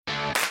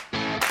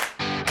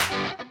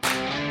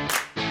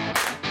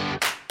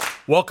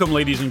Welcome,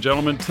 ladies and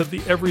gentlemen, to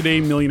the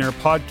Everyday Millionaire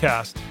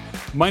Podcast.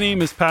 My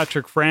name is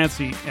Patrick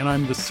Francey, and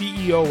I'm the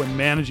CEO and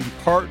managing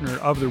partner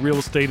of the Real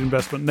Estate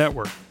Investment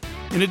Network.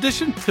 In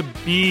addition to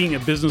being a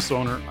business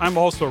owner, I'm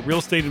also a real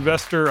estate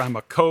investor. I'm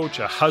a coach,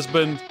 a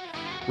husband,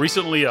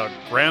 recently a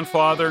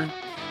grandfather.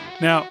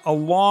 Now,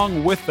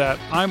 along with that,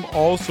 I'm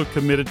also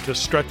committed to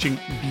stretching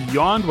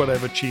beyond what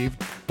I've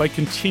achieved by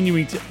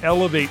continuing to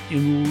elevate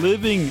in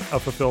living a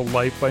fulfilled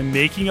life by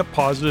making a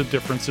positive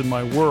difference in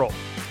my world.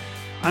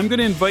 I'm going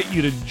to invite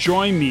you to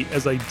join me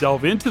as I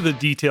delve into the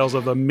details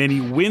of the many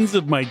wins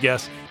of my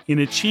guests in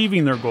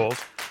achieving their goals,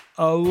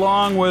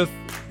 along with,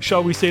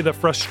 shall we say, the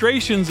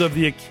frustrations of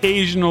the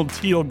occasional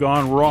deal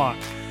gone wrong.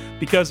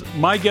 Because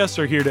my guests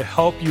are here to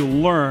help you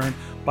learn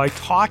by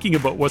talking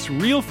about what's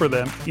real for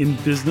them in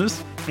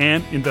business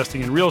and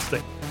investing in real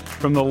estate.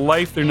 From the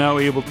life they're now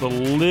able to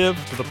live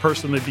to the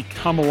person they've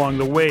become along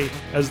the way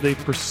as they've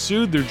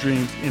pursued their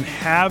dreams in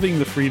having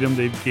the freedom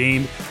they've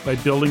gained by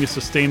building a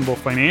sustainable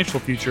financial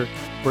future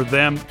for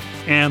them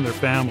and their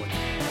family.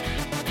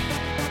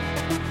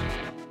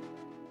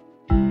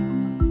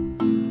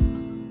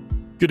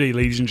 Good day,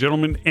 ladies and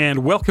gentlemen,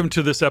 and welcome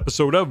to this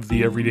episode of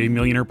the Everyday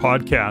Millionaire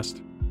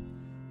Podcast.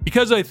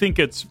 Because I think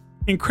it's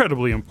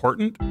incredibly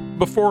important,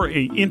 before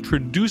I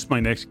introduce my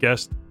next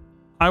guest,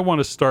 I want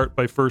to start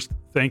by first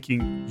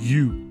thanking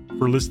you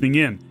for listening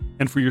in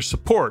and for your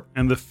support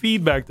and the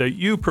feedback that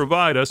you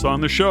provide us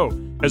on the show,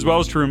 as well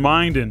as to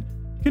remind and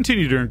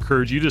continue to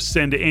encourage you to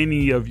send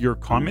any of your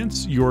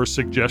comments, your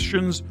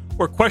suggestions,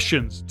 or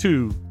questions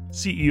to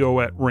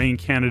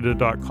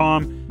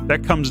ceo@reincanada.com.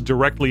 That comes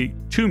directly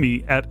to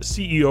me at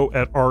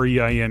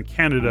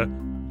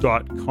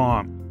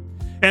ceo@reincanada.com.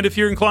 And if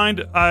you're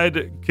inclined,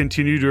 I'd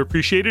continue to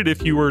appreciate it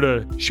if you were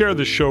to share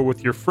the show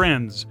with your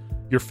friends,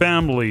 your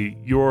family,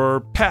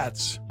 your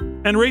pets,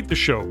 and rate the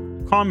show.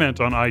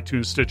 Comment on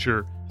iTunes,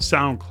 Stitcher,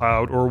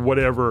 SoundCloud, or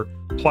whatever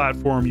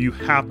platform you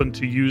happen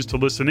to use to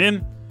listen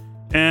in.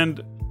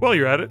 And while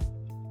you're at it,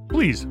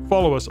 please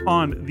follow us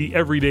on the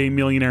Everyday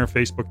Millionaire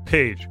Facebook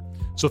page.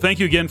 So thank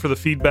you again for the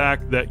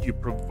feedback that you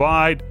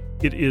provide.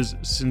 It is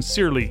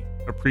sincerely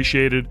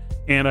appreciated,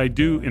 and I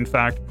do, in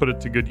fact, put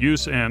it to good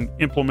use and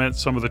implement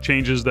some of the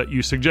changes that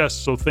you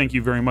suggest. So thank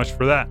you very much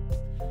for that.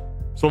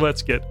 So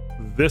let's get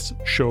this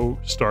show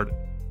started.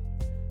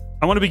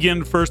 I want to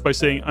begin first by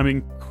saying I'm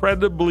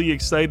incredibly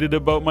excited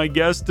about my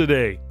guest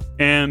today.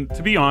 And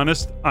to be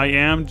honest, I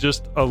am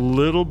just a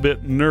little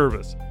bit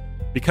nervous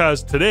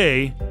because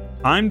today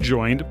I'm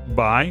joined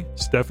by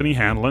Steffany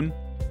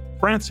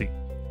Hanlen-Francey.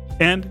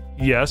 And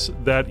yes,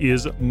 that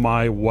is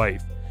my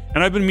wife.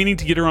 And I've been meaning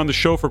to get her on the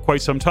show for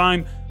quite some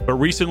time, but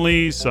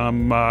recently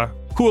some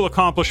cool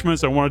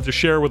accomplishments I wanted to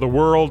share with the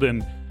world,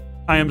 and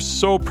I am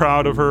so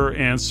proud of her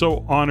and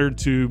so honored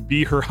to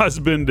be her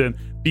husband and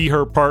be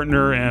her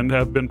partner and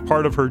have been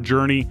part of her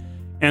journey.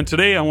 And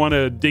today I want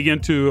to dig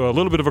into a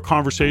little bit of a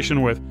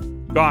conversation with,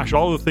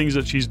 all the things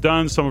that she's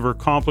done, some of her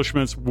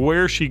accomplishments,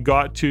 where she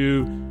got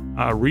to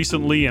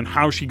recently and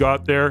how she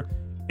got there.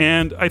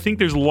 And I think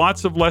there's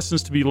lots of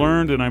lessons to be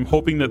learned, and I'm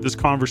hoping that this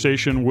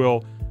conversation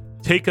will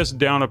take us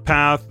down a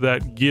path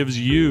that gives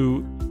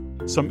you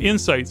some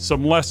insights,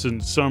 some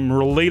lessons, some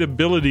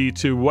relatability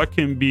to what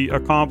can be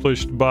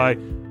accomplished by,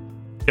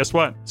 guess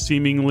what,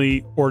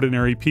 seemingly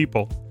ordinary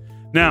people.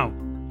 Now,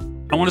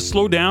 I want to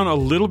slow down a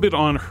little bit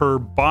on her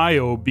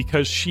bio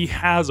because she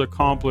has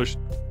accomplished,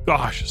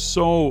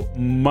 so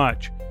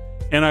much.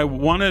 And I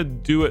want to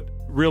do it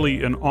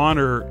really an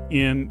honor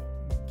in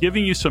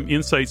giving you some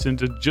insights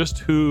into just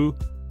who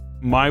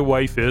my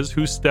wife is,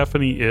 who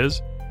Steffany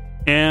is,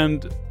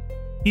 and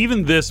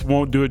even this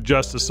won't do it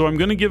justice. So I'm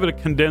going to give it a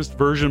condensed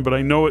version, but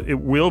I know it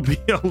will be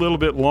a little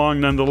bit long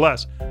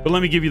nonetheless. But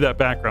let me give you that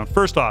background.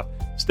 First off,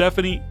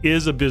 Steffany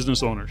is a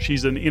business owner.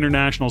 She's an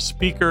international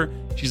speaker.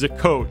 She's a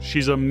coach.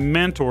 She's a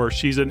mentor.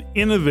 She's an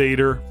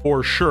innovator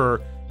for sure.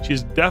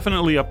 She's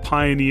definitely a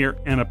pioneer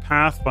and a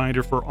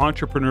pathfinder for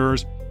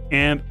entrepreneurs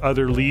and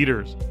other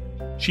leaders.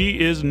 She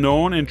is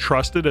known and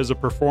trusted as a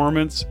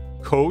performance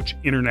coach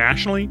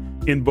internationally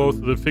in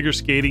both the figure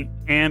skating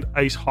and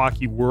ice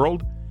hockey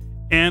world.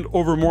 And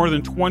over more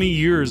than 20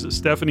 years,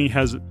 Steffany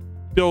has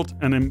built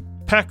an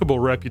impeccable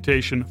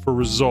reputation for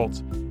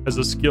results as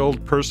a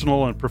skilled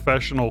personal and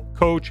professional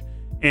coach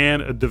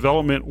and a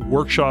development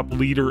workshop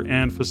leader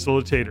and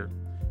facilitator.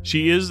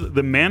 She is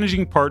the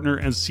managing partner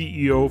and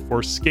CEO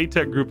for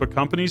SkateTech Group of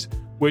companies,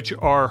 which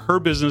are her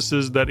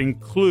businesses that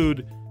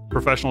include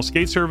Professional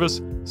Skate Service,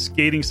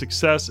 Skating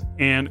Success,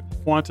 and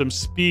Quantum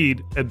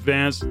Speed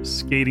Advanced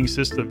Skating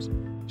Systems.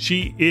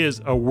 She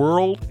is a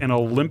world and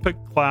Olympic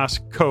class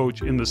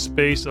coach in the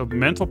space of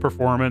mental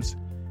performance,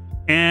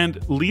 and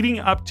leading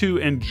up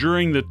to and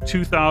during the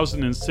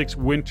 2006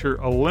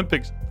 Winter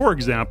Olympics, for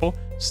example,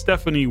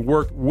 Steffany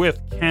worked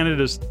with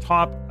Canada's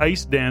top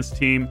ice dance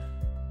team,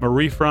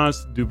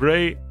 Marie-France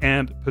Dubreuil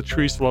and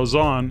Patrice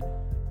Lauzon,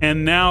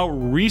 and now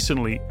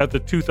recently at the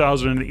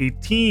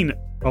 2018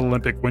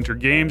 Olympic Winter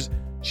Games,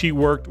 she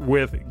worked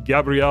with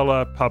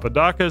Gabriela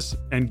Papadakis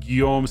and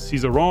Guillaume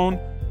Cizeron,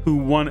 who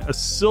won a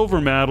silver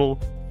medal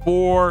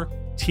for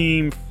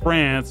Team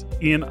France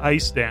in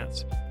ice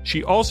dance.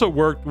 She also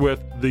worked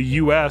with the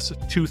U.S.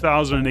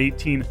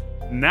 2018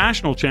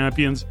 national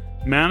champions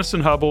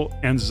Madison Hubble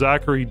and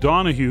Zachary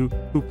Donahue,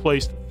 who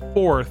placed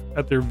 4th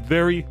at their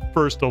very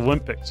first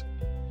Olympics.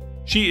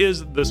 She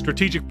is the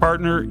strategic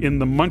partner in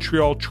the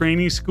Montreal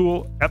Training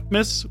School,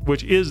 EPMIS,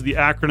 which is the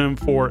acronym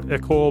for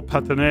École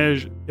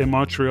Patinage et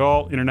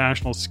Montreal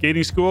International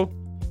Skating School,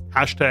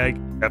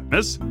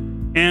 #EPMIS,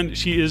 and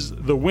she is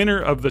the winner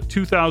of the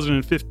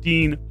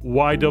 2015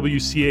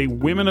 YWCA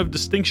Women of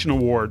Distinction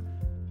Award,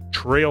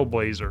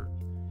 Trailblazer.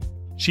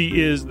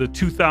 She is the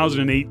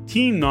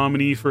 2018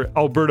 nominee for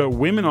Alberta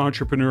Women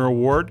Entrepreneur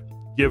Award,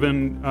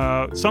 given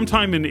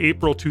sometime in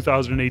April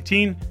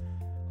 2018.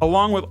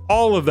 Along with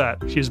all of that,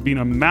 she has been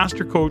a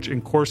master coach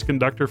and course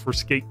conductor for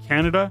Skate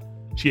Canada.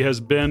 She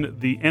has been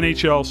the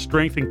NHL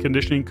strength and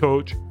conditioning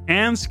coach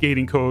and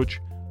skating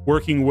coach,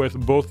 working with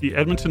both the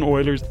Edmonton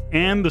Oilers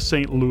and the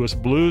St. Louis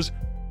Blues,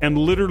 and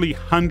literally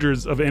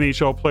hundreds of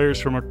NHL players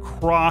from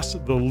across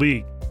the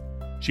league.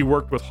 She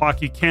worked with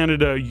Hockey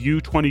Canada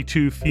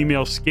U22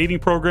 female skating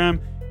program,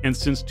 and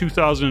since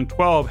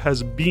 2012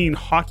 has been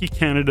Hockey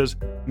Canada's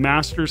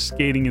master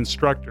skating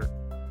instructor.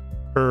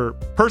 Her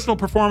personal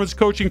performance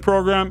coaching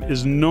program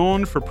is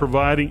known for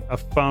providing a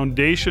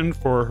foundation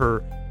for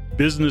her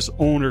business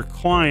owner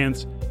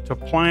clients to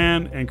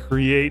plan and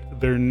create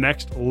their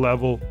next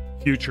level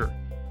future.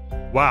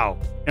 Wow.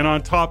 And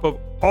on top of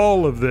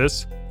all of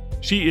this,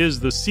 she is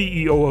the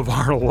CEO of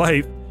our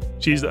life.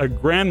 She's a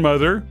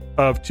grandmother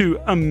of 2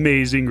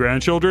 amazing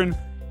grandchildren,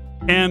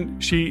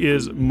 and she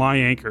is my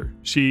anchor.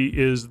 She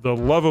is the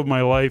love of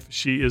my life.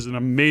 She is an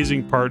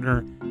amazing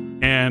partner,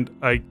 and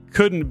I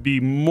couldn't be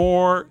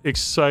more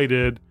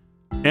excited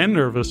and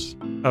nervous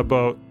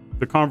about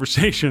the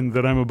conversation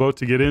that I'm about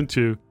to get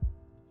into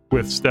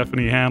with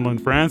Steffany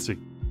Hanlen-Francey.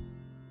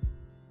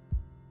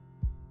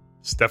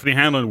 Steffany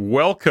Hanlen,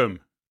 welcome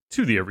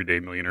to the Everyday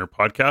Millionaire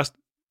podcast.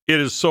 It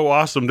is so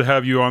awesome to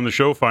have you on the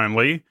show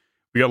finally.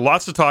 We got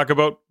lots to talk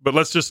about, but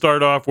let's just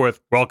start off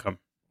with welcome.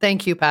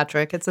 Thank you,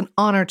 Patrick. It's an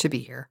honor to be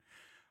here.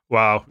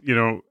 Wow. You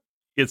know,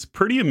 it's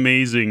pretty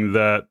amazing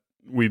that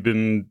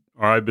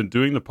I've been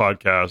doing the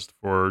podcast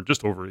for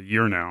just over a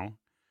year now,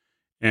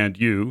 and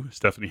you,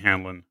 Steffany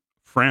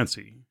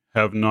Hanlen-Francey,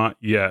 have not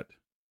yet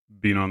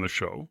been on the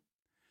show.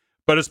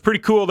 But it's pretty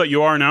cool that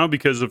you are now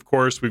because, of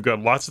course, we've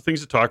got lots of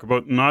things to talk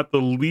about, not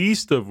the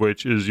least of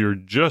which is your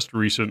just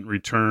recent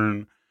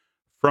return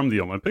from the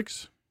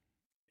Olympics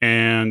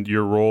and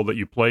your role that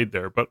you played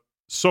there. But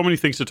so many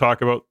things to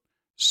talk about,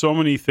 so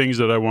many things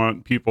that I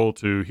want people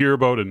to hear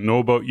about and know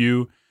about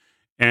you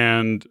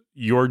and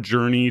your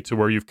journey to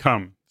where you've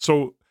come.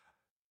 So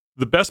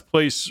the best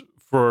place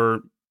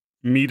for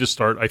me to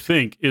start, I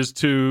think, is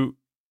to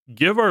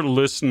give our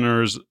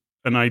listeners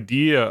an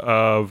idea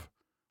of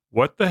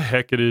what the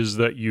heck it is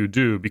that you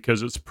do,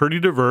 because it's pretty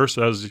diverse,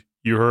 as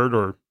you heard,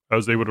 or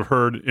as they would have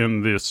heard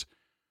in this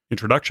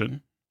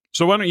introduction.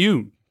 So why don't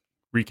you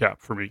recap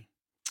for me?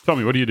 Tell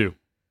me, what do you do?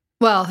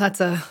 Well, that's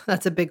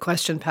a big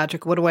question,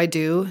 Patrick. What do I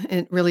do?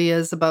 It really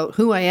is about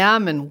who I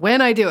am and when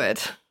I do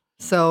it.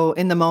 So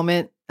in the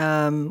moment,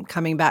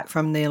 coming back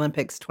from the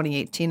Olympics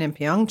 2018 in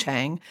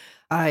Pyeongchang,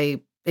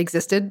 I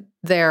existed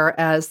there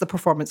as the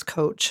performance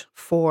coach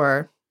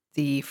for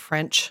the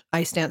French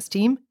ice dance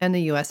team and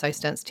the U.S. ice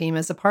dance team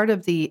as a part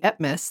of the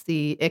EPMIS,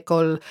 the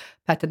École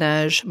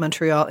Patinage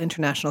Montreal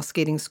International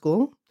Skating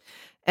School.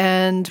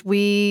 And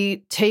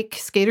we take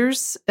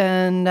skaters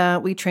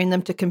and we train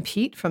them to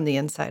compete from the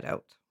inside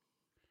out.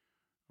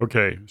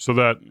 Okay, so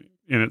that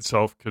in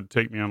itself could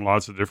take me on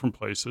lots of different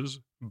places,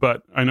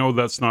 but I know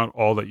that's not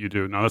all that you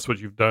do. Now, that's what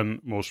you've done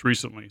most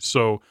recently.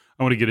 So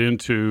I want to get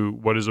into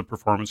what is a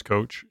performance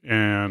coach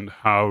and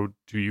how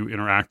do you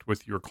interact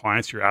with your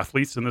clients, your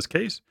athletes in this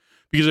case,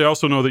 because I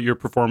also know that you're a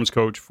performance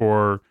coach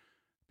for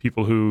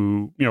people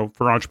who,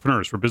 for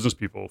entrepreneurs, for business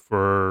people,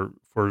 for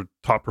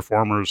top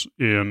performers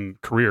in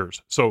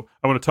careers. So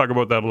I want to talk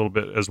about that a little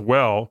bit as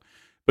well.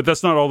 But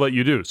that's not all that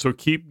you do. So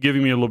keep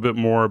giving me a little bit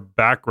more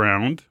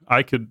background.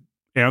 I could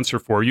answer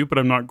for you, but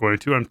I'm not going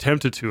to. I'm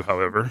tempted to,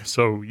 however.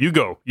 So you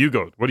go.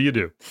 What do you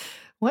do?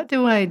 What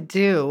do I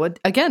do?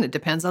 Again, it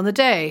depends on the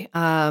day.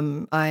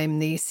 I'm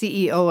the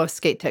CEO of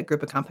Skate Tech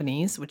Group of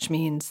Companies, which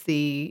means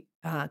the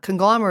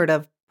conglomerate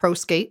of pro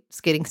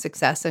skating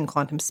success, and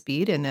quantum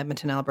speed in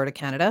Edmonton, Alberta,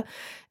 Canada.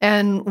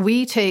 And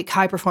we take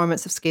high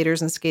performance of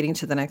skaters and skating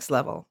to the next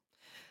level.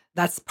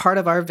 That's part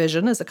of our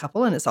vision as a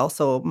couple, and it's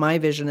also my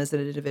vision as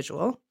an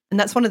individual. And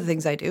that's one of the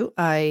things I do.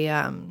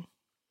 I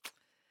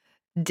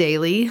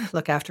daily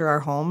look after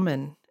our home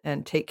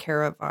and take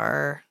care of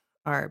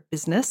our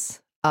business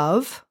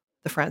of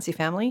the Francey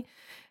family.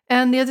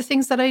 And the other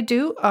things that I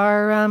do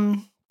are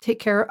take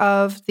care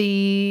of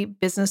the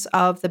businesses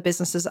of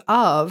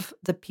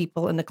the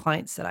people and the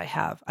clients that I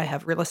have. I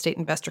have real estate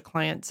investor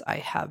clients. I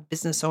have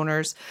business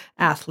owners,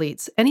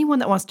 athletes, anyone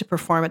that wants to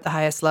perform at the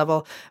highest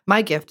level.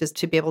 My gift is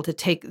to be able to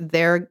take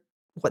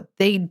what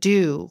they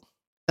do,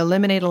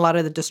 eliminate a lot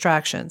of the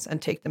distractions,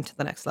 and take them to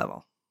the next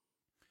level.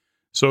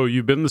 So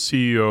you've been the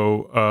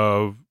CEO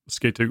of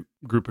Skate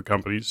Group of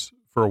Companies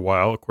for a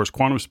while. Of course,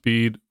 Quantum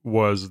Speed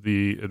was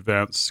the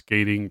advanced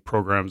skating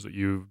programs that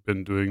you've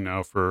been doing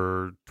now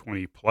for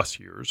 20 plus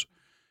years.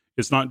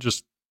 It's not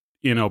just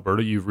in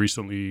Alberta. You've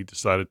recently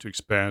decided to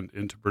expand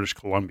into British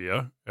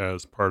Columbia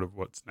as part of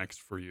what's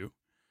next for you.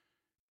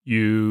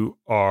 You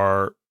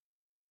are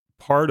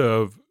part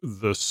of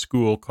the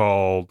school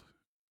called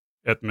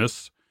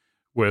Etmis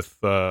with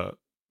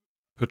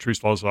Patrice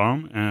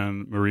Lazam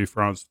and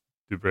Marie-France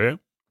Dubré.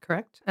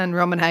 Correct. And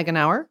Roman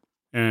Hagenauer.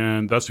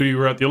 And that's who you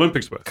were at the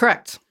Olympics with.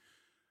 Correct.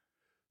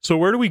 So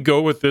where do we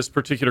go with this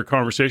particular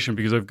conversation?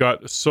 Because I've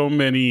got so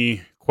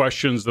many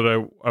questions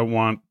that I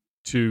want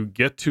to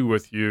get to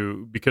with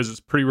you, because it's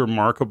pretty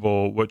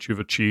remarkable what you've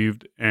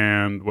achieved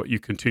and what you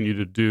continue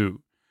to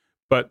do.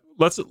 But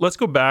let's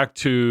go back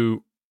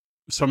to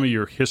some of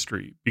your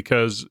history,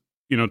 because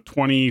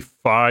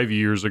 25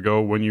 years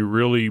ago, when you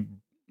really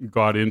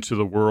got into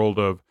the world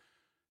of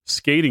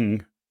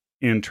skating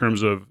in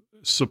terms of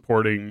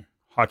supporting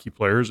hockey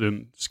players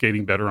and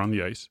skating better on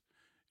the ice,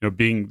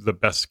 being the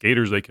best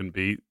skaters they can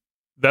be,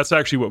 that's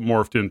actually what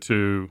morphed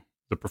into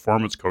the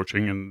performance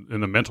coaching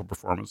and the mental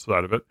performance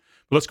side of it.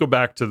 But let's go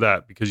back to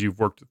that, because you've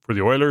worked for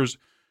the Oilers,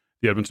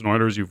 the Edmonton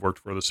Oilers, you've worked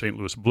for the St.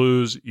 Louis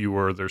Blues, you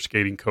were their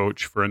skating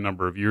coach for a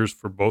number of years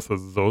for both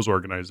of those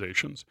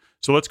organizations.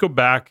 So let's go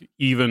back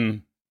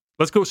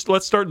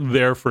let's start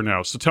there for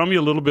now. So tell me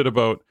a little bit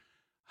about,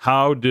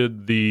 how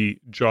did the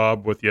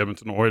job with the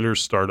Edmonton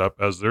Oilers start up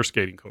as their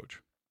skating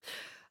coach?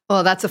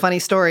 Well, that's a funny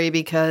story,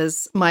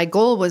 because my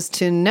goal was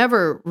to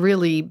never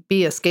really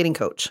be a skating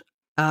coach.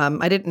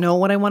 I didn't know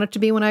what I wanted to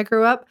be when I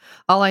grew up.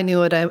 All I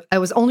knew, I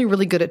was only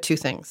really good at two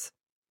things: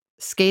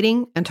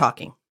 skating and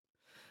talking.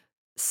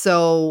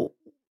 So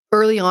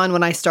early on,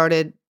 when I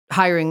started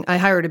hiring, I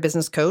hired a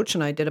business coach,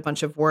 and I did a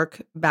bunch of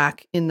work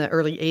back in the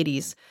early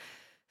 80s.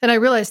 And I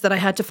realized that I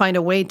had to find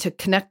a way to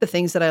connect the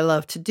things that I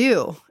love to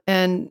do.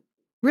 And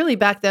really,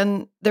 back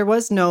then, there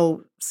was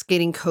no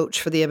skating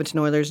coach for the Edmonton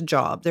Oilers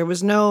job. There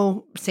was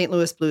no St.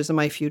 Louis Blues in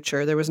my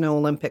future. There was no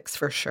Olympics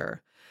for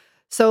sure.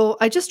 So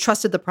I just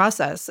trusted the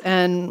process,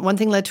 and one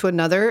thing led to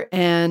another.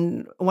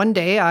 And one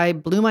day I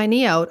blew my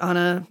knee out on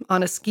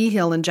a ski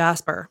hill in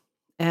Jasper,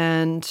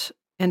 and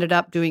ended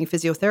up doing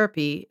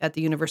physiotherapy at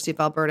the University of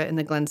Alberta in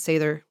the Glen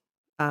Sather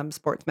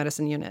sports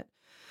medicine unit.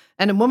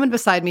 And a woman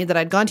beside me that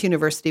I'd gone to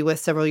university with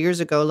several years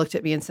ago looked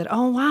at me and said,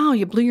 "Oh, wow,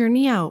 you blew your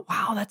knee out.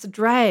 Wow, that's a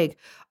drag.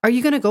 Are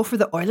you going to go for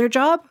the Oiler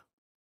job?"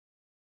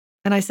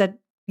 And I said,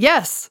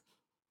 "Yes."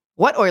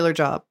 "What Oiler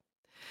job?"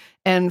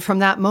 And from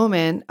that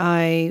moment,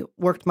 I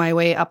worked my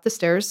way up the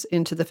stairs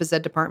into the phys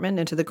ed department,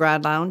 into the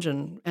grad lounge,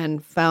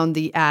 and found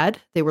the ad.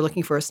 They were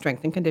looking for a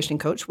strength and conditioning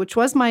coach, which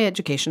was my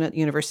education at the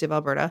University of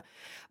Alberta.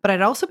 But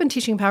I'd also been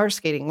teaching power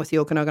skating with the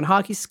Okanagan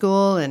Hockey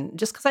School. And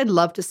just because I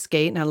love to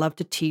skate and I love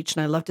to teach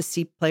and I love to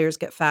see players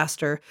get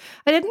faster,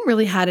 I didn't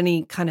really had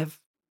any kind of,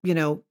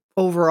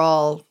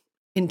 overall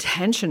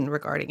intention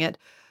regarding it.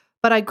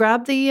 But I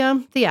grabbed the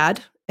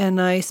ad,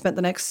 and I spent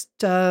the next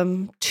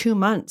 2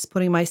 months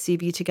putting my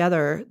CV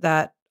together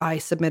that I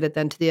submitted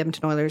then to the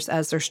Edmonton Oilers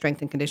as their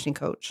strength and conditioning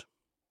coach.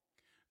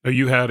 Now,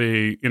 you had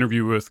a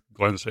interview with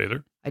Glen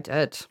Sather. I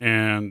did.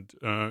 And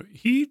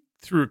he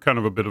threw kind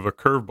of a bit of a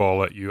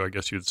curveball at you, I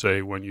guess you'd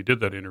say, when you did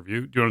that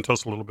interview. Do you want to tell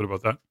us a little bit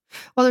about that?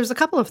 Well, there's a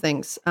couple of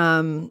things.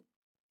 I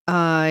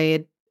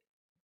had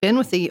been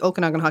with the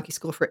Okanagan Hockey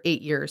School for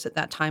 8 years at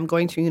that time,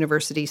 going through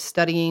university,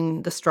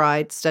 studying the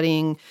stride,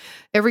 studying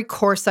every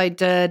course I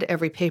did,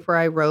 every paper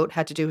I wrote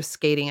had to do with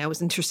skating. I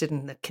was interested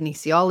in the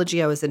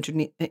kinesiology. I was,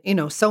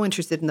 so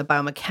interested in the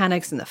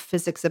biomechanics and the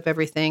physics of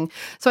everything.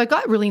 So I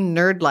got really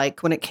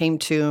nerd-like when it came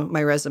to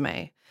my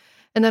resume.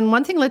 And then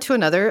one thing led to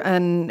another,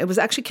 and it was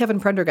actually Kevin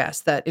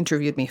Prendergast that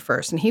interviewed me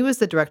first. And he was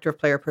the director of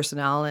player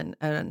personnel,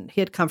 and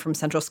he had come from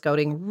Central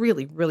Scouting,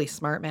 really, really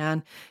smart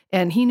man.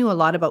 And he knew a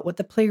lot about what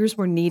the players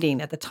were needing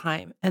at the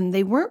time. And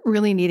they weren't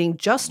really needing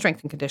just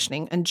strength and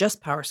conditioning and just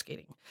power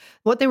skating.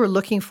 What they were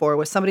looking for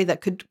was somebody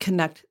that could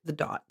connect the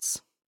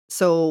dots.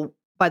 So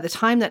by the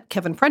time that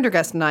Kevin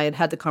Prendergast and I had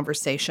had the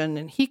conversation,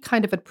 and he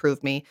kind of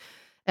approved me,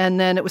 and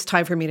then it was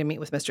time for me to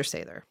meet with Mr.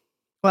 Sather.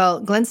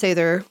 Well, Glen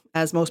Sather,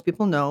 as most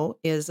people know,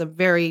 is a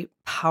very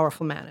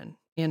powerful man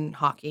in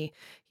hockey.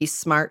 He's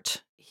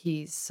smart.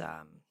 He's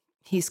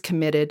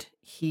committed.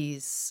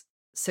 He's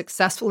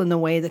successful in the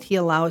way that he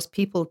allows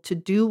people to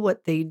do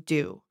what they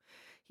do.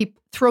 He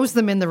throws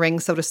them in the ring,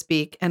 so to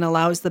speak, and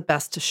allows the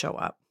best to show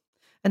up.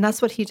 And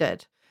that's what he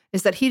did,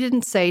 is that he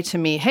didn't say to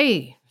me,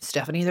 "Hey,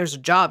 Steffany, there's a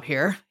job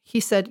here." He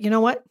said, "You know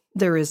what?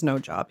 There is no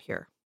job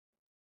here."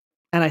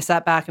 And I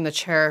sat back in the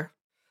chair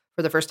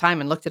for the first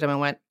time and looked at him and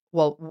went,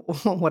 "Well,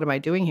 what am I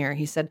doing here?"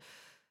 He said,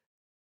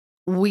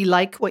 "We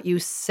like what you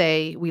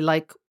say. We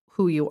like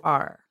who you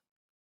are,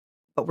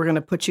 but we're going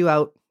to put you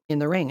out in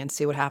the ring and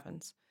see what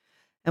happens."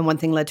 And one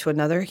thing led to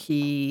another.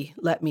 He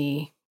let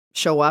me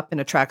show up in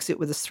a tracksuit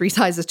with 3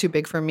 sizes too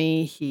big for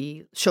me.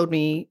 He showed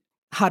me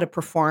how to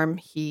perform.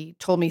 He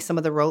told me some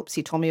of the ropes.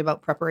 He told me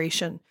about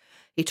preparation.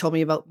 He told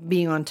me about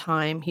being on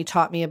time. He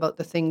taught me about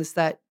the things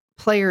that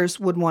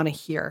players would want to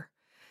hear.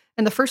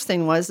 And the first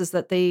thing is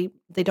that they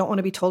don't want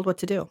to be told what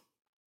to do.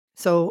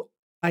 So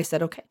I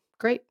said, okay,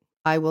 great.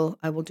 I will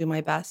do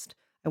my best.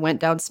 I went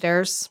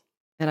downstairs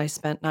and I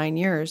spent 9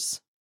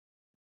 years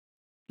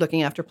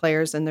looking after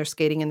players and their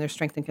skating and their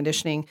strength and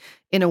conditioning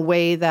in a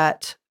way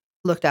that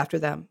looked after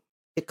them.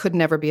 It could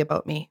never be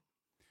about me.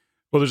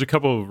 Well, there's a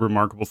couple of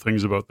remarkable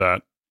things about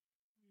that.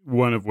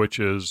 One of which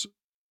is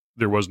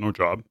there was no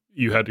job.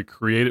 You had to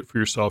create it for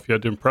yourself. You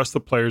had to impress the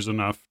players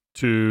enough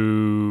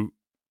to,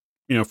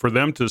 for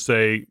them to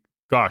say,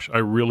 gosh, I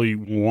really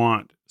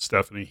want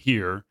Steffany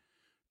here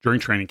during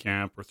training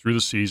camp or through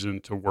the season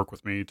to work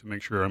with me to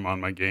make sure I'm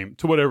on my game,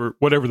 to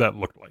whatever that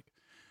looked like.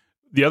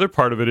 The other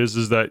part of it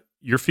is that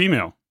you're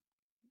female.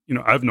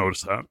 I've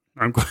noticed that.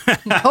 I'm glad.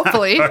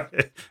 Hopefully.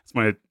 It's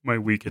my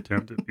weak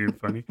attempt at being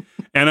funny.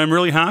 And I'm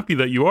really happy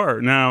that you are.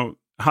 Now,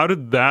 how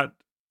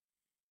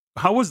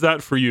was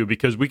that for you?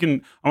 Because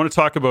I want to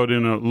talk about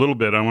in a little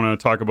bit, I want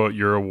to talk about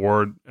your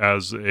award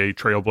as a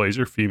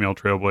trailblazer, female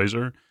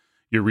trailblazer,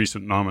 your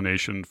recent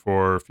nomination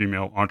for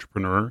female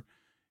entrepreneur.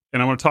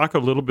 And I want to talk a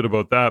little bit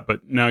about that,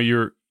 but now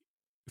you're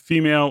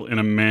female in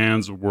a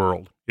man's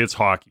world. It's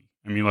hockey.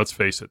 I mean, let's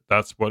face it.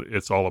 That's what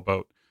it's all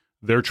about.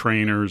 Their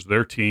trainers,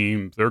 their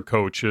team, their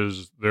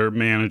coaches, their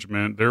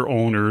management, their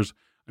owners.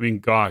 I mean,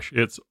 gosh,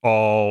 it's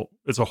a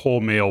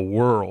whole male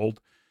world.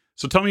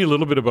 So tell me a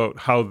little bit about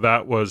how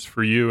that was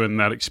for you and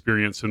that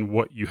experience and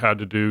what you had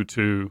to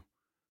do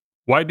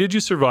why did you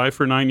survive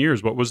for 9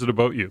 years? What was it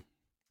about you?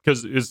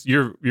 Because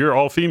you're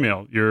all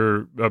female.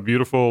 You're a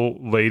beautiful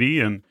lady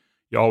and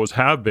you always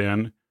have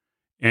been.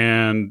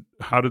 And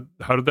how did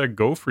that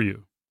go for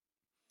you?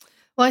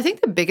 Well, I think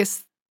the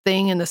biggest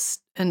thing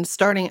in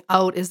starting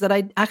out is that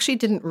I actually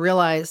didn't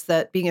realize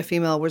that being a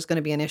female was going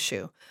to be an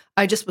issue.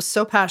 I just was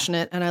so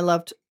passionate and I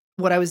loved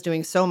what I was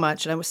doing so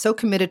much. And I was so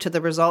committed to the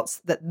results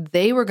that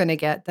they were going to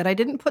get that I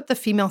didn't put the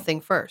female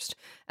thing first.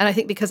 And I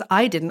think because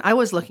I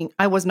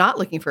was not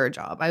looking for a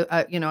job.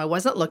 I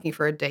wasn't looking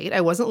for a date.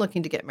 I wasn't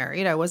looking to get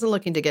married. I wasn't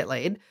looking to get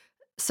laid.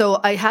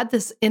 So I had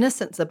this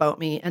innocence about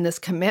me and this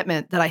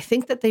commitment that I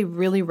think that they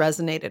really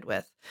resonated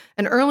with.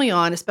 And early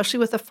on, especially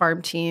with the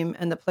farm team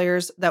and the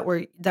players that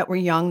were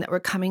young, that were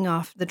coming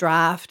off the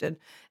draft and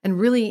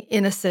really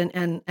innocent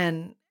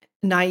and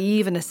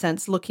naive in a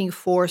sense, looking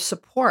for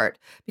support.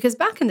 Because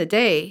back in the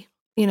day,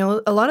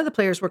 a lot of the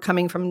players were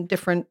coming from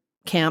different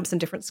camps and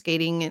different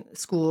skating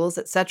schools,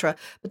 etc.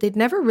 But they'd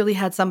never really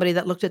had somebody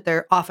that looked at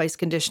their off-ice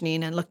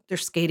conditioning and looked at their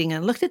skating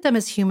and looked at them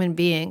as human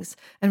beings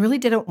and really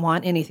didn't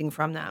want anything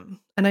from them.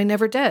 And I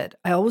never did.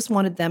 I always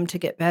wanted them to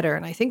get better.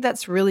 And I think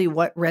that's really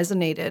what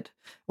resonated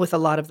with a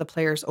lot of the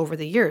players over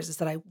the years, is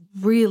that I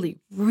really,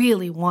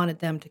 really wanted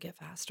them to get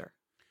faster.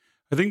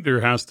 I think there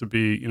has to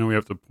be, we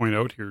have to point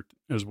out here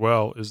as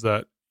well, is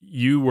that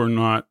you were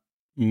not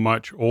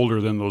much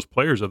older than those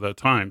players at that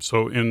time.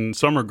 So in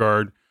some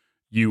regard,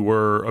 you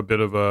were a bit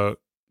of a,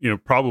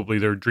 probably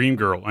their dream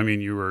girl. I mean,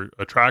 you were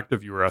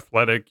attractive, you were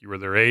athletic, you were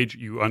their age,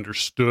 you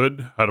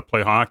understood how to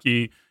play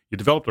hockey, you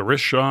developed a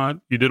wrist shot,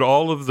 you did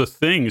all of the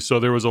things. So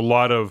there was a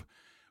lot of,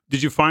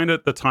 did you find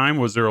at the time,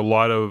 was there a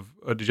lot of,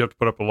 did you have to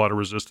put up a lot of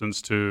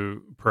resistance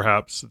to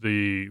perhaps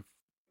the,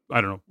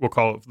 I don't know, we'll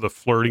call it the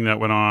flirting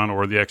that went on,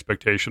 or the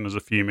expectation as a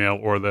female,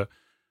 or the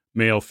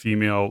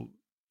male-female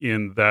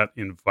in that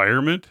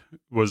environment?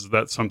 Was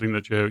that something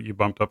that you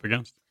bumped up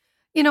against?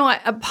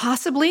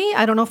 Possibly.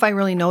 I don't know if I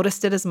really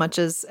noticed it as much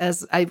as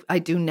I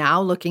do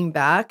now looking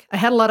back. I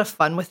had a lot of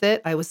fun with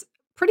it. I was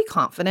pretty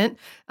confident.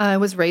 I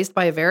was raised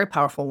by a very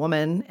powerful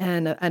woman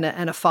and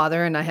a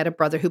father, and I had a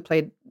brother who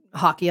played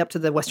hockey up to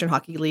the Western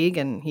Hockey League,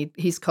 and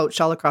he's coached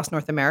all across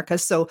North America.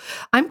 So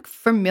I'm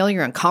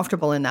familiar and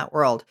comfortable in that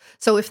world.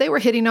 So if they were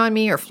hitting on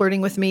me or flirting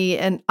with me,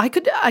 and I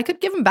could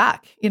give them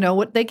back,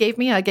 what they gave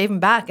me, I gave them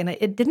back. And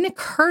it didn't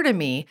occur to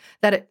me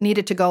that it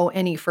needed to go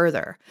any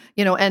further,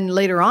 and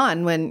later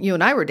on when you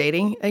and I were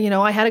dating,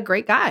 I had a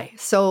great guy.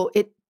 So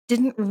it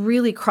didn't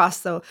really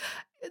cross the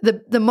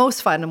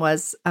most fun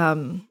was,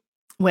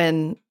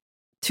 when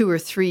 2 or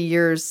 3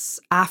 years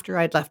after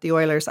I'd left the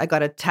Oilers, I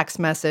got a text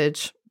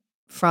message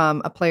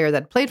from a player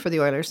that played for the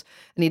Oilers,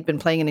 and he'd been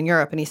playing in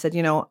Europe. And he said,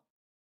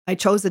 I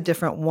chose a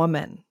different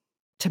woman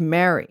to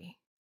marry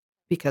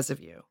because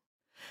of you,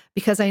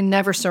 because I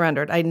never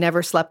surrendered. I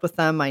never slept with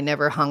them. I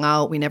never hung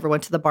out. We never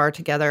went to the bar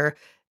together.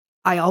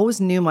 I always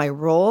knew my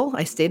role.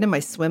 I stayed in my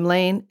swim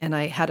lane, and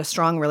I had a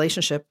strong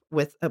relationship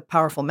with a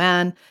powerful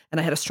man,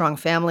 and I had a strong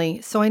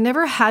family. So I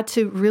never had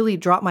to really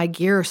drop my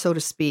gear, so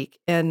to speak,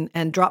 and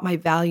drop my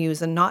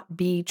values and not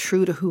be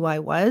true to who I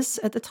was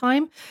at the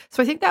time.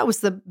 So I think that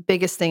was the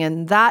biggest thing.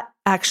 And that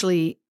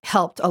actually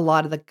helped a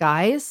lot of the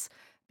guys,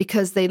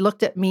 because they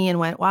looked at me and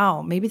went,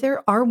 wow, maybe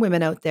there are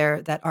women out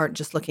there that aren't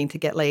just looking to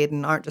get laid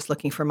and aren't just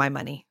looking for my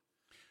money.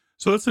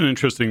 So that's an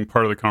interesting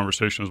part of the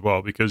conversation as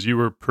well, because you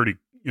were pretty,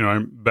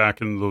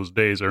 back in those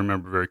days, I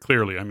remember very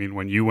clearly. I mean,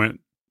 when you went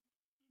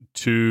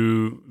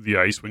to the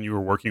ice, when you were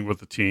working with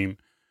the team,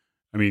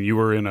 I mean, you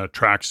were in a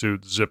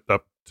tracksuit zipped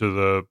up to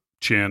the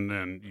chin,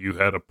 and you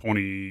had a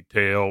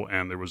ponytail,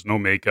 and there was no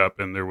makeup,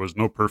 and there was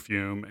no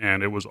perfume,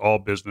 and it was all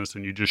business,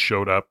 and you just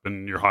showed up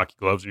in your hockey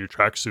gloves and your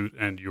tracksuit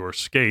and your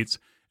skates,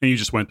 and you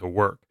just went to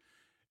work.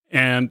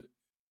 And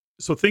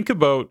So think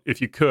about, if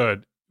you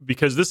could,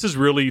 because this is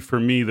really for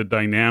me the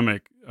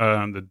dynamic,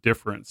 the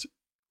difference.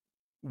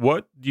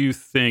 What do you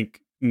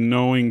think,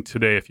 knowing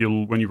today,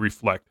 when you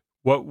reflect,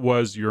 what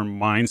was your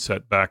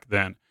mindset back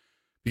then?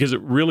 Because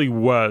it really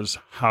was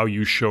how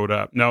you showed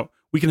up. Now,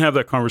 we can have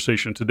that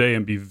conversation today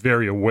and be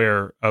very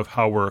aware of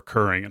how we're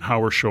occurring and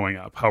how we're showing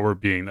up, how we're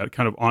being, that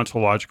kind of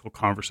ontological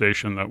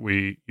conversation that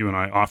you and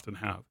I often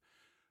have.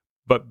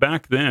 But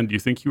back then, do you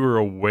think you were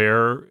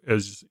aware,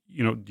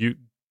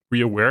 were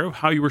you aware of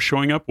how you were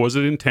showing up? Was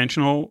it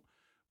intentional?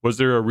 Was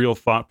there a real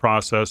thought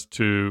process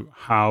to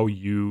how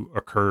you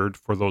occurred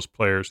for those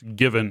players?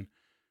 Given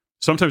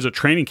sometimes at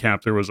training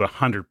camp, there was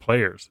 100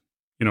 players.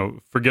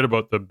 Forget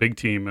about the big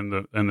team and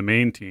the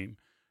main team.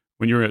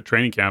 When you were at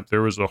training camp,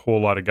 there was a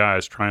whole lot of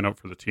guys trying out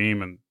for the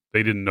team, and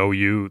they didn't know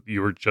you.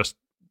 You were just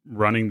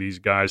running these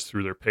guys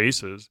through their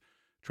paces,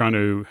 trying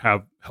to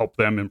help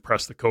them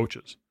impress the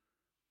coaches.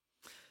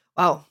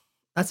 Wow,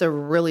 that's a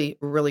really,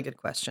 really good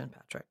question,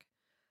 Patrick.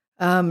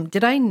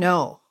 Did I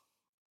know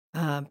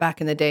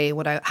back in the day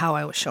how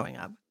I was showing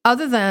up?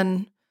 Other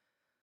than,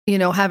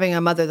 having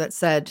a mother that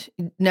said,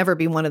 never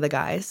be one of the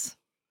guys,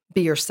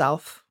 be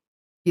yourself.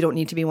 You don't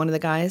need to be one of the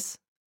guys.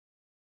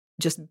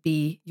 Just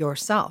be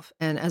yourself.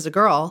 And as a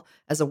girl,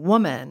 as a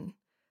woman,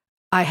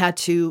 I had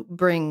to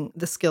bring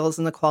the skills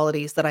and the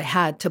qualities that I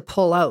had to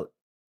pull out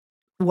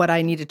what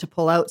I needed to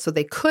pull out so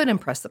they could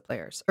impress the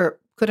players or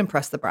could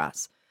impress the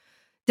brass.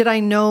 Did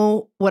I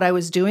know what I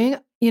was doing?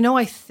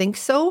 I think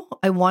so.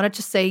 I wanted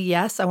to say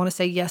yes. I want to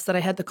say yes, that I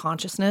had the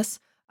consciousness.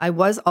 I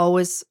was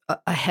always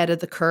ahead of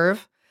the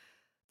curve.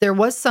 There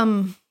was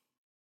some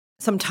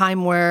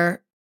time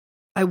where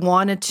I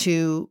wanted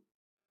to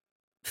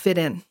fit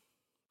in.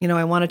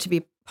 I wanted to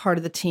be part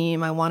of the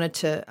team. I wanted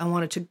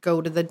to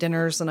go to the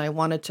dinners, and I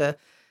wanted to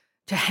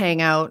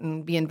hang out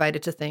and be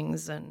invited to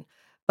things.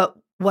 But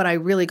what I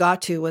really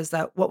got to was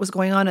that what was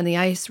going on the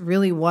ice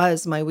really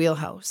was my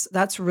wheelhouse.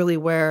 That's really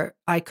where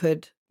I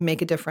could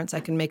make a difference.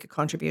 I can make a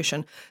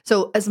contribution.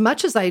 So as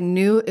much as I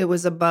knew it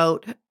was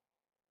about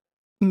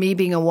me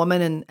being a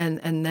woman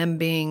and them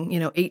being,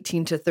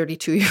 18 to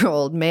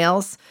 32-year-old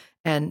males,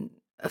 and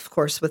of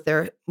course with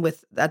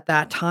at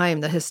that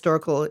time the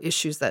historical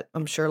issues that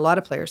I'm sure a lot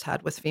of players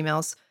had with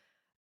females,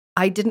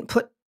 I didn't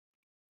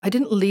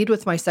lead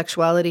with my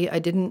sexuality. I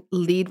didn't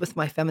lead with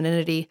my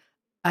femininity.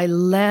 I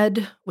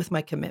led with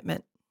my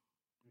commitment.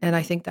 And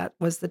I think that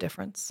was the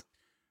difference.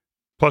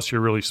 Plus, you're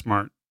really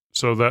smart.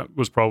 So that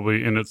was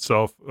probably in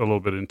itself a little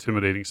bit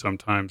intimidating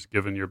sometimes,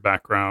 given your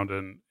background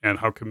and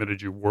how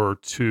committed you were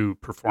to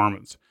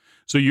performance.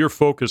 So your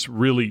focus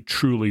really,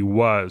 truly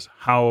was,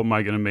 how am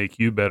I going to make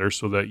you better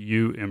so that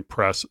you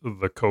impress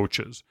the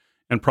coaches?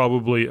 And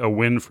probably a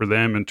win for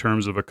them in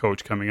terms of a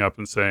coach coming up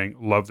and saying,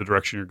 love the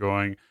direction you're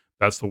going.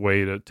 That's the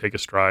way to take a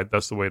stride.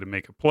 That's the way to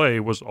make a play,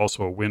 was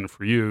also a win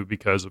for you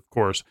because, of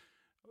course,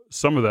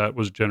 some of that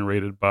was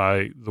generated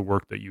by the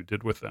work that you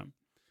did with them.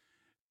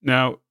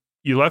 Now,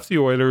 you left the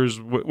Oilers.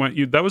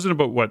 That was in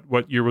about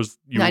what year was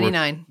you?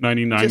 99.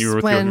 99. Just you were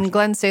with when the Oilers.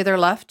 Glenn Sather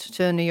left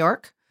to New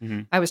York,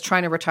 I was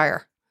trying to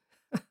retire.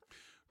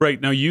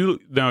 Right. Now you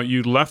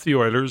left the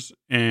Oilers,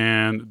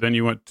 and then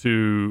you went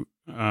to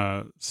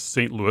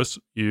St. Louis.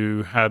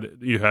 You had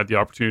the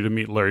opportunity to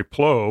meet Larry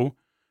Plow,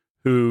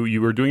 who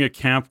you were doing a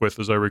camp with,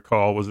 as I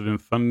recall. Was it in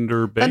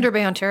Thunder Bay? Thunder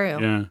Bay, Ontario.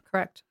 Yeah,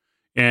 correct.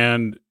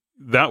 And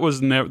that was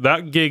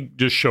that gig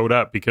just showed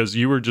up because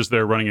you were just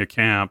there running a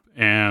camp,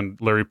 and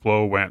Larry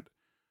Plow went,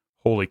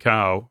 "Holy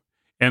cow!"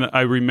 And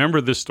I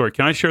remember this story.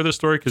 Can I share this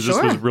story? Because Sure.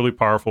 This was really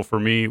powerful for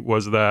me.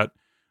 Was that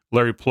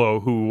Larry Plow,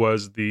 who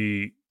was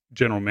the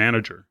general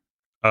manager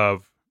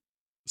of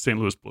St.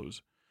 Louis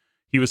Blues,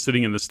 he was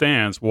sitting in the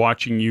stands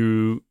watching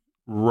you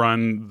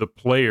run the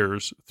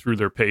players through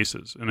their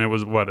paces. And it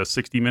was, what, a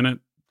 60-minute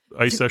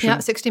ice session? Yeah,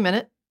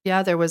 60-minute.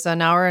 Yeah, there was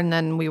an hour, and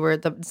then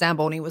the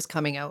Zamboni was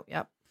coming out.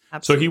 Yep, So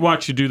absolutely. he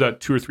watched you do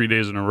that 2 or 3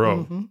 days in a row.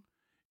 Mm-hmm.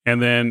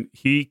 And then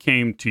he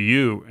came to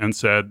you and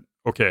said,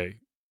 okay,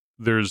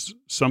 there's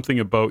something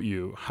about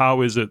you.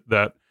 How is it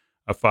that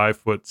a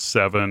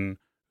 5'7"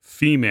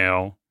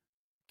 female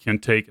can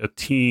take a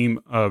team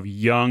of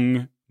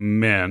young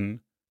men,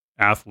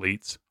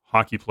 athletes,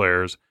 hockey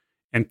players,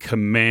 and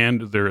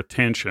command their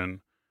attention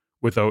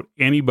without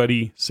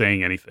anybody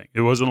saying anything?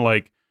 It wasn't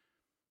like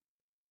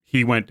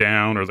he went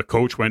down or the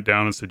coach went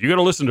down and said, you got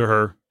to listen to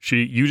her.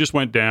 You just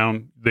went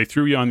down. They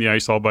threw you on the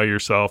ice all by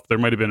yourself. There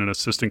might have been an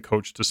assistant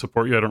coach to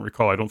support you. I don't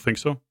recall. I don't think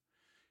so.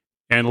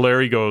 And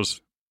Larry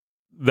goes,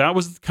 that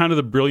was kind of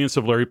the brilliance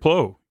of Larry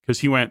Plow, because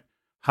he went,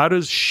 how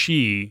does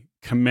she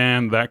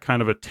command that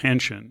kind of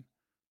attention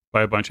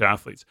by a bunch of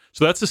athletes?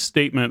 So that's a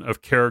statement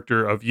of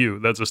character of you.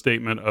 That's a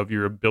statement of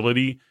your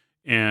ability,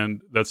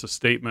 and that's a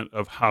statement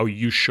of how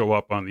you show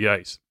up on the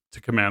ice to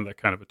command that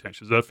kind of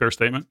attention. Is that a fair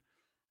statement?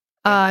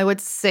 I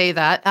would say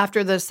that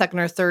after the second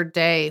or third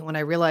day, when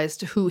I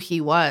realized who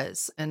he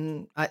was,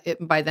 and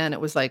by then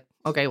it was like,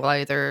 okay, well,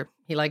 either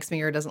he likes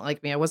me or doesn't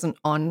like me. I wasn't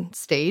on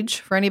stage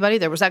for anybody.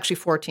 There was actually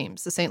 4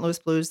 teams: the St. Louis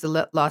Blues,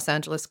 the Los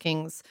Angeles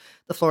Kings,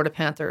 the Florida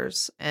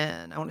Panthers,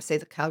 and I want to say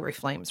the Calgary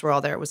Flames were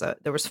all there.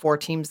 There was 4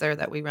 teams there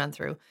that we ran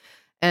through.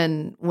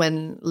 And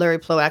when Larry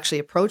Plow actually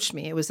approached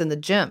me, it was in the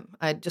gym.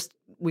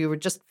 We were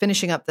just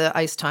finishing up the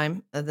ice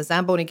time. The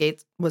Zamboni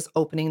gate was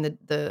opening. The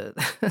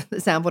the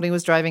Zamboni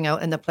was driving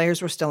out, and the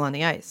players were still on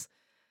the ice.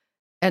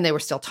 And they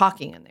were still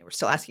talking, and they were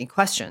still asking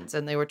questions,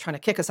 and they were trying to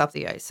kick us off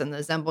the ice. And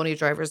the Zamboni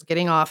driver's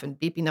getting off and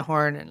beeping the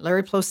horn, and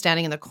Larry Plow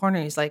standing in the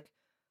corner. He's like,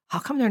 "How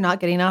come they're not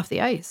getting off the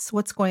ice?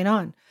 What's going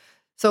on?"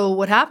 So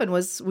what happened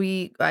was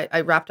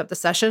I wrapped up the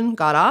session,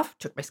 got off,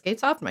 took my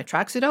skates off, my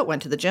tracksuit out,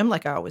 went to the gym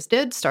like I always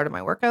did, started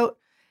my workout.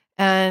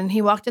 And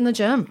he walked in the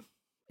gym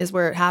is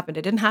where it happened.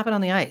 It didn't happen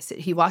on the ice.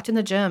 He walked in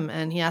the gym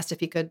and he asked if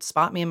he could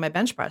spot me in my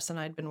bench press. And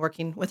I'd been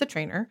working with a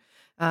trainer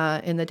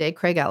in the day,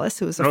 Craig Ellis,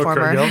 who was a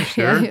former,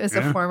 he was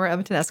a former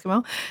Edmonton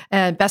Eskimo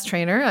and best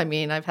trainer. I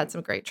mean, I've had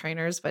some great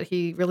trainers, but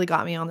he really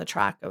got me on the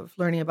track of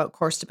learning about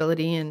core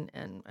stability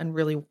and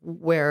really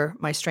where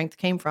my strength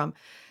came from.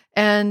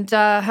 And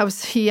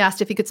he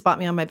asked if he could spot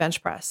me on my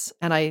bench press.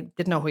 And I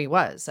didn't know who he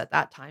was at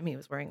that time. He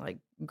was wearing like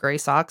gray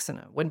socks and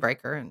a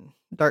windbreaker and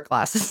dark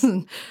glasses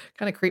and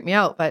kind of creeped me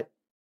out. But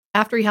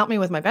after he helped me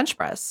with my bench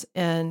press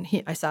and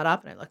I sat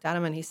up and I looked at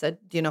him and he said,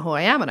 "Do you know who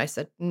I am?" And I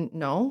said,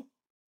 "No."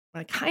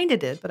 I kind of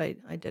did, but I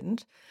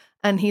didn't.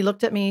 And he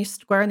looked at me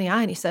square in the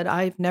eye and he said,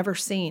 "I've never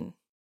seen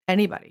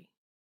anybody,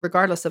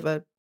 regardless of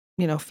a,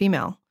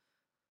 female,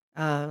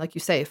 like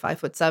you say,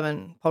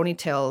 5'7",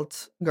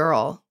 ponytailed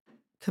girl,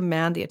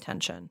 command the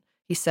attention."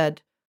 He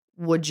said,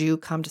 "Would you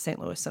come to St.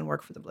 Louis and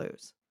work for the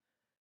Blues?"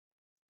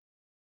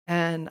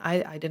 And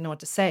I didn't know what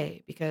to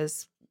say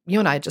because you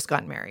and I had just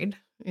gotten married,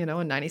 in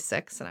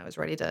 96. And I was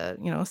ready to,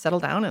 settle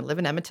down and live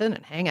in Edmonton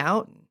and hang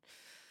out and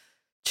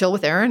chill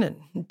with Aaron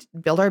and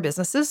build our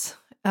businesses.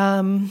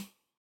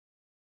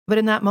 But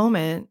in that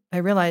moment, I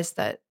realized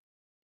that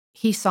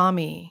he saw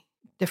me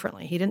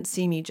differently. He didn't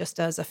see me just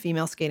as a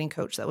female skating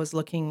coach that was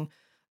looking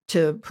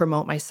to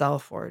promote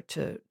myself or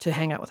to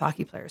hang out with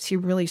hockey players. He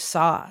really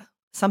saw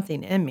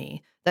something in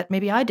me that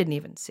maybe I didn't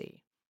even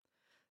see.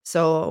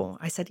 So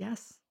I said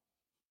yes.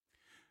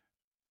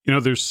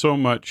 There's so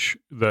much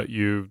that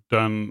you've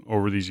done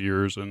over these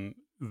years, and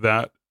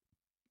that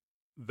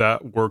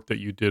work that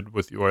you did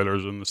with the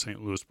Oilers and the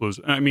St. Louis Blues.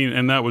 I mean,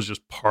 and that was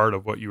just part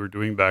of what you were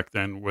doing back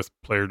then with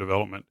player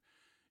development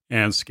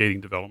and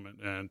skating development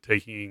and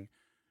taking,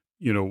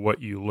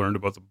 what you learned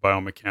about the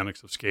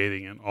biomechanics of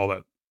skating and all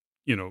that,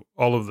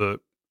 all of the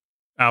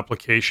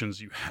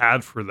applications you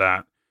had for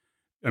that.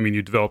 I mean,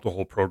 you developed a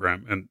whole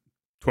program, and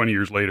 20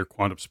 years later,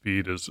 Quantum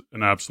Speed is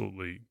an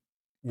absolutely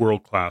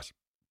world-class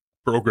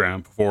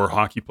program for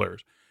hockey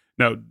players.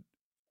 Now,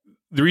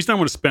 the reason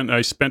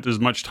I spent as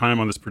much time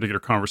on this particular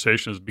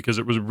conversation is because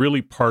it was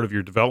really part of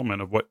your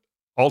development of what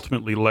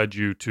ultimately led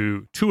you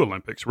to 2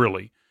 Olympics,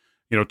 really.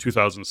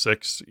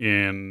 2006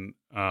 in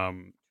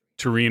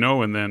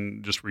Torino, and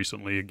then just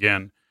recently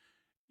again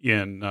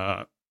in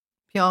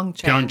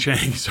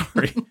Pyeongchang,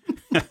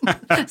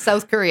 sorry.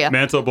 South Korea.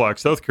 Mantle Block,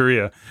 South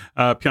Korea,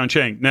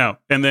 Pyeongchang. Now,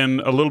 and then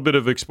a little bit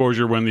of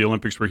exposure when the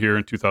Olympics were here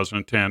in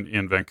 2010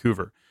 in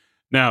Vancouver.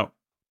 Now,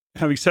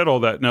 having said all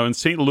that, now in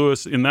St.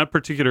 Louis, in that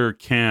particular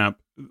camp,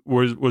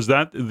 was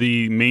that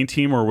the main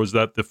team or was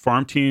that the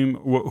farm team?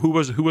 Who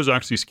was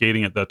actually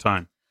skating at that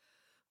time?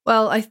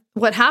 Well,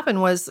 what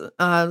happened was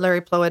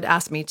Larry Plow had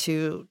asked me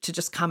to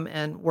just come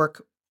and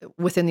work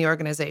within the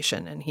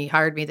organization, and he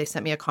hired me. They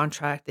sent me a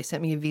contract, they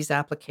sent me a visa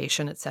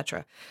application,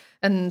 etc.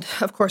 And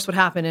of course, what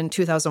happened in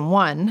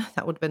 2001,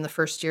 that would have been the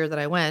first year that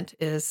I went,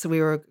 is we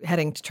were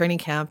heading to training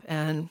camp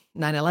and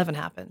 9/11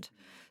 happened.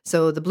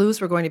 So the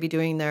Blues were going to be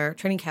doing their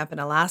training camp in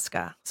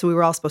Alaska. So we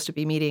were all supposed to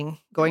be meeting,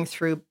 going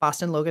through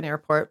Boston Logan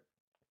Airport,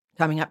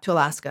 coming up to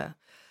Alaska.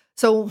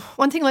 So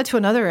one thing led to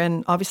another,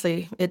 and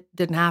obviously it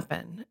didn't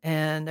happen.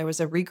 And there was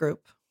a regroup,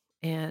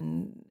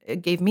 and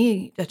it gave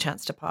me a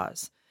chance to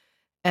pause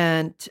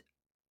and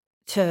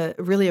to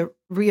really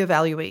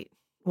reevaluate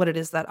what it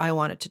is that I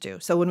wanted to do.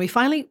 So when we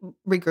finally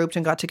regrouped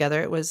and got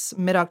together, it was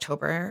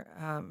mid-October,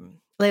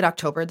 late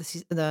October.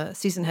 The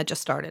season had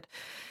just started.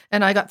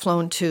 And I got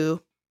flown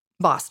to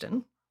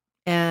Boston,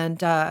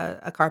 and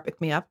a car picked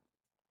me up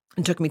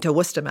and took me to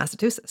Worcester,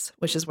 Massachusetts,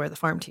 which is where the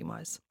farm team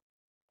was.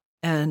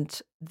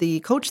 And the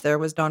coach there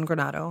was Don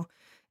Granado,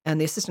 and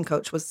the assistant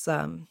coach was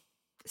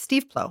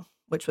Steve Plow,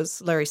 which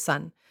is Larry's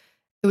son.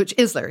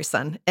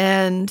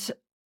 And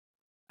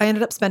I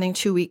ended up spending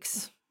 2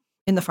 weeks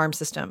in the farm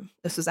system.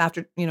 This was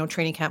after,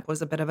 training camp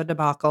was a bit of a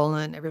debacle,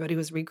 and everybody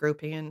was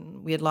regrouping,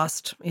 and we had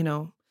lost,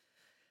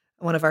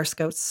 one of our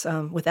scouts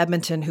with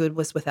Edmonton, who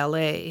was with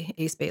LA,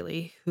 Ace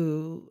Bailey,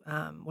 who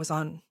was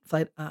on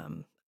flight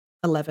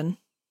 11,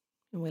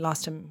 and we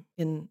lost him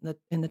in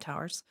the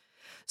towers.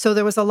 So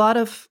there was a lot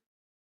of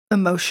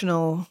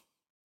emotional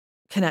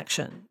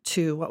connection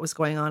to what was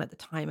going on at the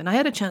time, and I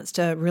had a chance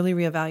to really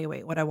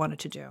reevaluate what I wanted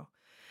to do.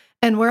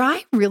 And where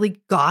I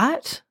really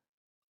got,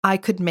 I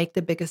could make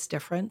the biggest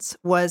difference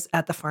was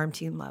at the farm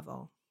team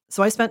level.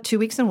 So I spent 2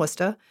 weeks in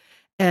Worcester.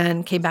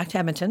 and came back to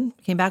Edmonton,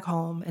 came back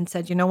home and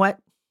said, you know what?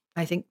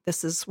 I think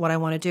this is what I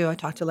want to do. I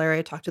talked to Larry,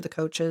 I talked to the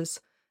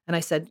coaches, and I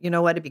said, you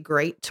know what? It'd be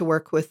great to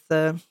work with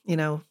Joel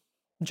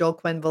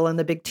Quenville and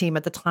the big team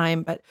at the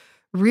time. But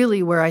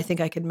really where I think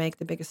I could make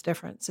the biggest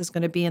difference is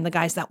going to be in the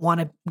guys that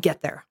want to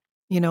get there.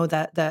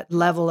 That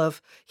level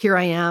of here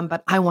I am,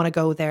 but I want to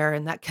go there,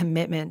 and that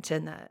commitment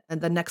and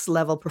the next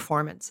level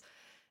performance.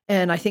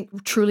 And I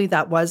think truly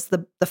that was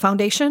the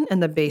foundation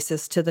and the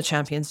basis to the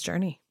Champions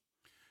journey.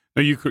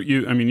 Now you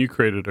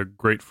created a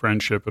great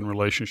friendship and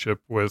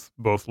relationship with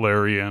both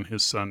Larry and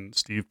his son,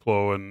 Steve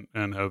Plow,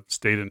 and have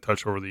stayed in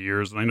touch over the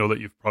years. And I know that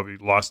you've probably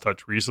lost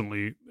touch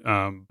recently,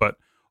 but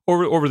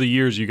over the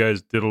years, you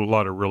guys did a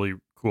lot of really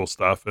cool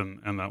stuff,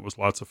 and that was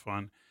lots of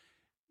fun.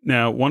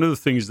 Now, one of the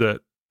things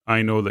that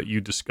I know that you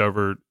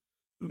discovered,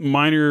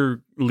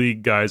 minor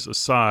league guys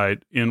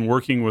aside, in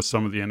working with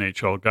some of the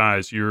NHL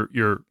guys,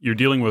 you're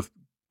dealing with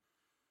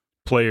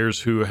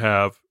players who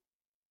have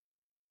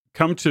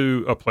come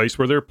to a place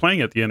where they're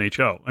playing at the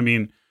NHL. I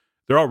mean,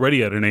 they're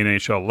already at an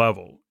NHL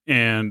level,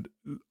 and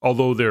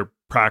although they're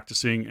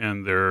practicing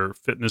and their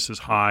fitness is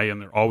high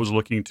and they're always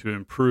looking to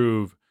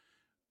improve,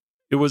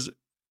 it was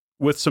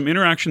with some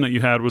interaction that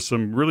you had with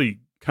some really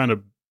kind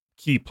of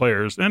key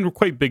players and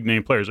quite big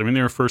name players. I mean,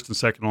 they were first and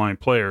second line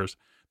players,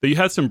 that you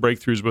had some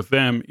breakthroughs with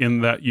them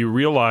in that you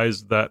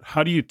realized that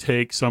how do you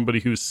take somebody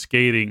who's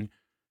skating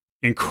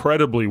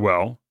incredibly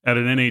well at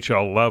an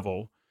NHL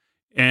level,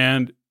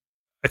 and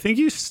I think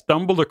you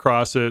stumbled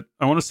across it,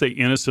 I want to say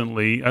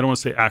innocently, I don't want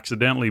to say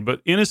accidentally,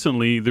 but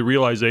innocently, the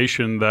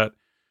realization that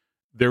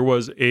there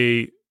was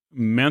a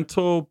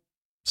mental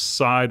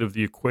side of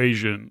the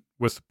equation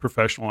with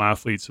professional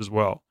athletes as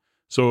well.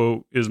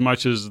 So as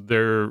much as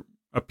they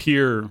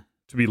appear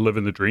to be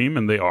living the dream,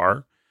 and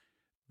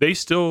they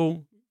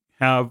still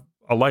have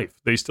a life.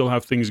 They still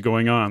have things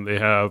going on. They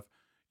have,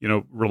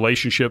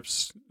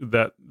 relationships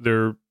that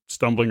they're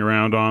stumbling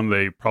around on.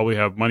 They probably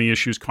have money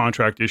issues,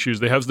 contract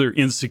issues. They have their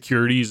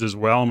insecurities as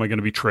well. Am I going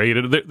to be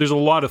traded? There's a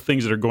lot of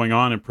things that are going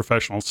on in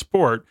professional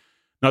sport,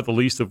 not the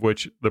least of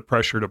which the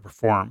pressure to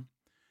perform.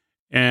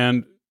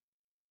 And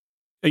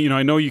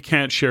I know you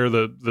can't share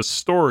the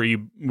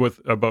story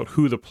about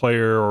who the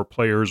player or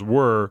players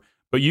were,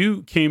 but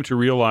you came to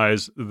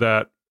realize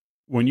that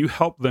when you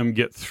helped them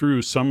get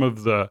through some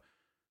of the,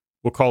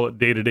 we'll call it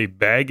day-to-day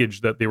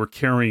baggage that they were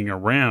carrying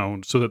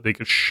around so that they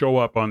could show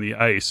up on the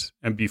ice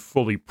and be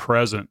fully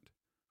present,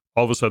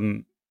 all of a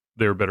sudden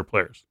they were better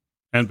players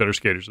and better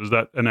skaters. Is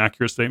that an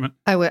accurate statement?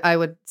 I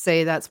would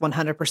say that's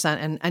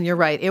 100%. And you're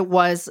right. It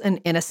was an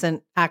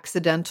innocent,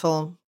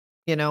 accidental,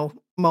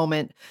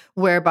 moment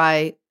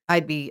whereby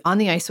I'd be on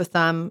the ice with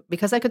them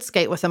because I could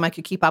skate with them. I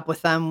could keep up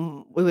with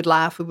them. We would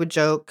laugh. We would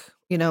joke.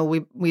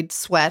 We'd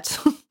sweat.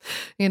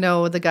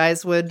 The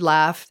guys would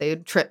laugh.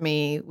 They'd trip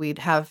me. We'd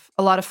have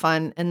a lot of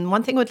fun. And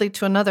one thing would lead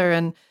to another,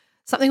 and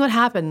something would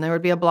happen. There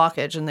would be a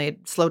blockage, and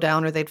they'd slow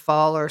down or they'd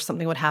fall, or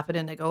something would happen,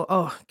 and they go,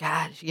 oh,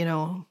 God,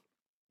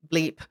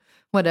 bleep,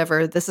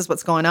 whatever. This is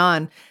what's going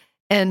on.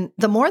 And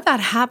the more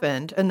that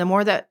happened, and the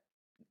more that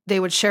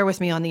they would share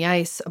with me on the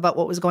ice about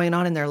what was going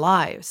on in their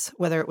lives,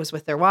 whether it was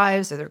with their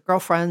wives or their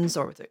girlfriends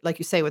or, like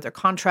you say, with their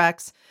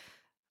contracts,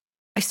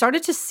 I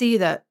started to see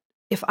that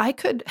if I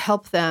could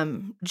help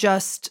them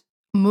just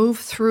move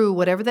through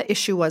whatever the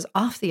issue was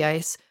off the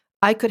ice,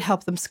 I could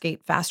help them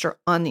skate faster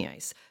on the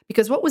ice.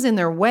 Because what was in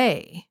their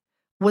way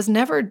was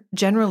never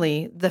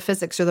generally the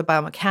physics or the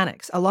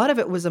biomechanics. A lot of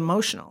it was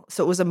emotional.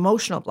 So it was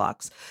emotional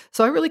blocks.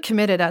 So I really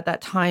committed at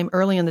that time,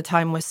 early in the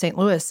time with St.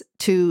 Louis,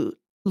 to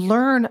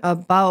learn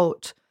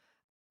about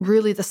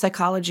really the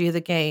psychology of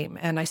the game.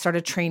 And I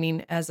started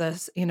training as a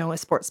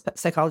sports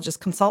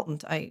psychologist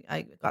consultant.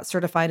 I got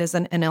certified as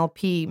an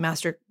NLP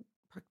master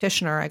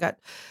practitioner. I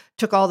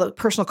took all the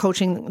personal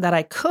coaching that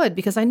I could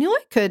because I knew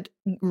I could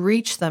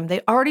reach them.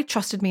 They already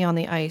trusted me on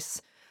the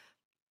ice.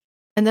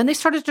 And then they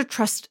started to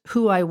trust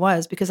who I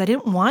was because I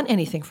didn't want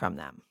anything from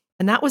them.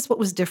 And that was what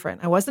was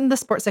different. I wasn't the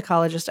sports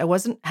psychologist. I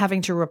wasn't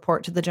having to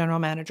report to the general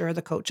manager or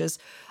the coaches.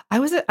 I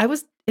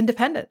was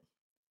independent.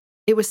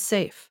 It was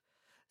safe.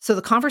 So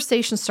the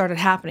conversation started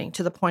happening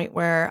to the point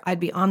where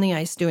I'd be on the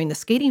ice doing the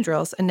skating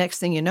drills. And next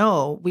thing you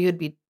know, we would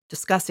be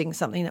discussing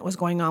something that was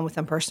going on with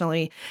them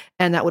personally,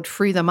 and that would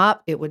free them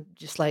up. It would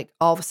just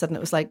all of a sudden, it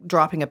was like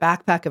dropping a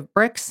backpack of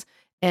bricks,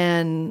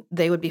 and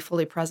they would be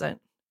fully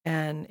present.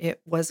 And it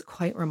was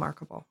quite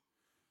remarkable.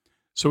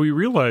 So we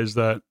realized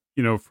that,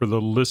 for the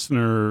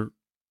listener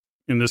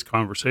in this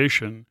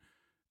conversation,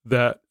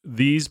 that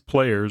these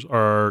players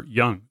are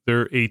young.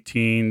 They're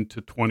 18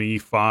 to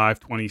 25,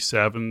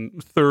 27,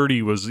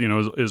 30 was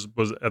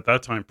at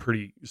that time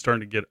pretty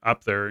starting to get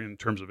up there in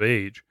terms of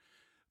age.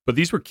 But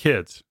these were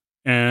kids.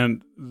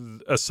 And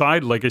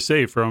aside, like I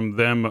say, from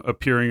them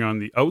appearing on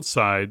the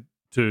outside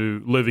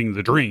to living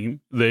the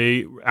dream,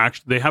 they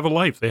have a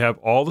life. They have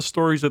all the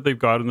stories that they've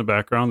got in the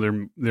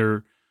background.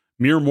 They're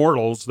mere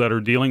mortals that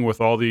are dealing with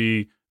all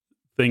the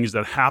things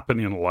that happen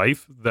in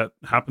life that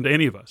happen to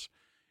any of us.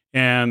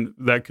 And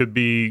that could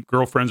be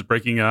girlfriends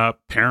breaking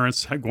up,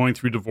 parents going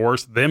through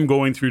divorce, them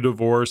going through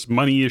divorce,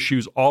 money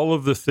issues, all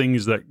of the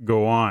things that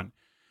go on.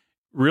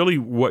 Really,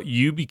 what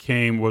you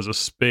became was a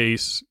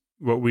space,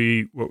 what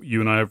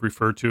you and I have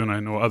referred to, and I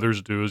know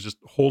others do, is just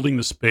holding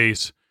the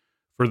space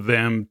for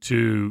them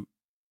to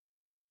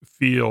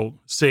feel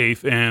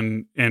safe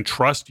and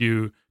trust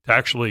you to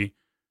actually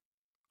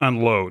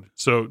unload.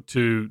 So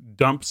to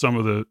dump some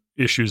of the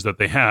issues that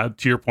they had,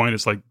 to your point,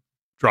 it's like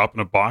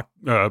dropping a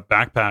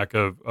backpack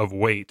of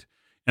weight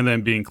and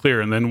then being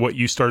clear. And then what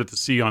you started to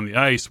see on the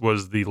ice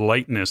was the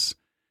lightness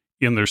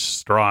in their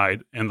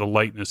stride and the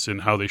lightness in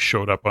how they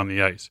showed up on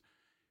the ice.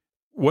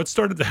 What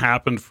started to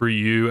happen for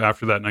you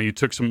after that? Now, you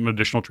took some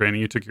additional training.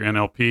 You took your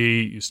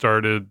NLP. You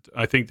started,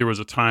 I think there was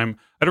a time,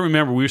 I don't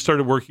remember, we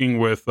started working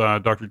with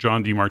Dr.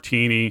 John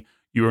DeMartini.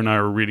 You and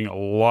I were reading a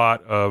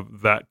lot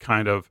of that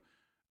kind of,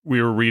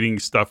 we were reading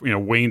stuff,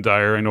 Wayne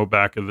Dyer, I know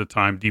back at the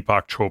time,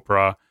 Deepak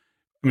Chopra.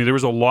 I mean, there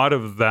was a lot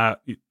of that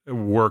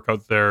work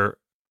out there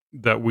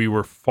that we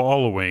were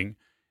following.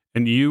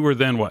 And you were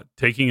then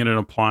taking it and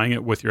applying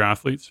it with your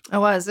athletes? I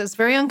was. It was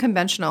very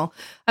unconventional.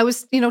 I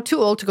was, too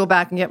old to go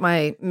back and get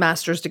my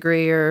master's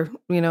degree or,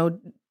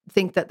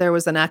 think that there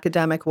was an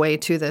academic way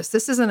to this.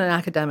 This isn't an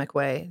academic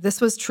way. This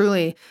was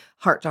truly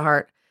heart to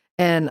heart.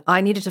 And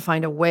I needed to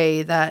find a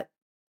way that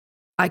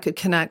I could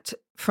connect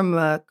from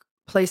a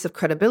place of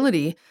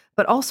credibility,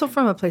 but also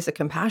from a place of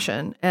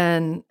compassion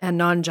and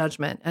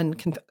non-judgment and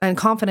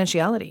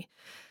confidentiality.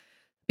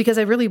 Because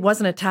I really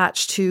wasn't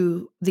attached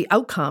to the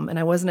outcome and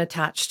I wasn't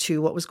attached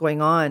to what was going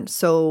on.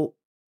 So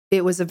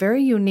it was a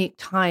very unique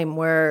time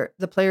where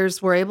the players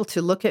were able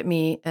to look at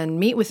me and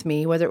meet with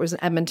me, whether it was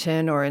in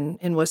Edmonton or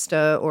in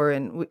Worcester or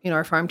in,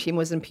 our farm team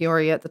was in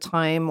Peoria at the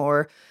time,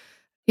 or,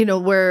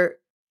 where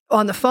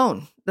on the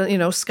phone,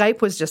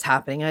 Skype was just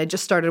happening. I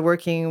just started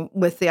working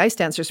with the ice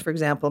dancers, for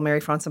example,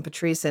 Mary, France, and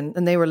Patrice,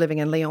 and they were living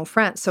in Lyon,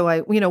 France.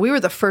 So we were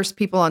the first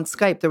people on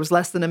Skype. There was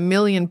less than 1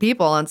 million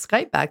people on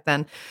Skype back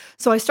then.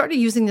 So I started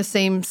using the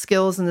same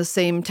skills and the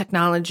same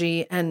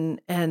technology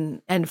and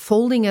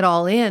folding it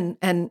all in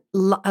and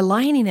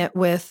aligning it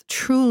with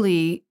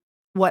truly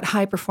what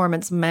high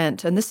performance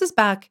meant. And this is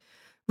back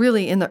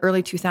really in the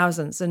early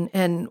 2000s.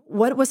 And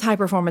what was high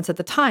performance at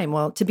the time?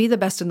 Well, to be the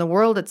best in the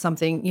world at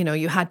something,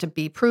 you had to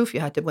be proof,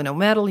 you had to win a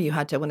medal, you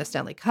had to win a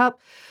Stanley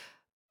Cup.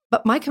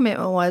 But my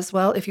commitment was,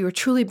 well, if you were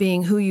truly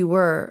being who you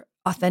were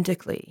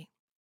authentically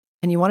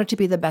and you wanted to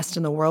be the best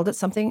in the world at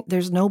something,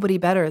 there's nobody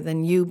better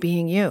than you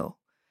being you.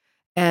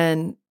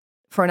 And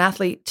for an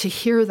athlete to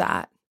hear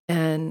that,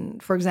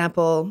 and for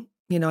example,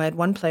 I had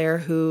one player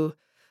who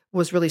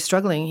was really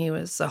struggling. He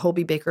was a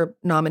Hobie Baker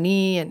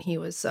nominee and he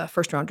was a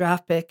first round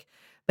draft pick.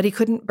 But he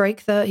couldn't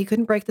break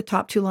the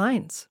top two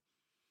lines.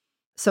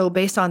 So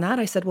based on that,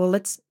 I said, well,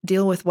 let's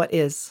deal with what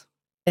is.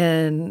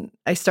 And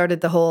I started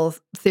the whole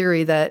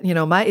theory that,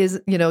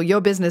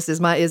 your business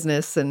is my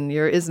isness and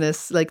your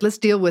isness, let's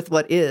deal with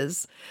what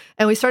is.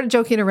 And we started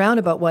joking around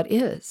about what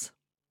is.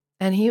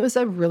 And he was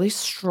a really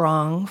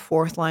strong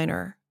fourth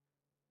liner.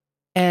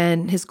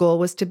 And his goal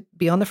was to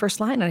be on the first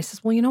line. And I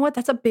said, well, you know what?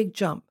 That's a big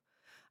jump.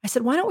 I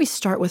said, why don't we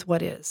start with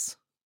what is?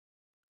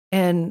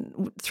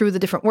 And through the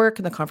different work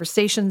and the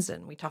conversations,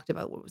 and we talked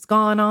about what was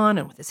going on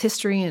and with his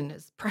history and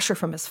his pressure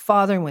from his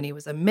father when he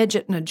was a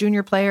midget and a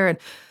junior player. And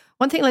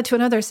one thing led to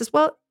another. I says,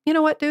 well, you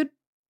know what, dude?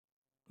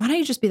 Why don't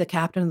you just be the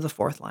captain of the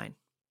fourth line?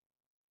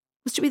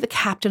 Let's just be the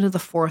captain of the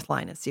fourth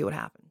line and see what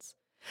happens.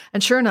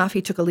 And sure enough,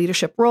 he took a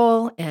leadership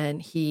role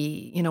and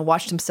he,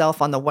 watched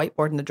himself on the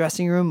whiteboard in the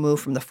dressing room move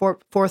from the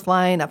fourth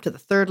line up to the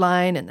third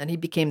line. And then he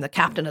became the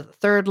captain of the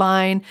third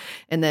line.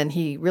 And then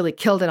he really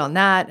killed it on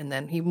that. And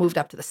then he moved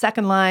up to the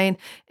second line.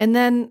 And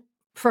then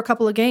for a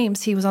couple of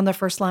games, he was on the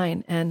first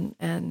line.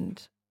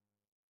 And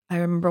I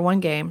remember one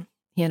game,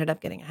 he ended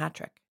up getting a hat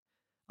trick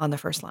on the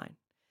first line.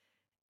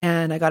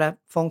 And I got a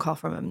phone call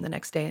from him the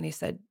next day. And he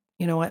said,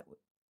 you know what?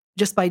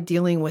 Just by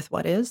dealing with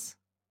what is,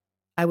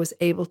 I was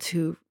able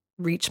to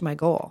reach my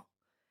goal.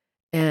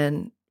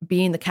 And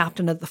being the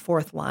captain of the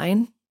fourth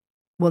line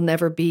will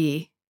never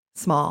be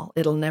small.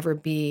 I'll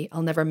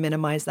never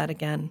minimize that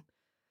again.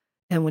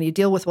 And when you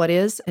deal with what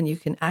is, and you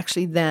can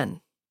actually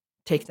then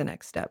take the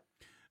next step.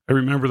 I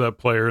remember that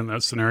player in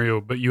that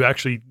scenario, but you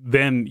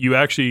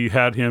actually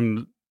had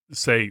him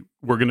say,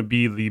 we're going to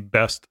be the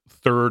best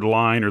third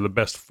line or the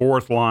best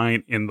fourth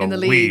line in the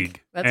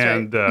league. That's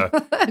right.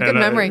 Good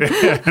memory.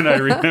 And I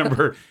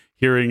remember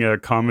hearing a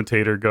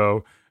commentator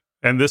go,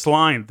 and this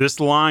line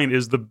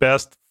is the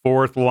best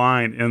fourth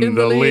line in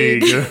the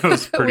league. It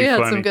was pretty funny. We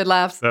had some good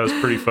laughs. That was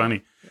pretty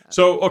funny.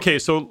 Yeah.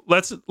 So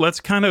let's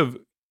kind of,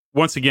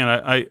 once again,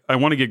 I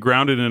want to get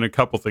grounded in a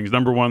couple things.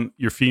 Number one,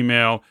 you're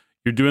female.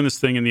 You're doing this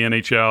thing in the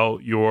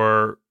NHL.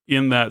 You're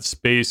in that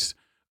space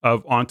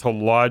of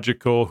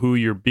ontological, who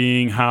you're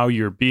being, how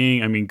you're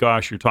being. I mean,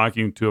 gosh, you're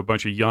talking to a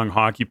bunch of young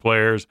hockey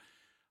players.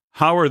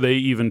 How are they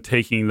even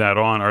taking that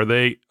on? Are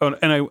they?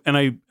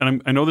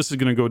 I know this is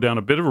going to go down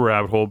a bit of a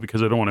rabbit hole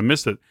because I don't want to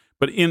miss it.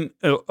 But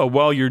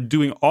while you're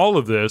doing all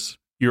of this,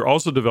 you're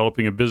also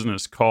developing a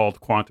business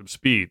called Quantum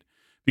Speed.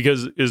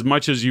 because as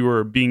much as you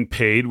were being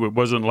paid, it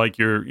wasn't like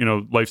your,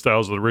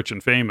 lifestyles of the rich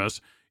and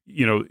famous.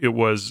 It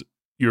was,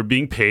 you're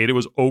being paid. It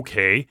was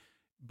okay.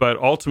 But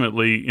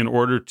ultimately, in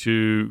order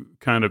to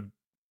kind of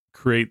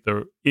create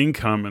the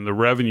income and the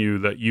revenue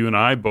that you and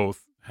I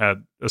both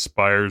had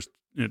aspires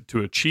to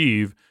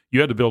achieve, you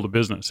had to build a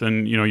business.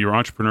 And, you're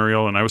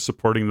entrepreneurial, and I was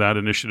supporting that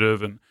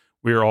initiative, and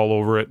we were all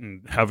over it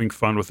and having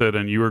fun with it.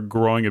 And you were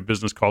growing a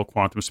business called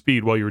Quantum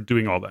Speed while you were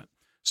doing all that.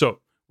 So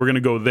we're going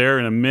to go there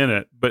in a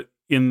minute. But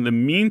in the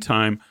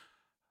meantime,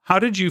 how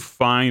did you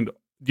find,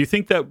 do you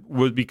think that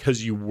was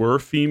because you were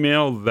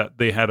female that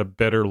they had a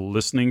better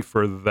listening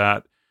for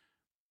that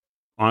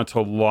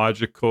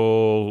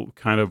ontological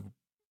kind of,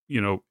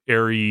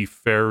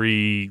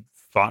 airy-fairy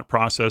thought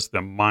process, the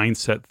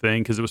mindset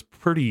thing? Because it was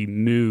pretty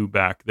new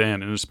back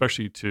then, and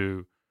especially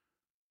to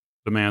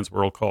the man's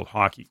world called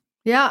hockey.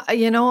 Yeah,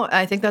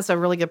 I think that's a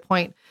really good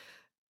point.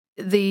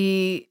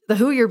 The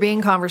who you're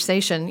being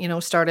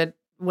conversation, started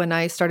when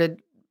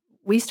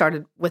we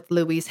started with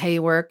Louise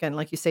Haywork and,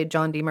 like you say,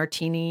 John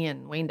DeMartini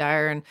and Wayne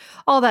Dyer and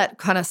all that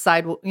kind of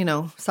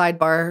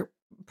sidebar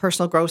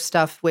personal growth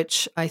stuff,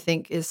 which I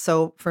think is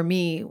for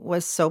me,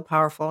 was so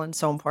powerful and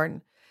so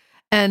important.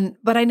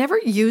 But I never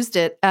used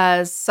it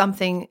as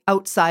something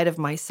outside of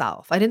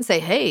myself. I didn't say,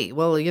 hey,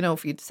 well,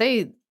 if you'd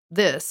say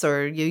this,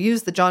 or you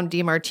use the John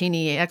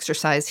DeMartini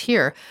exercise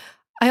here,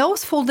 I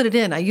always folded it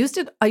in. I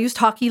used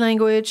hockey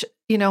language.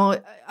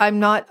 I'm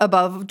not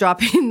above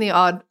dropping the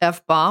odd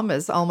F-bomb,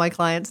 as all my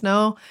clients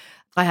know.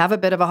 I have a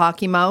bit of a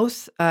hockey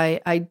mouth.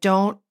 I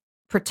don't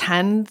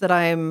pretend that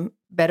I'm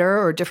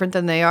better or different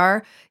than they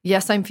are.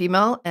 Yes, I'm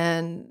female.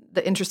 And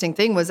the interesting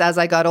thing was, as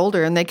I got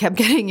older and they kept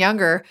getting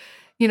younger,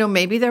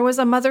 maybe there was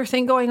a mother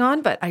thing going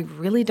on, but I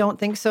really don't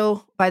think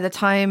so. By the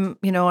time,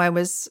 I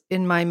was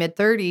in my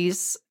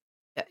mid-30s,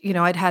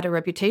 I'd had a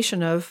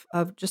reputation of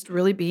just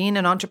really being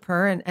an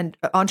entrepreneur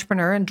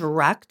and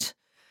direct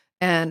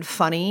and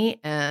funny.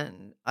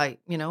 And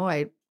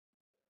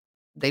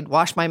they'd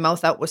wash my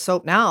mouth out with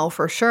soap now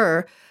for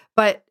sure.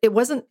 But it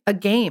wasn't a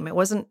game. It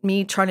wasn't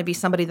me trying to be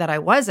somebody that I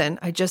wasn't.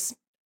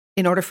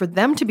 In order for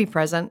them to be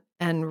present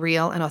and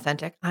real and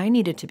authentic, I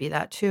needed to be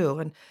that too.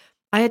 And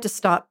I had to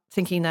stop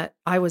thinking that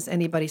I was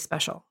anybody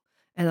special.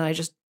 And I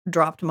just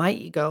dropped my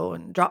ego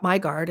and dropped my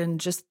guard and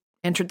just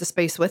entered the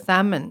space with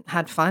them and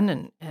had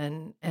fun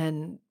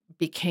and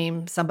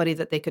became somebody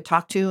that they could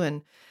talk to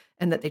and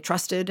that they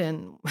trusted.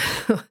 And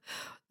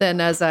then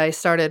as I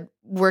started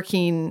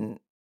working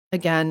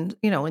again,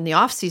 in the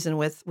off season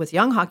with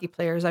young hockey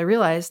players, I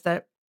realized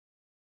that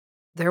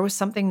there was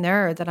something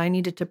there that I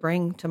needed to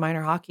bring to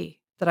minor hockey,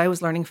 that I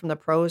was learning from the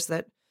pros,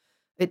 that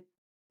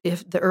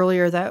if the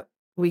earlier that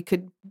we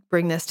could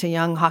bring this to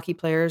young hockey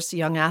players,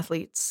 young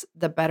athletes,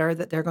 the better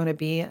that they're going to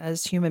be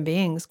as human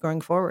beings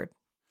going forward.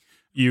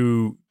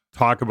 You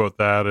talk about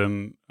that,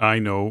 and I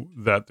know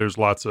that there's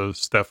lots of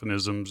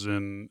Stephanisms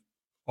in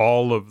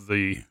all of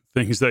the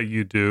things that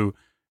you do,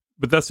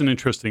 but that's an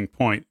interesting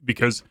point,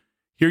 because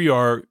here you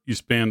are, you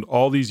spend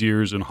all these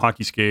years in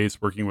hockey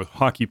skates, working with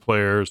hockey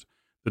players,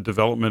 the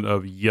development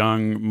of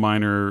young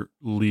minor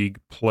league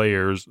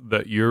players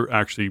that you're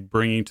actually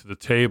bringing to the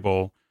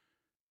table,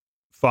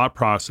 thought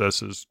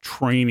processes,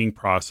 training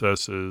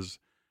processes,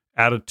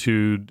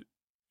 attitude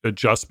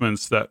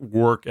adjustments that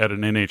work at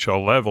an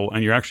NHL level,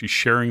 and you're actually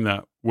sharing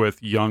that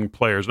with young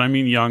players. And I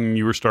mean young,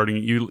 you were starting,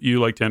 you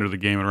like to enter the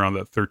game around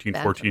that 13,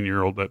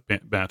 14-year-old,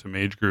 that bantam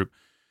age group.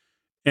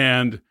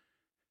 And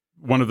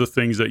one of the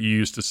things that you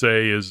used to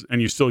say is,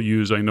 and you still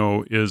use, I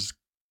know, is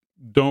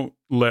don't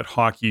let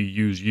hockey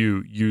use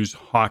you, use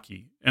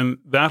hockey. And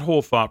that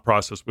whole thought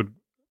process would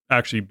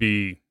actually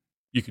be,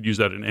 you could use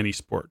that in any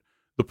sport.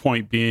 The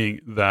point being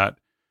that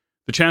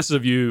the chances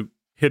of you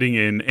hitting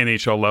an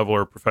NHL level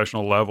or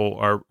professional level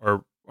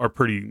are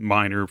pretty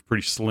minor,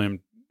 pretty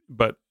slim.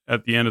 But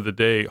at the end of the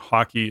day,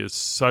 hockey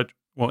is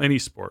any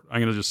sport.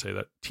 I'm going to just say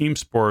that team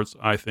sports,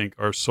 I think,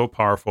 are so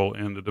powerful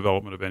in the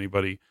development of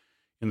anybody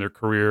in their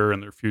career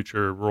and their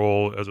future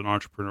role as an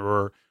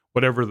entrepreneur,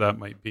 whatever that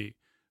might be.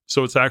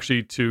 So it's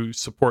actually to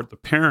support the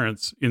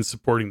parents in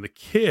supporting the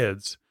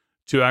kids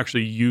to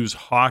actually use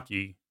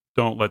hockey.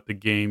 Don't let the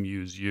game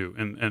use you.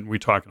 And we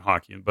talk in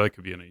hockey, but it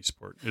could be in any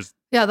sport.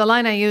 Yeah, the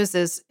line I use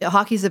is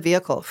hockey's a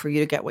vehicle for you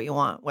to get what you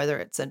want, whether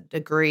it's a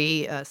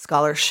degree, a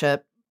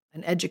scholarship,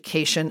 an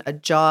education, a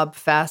job,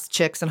 fast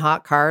chicks and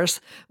hot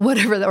cars,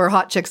 or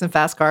hot chicks and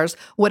fast cars,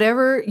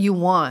 whatever you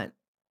want,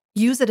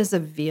 use it as a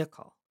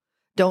vehicle.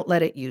 Don't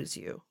let it use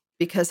you,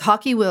 because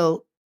hockey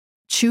will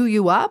chew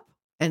you up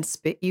and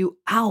spit you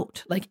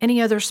out like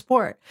any other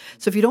sport.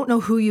 So if you don't know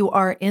who you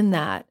are in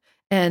that,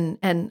 and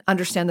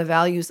understand the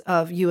values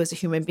of you as a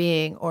human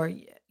being, or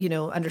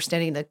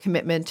understanding the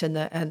commitment and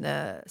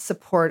the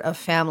support of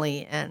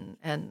family and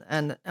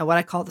what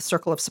I call the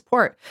circle of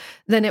support,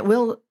 then it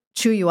will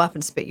chew you up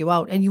and spit you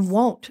out, and you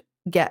won't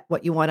get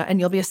what you want, and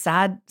you'll be a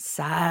sad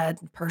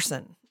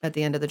person at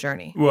the end of the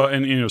journey. Well,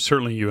 and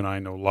certainly you and I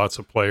know lots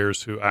of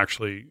players who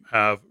actually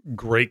have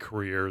great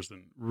careers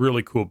and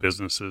really cool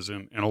businesses,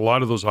 and a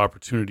lot of those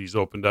opportunities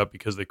opened up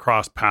because they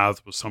crossed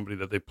paths with somebody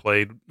that they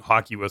played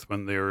hockey with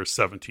when they were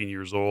 17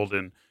 years old,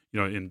 and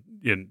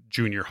in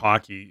junior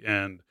hockey,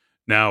 and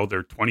now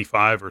they're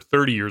 25 or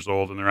 30 years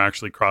old, and they're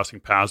actually crossing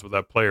paths with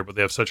that player, but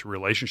they have such a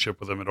relationship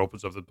with them, it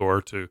opens up the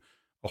door to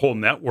a whole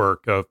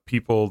network of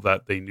people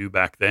that they knew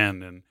back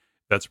then, and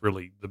that's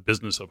really the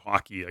business of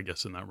hockey, I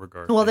guess, in that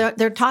regard. Well,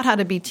 they're taught how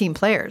to be team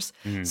players.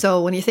 Mm-hmm.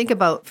 So when you think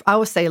about, I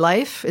always say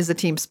life is a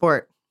team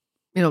sport.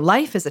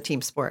 Life is a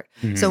team sport.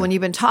 Mm-hmm. So when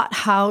you've been taught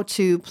how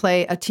to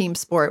play a team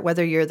sport,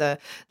 whether you're the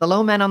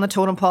low man on the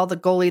totem pole, the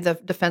goalie, the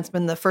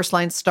defenseman, the first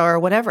line star,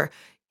 whatever,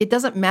 it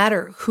doesn't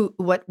matter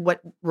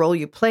what role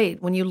you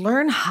played. When you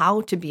learn how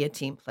to be a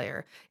team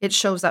player, it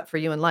shows up for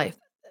you in life.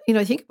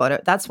 Think about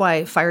it. That's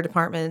why fire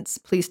departments,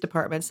 police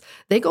departments,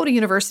 they go to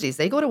universities,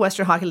 they go to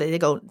Western Hockey League, they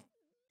go,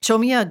 show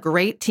me a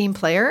great team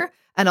player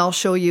and I'll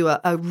show you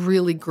a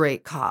really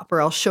great cop, or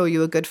I'll show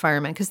you a good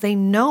fireman, because they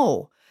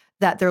know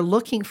that they're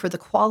looking for the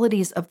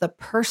qualities of the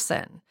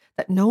person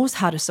that knows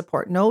how to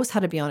support, knows how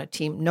to be on a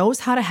team,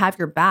 knows how to have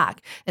your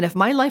back. And if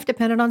my life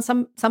depended on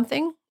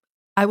something,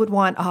 I would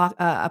want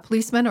a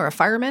policeman or a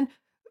fireman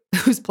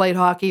who's played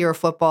hockey or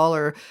football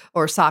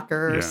or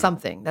soccer or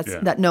something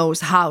that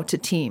knows how to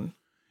team.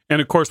 And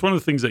of course, one of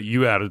the things that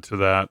you added to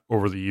that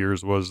over the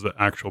years was the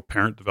actual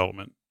parent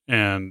development,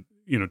 and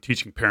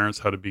teaching parents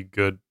how to be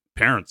good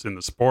parents in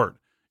the sport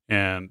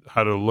and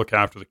how to look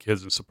after the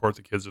kids and support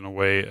the kids in a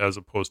way, as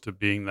opposed to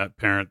being that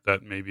parent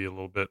that may be a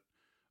little bit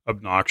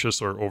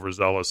obnoxious or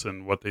overzealous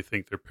in what they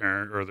think their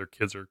parent or their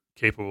kids are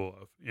capable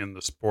of in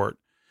the sport.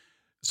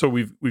 So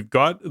we've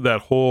got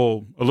that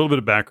whole, a little bit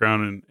of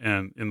background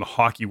and in the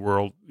hockey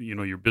world,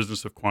 your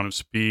business of quantum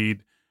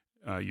speed,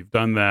 you've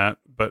done that,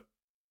 but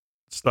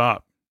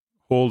stop,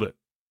 hold it.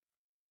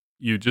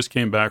 You just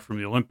came back from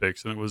the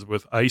Olympics, and it was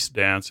with ice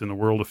dance in the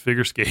world of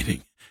figure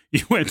skating.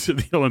 You went to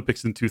the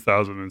Olympics in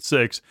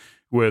 2006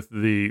 with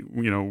the,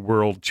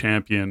 world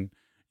champion,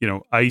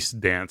 ice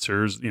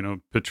dancers,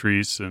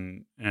 Patrice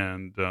and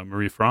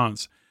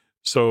Marie-France.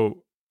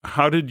 So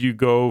how did you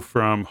go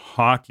from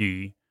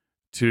hockey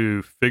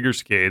to figure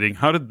skating?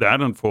 How did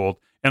that unfold?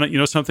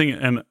 And something,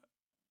 and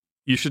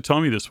you should tell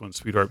me this one,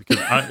 sweetheart, because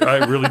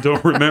I really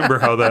don't remember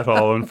how that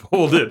all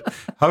unfolded.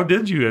 How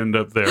did you end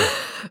up there?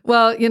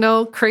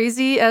 Well,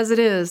 crazy as it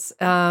is,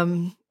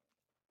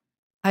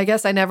 I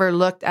guess I never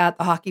looked at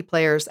the hockey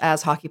players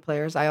as hockey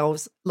players. I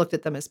always looked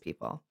at them as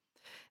people.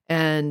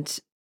 And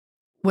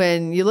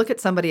when you look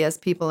at somebody as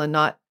people and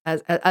not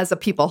as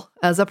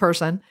a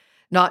person,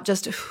 not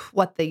just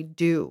what they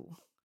do,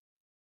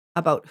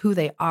 about who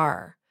they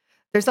are,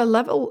 there's a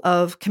level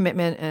of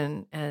commitment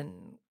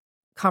and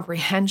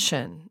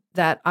comprehension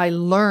that I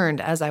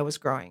learned as I was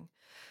growing.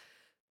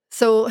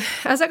 So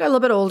as I got a little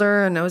bit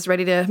older and I was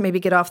ready to maybe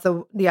get off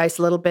the ice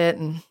a little bit,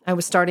 and I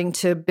was starting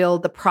to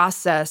build the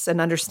process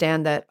and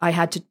understand that I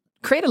had to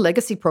create a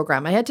legacy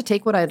program. I had to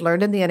take what I had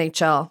learned in the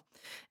NHL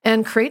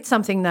and create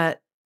something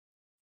that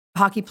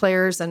hockey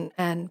players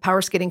and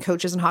power skating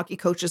coaches and hockey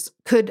coaches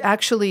could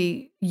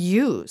actually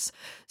use.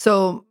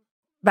 So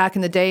back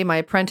in the day, my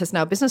apprentice,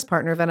 now business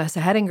partner,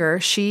 Vanessa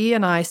Hedinger, she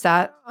and I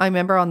sat, I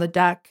remember, on the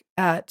deck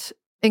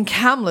in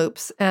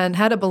Kamloops and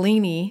had a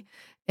Bellini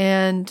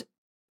and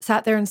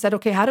sat there and said,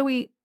 okay, how do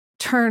we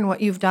turn what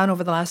you've done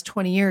over the last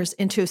 20 years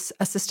into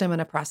a system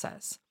and a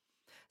process?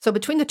 So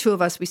between the two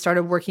of us, we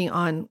started working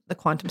on the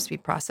quantum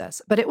speed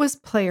process, but it was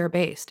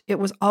player-based. It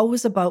was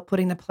always about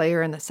putting the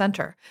player in the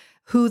center,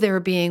 who they're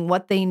being,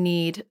 what they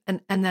need,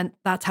 and then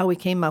that's how we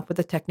came up with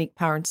the technique,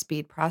 power, and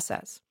speed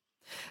process.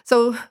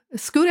 So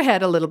scoot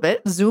ahead a little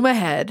bit, zoom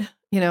ahead.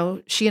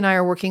 She and I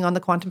are working on the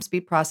quantum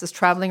speed process,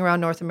 traveling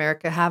around North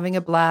America, having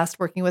a blast,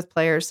 working with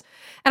players.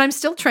 And I'm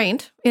still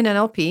trained in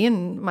NLP,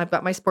 and I've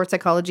got my sports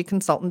psychology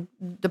consultant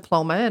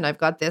diploma, and I've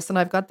got this and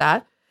I've got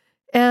that,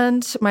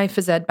 and my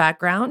phys ed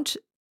background.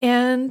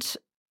 And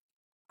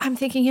I'm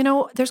thinking,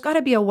 there's got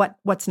to be a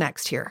what's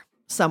next here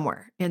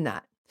somewhere in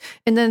that.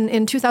 And then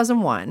in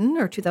 2001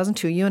 or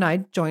 2002, you and I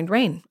joined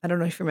RAIN. I don't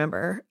know if you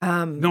remember.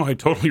 No, I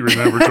totally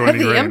remember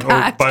joining RAIN. Oh,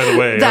 by the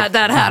way. That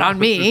had on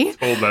me.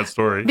 Told that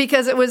story.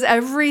 Because it was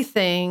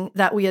everything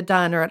that we had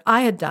done or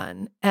I had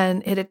done.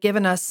 And it had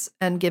given us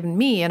and given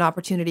me an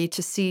opportunity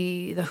to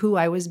see the who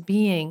I was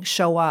being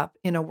show up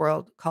in a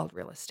world called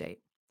real estate.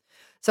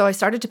 So I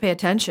started to pay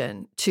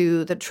attention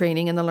to the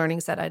training and the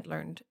learnings that I'd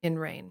learned in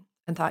RAIN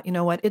and thought, you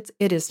know what, it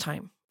is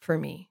time for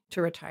me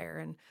to retire.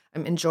 And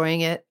I'm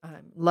enjoying it.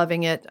 I'm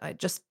loving it. I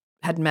just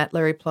had met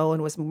Larry Plow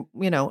and was,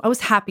 I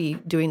was happy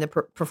doing the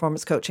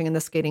performance coaching and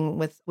the skating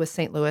with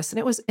St. Louis.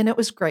 And it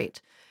was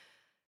great.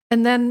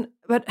 And then,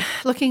 but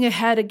looking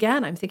ahead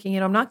again, I'm thinking,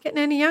 I'm not getting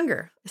any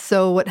younger.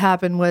 So what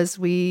happened was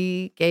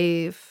we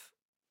gave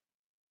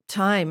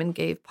time and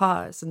gave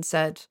pause and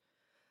said,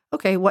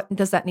 okay, what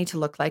does that need to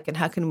look like? And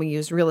how can we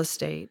use real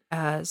estate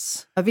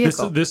as a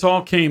vehicle? This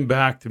all came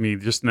back to me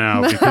just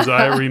now because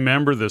I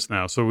remember this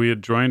now. So we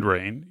had joined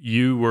RAIN.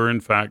 You were, in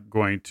fact,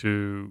 going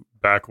to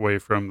back away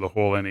from the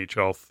whole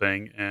NHL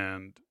thing,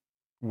 and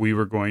we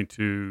were going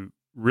to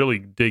really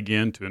dig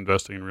into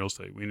investing in real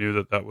estate. We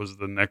knew that was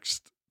the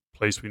next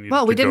place we needed to go.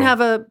 Well, we didn't have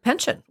a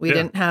pension. We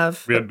didn't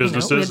have, we had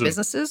businesses. We had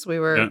businesses. We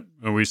were,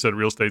 and we said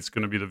real estate's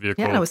going to be the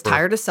vehicle. Yeah, and I was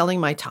tired of selling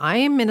my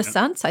time in a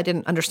sense. I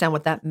didn't understand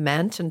what that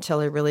meant until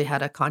I really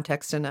had a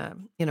context and a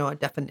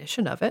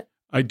definition of it.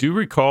 I do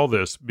recall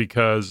this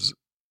because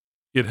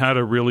it had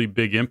a really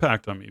big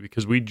impact on me,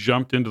 because we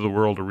jumped into the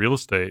world of real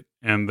estate,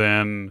 and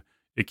then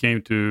it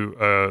came to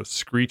a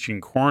screeching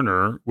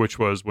corner, which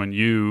was when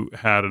you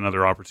had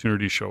another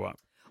opportunity show up.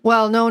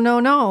 Well,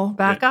 no.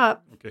 Back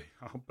up. Okay,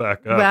 I'll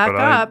back up. Back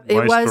up.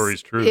 My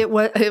story's true.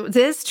 It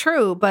is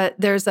true, but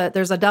there's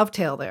a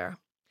dovetail there.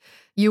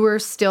 You were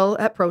still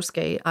at pro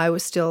skate. I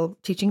was still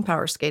teaching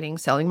power skating,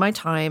 selling my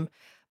time.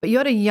 But you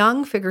had a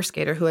young figure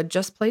skater who had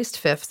just placed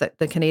fifth at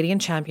the Canadian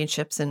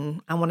Championships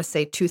in, I want to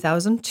say,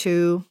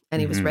 2002, and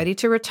he was ready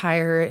to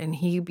retire, and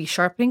he'd be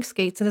sharpening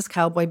skates in his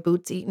cowboy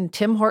boots, eating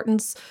Tim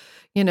Hortons,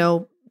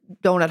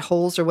 donut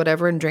holes or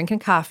whatever, and drinking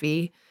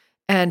coffee.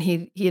 And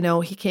he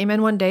came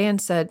in one day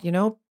and said,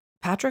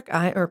 Patrick,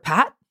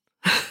 Patrick,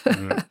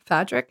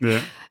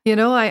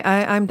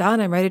 I'm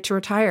done. I'm ready to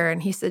retire.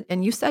 And he said,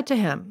 and you said to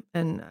him,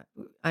 and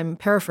I'm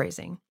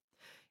paraphrasing,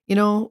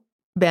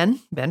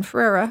 Ben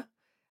Ferreira,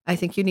 I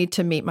think you need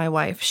to meet my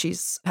wife.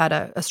 She's had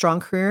a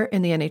strong career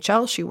in the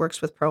NHL. She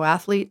works with pro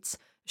athletes.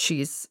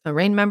 She's a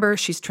REIN member.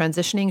 She's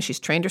transitioning. She's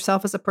trained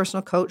herself as a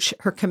personal coach.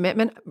 Her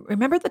commitment.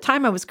 Remember the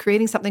time I was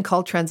creating something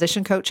called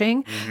transition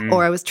coaching,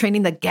 or I was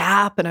training the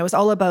gap, and I was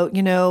all about,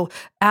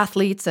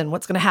 athletes and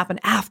what's going to happen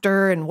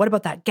after, and what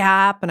about that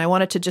gap? And I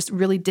wanted to just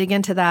really dig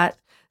into that.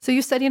 So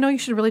you said, you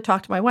should really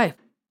talk to my wife.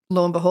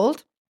 Lo and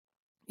behold,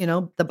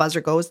 the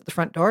buzzer goes at the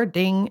front door,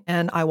 ding,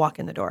 and I walk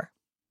in the door.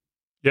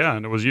 Yeah,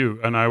 and it was you.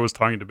 And I was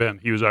talking to Ben.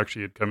 He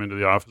had come into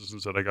the office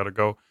and said, I got to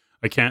go.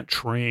 I can't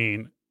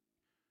train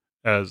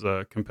as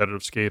a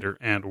competitive skater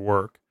and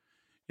work.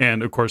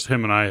 And of course,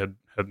 him and I had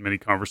many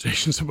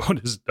conversations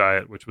about his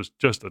diet, which was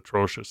just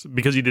atrocious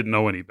because he didn't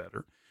know any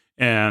better.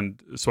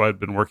 And so I'd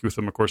been working with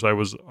him. Of course, I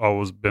was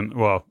always been,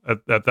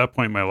 at that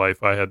point in my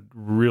life, I had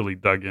really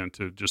dug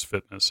into just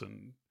fitness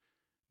and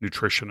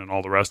nutrition and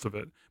all the rest of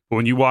it. But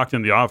when you walked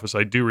in the office,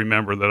 I do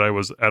remember that I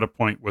was at a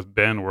point with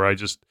Ben where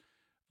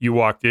you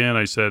walked in,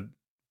 I said,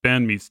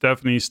 Ben, meet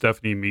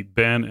Steffany, meet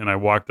Ben, and I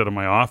walked out of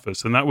my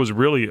office. And that was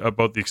really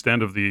about the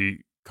extent of the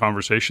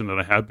conversation that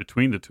I had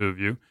between the two of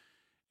you.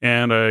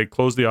 And I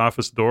closed the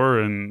office door,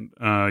 and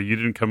you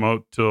didn't come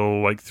out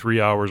till like 3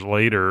 hours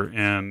later.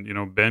 And,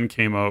 Ben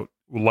came out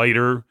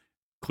lighter,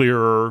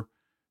 clearer,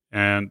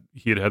 and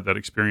he had that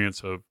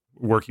experience of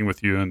working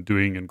with you and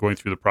doing and going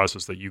through the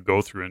process that you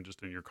go through and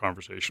just in your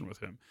conversation with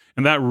him.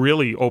 And that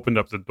really opened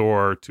up the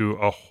door to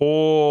a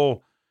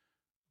whole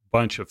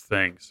bunch of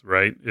things,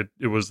 right?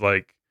 It was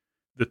like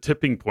the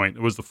tipping point.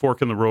 It was the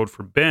fork in the road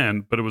for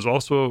Ben, but it was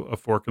also a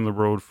fork in the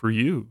road for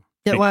you.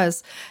 It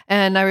was.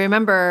 And I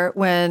remember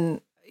when,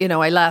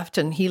 I left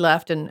and he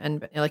left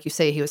and like you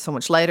say, he was so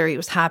much lighter, he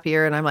was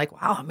happier. And I'm like,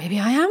 wow, maybe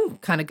I am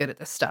kind of good at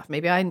this stuff.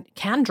 Maybe I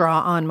can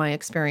draw on my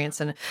experience.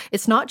 And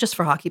it's not just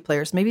for hockey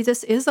players. Maybe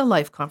this is a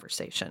life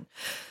conversation.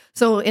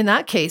 So in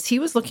that case, he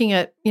was looking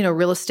at,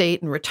 real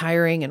estate and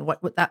retiring and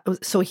what that was.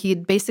 So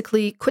he'd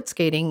basically quit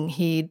skating.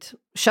 He'd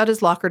shut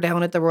his locker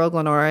down at the Royal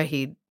Glenora.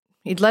 He'd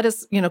let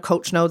his,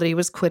 coach know that he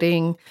was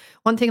quitting.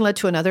 One thing led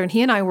to another. And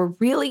he and I were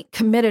really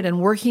committed and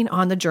working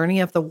on the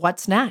journey of the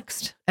what's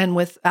next. And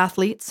with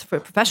athletes, for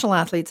professional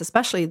athletes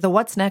especially, the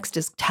what's next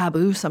is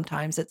taboo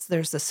sometimes.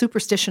 There's a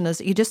superstition is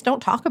you just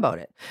don't talk about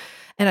it.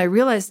 And I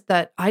realized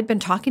that I'd been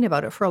talking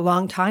about it for a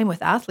long time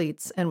with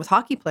athletes and with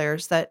hockey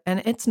players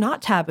and it's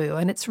not taboo.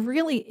 And it's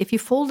really, if you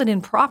fold it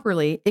in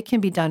properly, it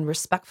can be done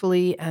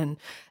respectfully and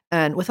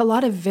with a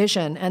lot of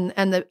vision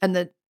and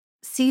the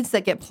seeds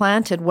that get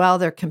planted while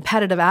they're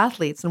competitive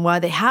athletes and while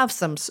they have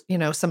some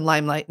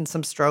limelight and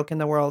some stroke in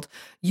the world,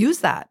 use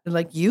that.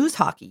 Like use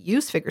hockey,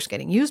 use figure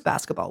skating, use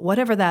basketball,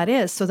 whatever that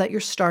is, so that you're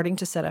starting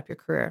to set up your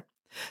career.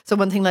 So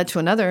one thing led to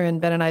another, and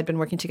Ben and I had been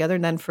working together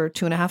then for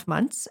 2.5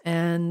 months.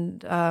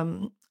 And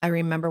I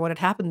remember what had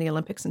happened. The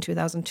Olympics in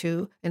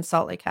 2002 in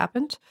Salt Lake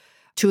happened.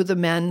 Two of the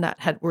men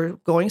that were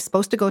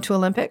supposed to go to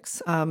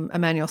Olympics,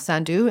 Emmanuel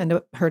Sandou ended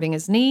up hurting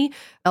his knee.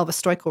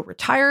 Elvis Stojko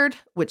retired,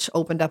 which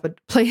opened up a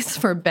place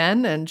for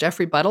Ben and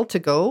Jeffrey Buttle to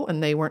go,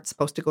 and they weren't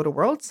supposed to go to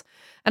Worlds.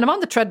 And I'm on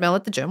the treadmill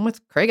at the gym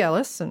with Craig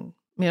Ellis, and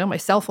my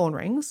cell phone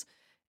rings,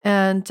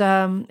 and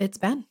it's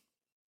Ben.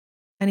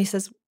 And he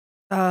says,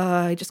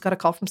 I just got a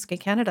call from Skate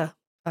Canada.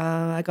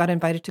 I got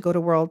invited to go to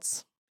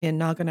Worlds in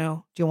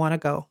Nagano. Do you want to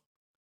go?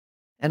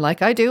 And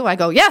like I do, I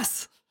go,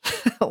 yes.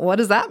 What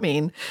does that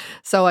mean?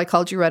 So I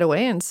called you right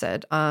away and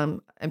said,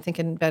 I'm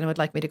thinking Ben would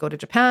like me to go to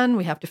Japan.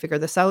 We have to figure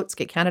this out.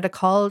 Skate Canada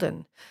called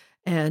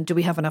and do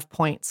we have enough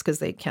points? Because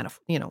they can't,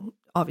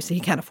 obviously he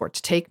can't afford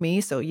to take me.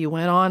 So you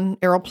went on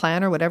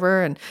Aeroplan or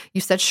whatever. And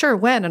you said, sure,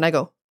 when? And I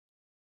go,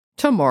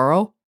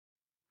 tomorrow.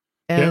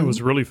 And it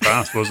was really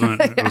fast, wasn't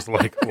it? It was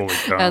like, holy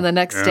cow. And the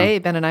next day,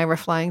 Ben and I were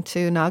flying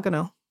to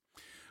Nagano.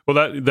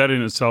 Well, that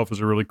in itself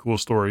is a really cool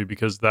story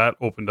because that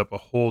opened up a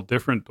whole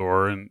different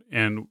door.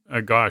 And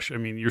gosh, I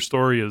mean, your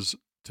story is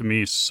to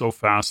me so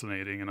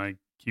fascinating, and I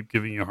keep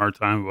giving you a hard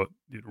time about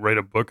write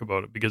a book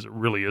about it because it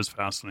really is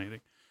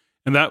fascinating.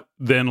 And that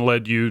then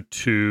led you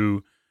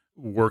to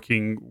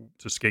working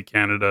to Skate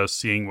Canada,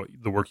 seeing what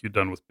the work you'd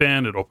done with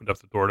Ben. It opened up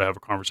the door to have a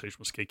conversation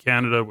with Skate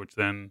Canada, which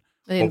then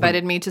They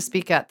invited me to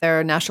speak at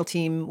their national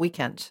team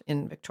weekend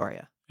in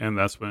Victoria. And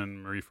that's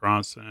when Marie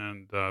France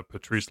and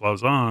Patrice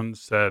Lauzon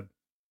said,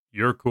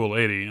 "You're a cool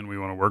lady, and we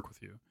want to work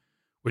with you,"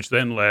 which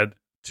then led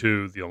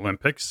to the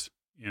Olympics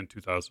in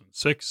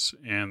 2006,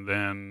 and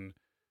then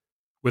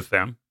with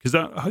them,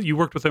 because you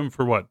worked with them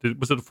for what?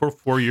 Was it for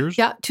 4 years?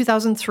 Yeah,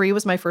 2003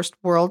 was my first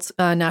Worlds,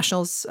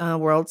 Nationals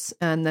Worlds,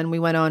 and then we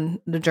went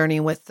on the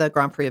journey with the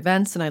Grand Prix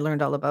events, and I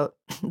learned all about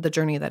the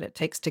journey that it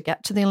takes to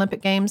get to the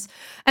Olympic Games.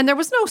 And there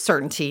was no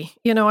certainty.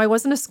 I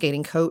wasn't a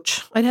skating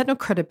coach. I had no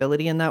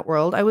credibility in that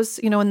world. I was,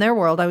 in their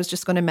world, I was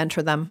just going to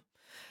mentor them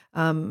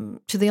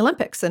to the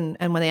Olympics. And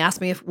when they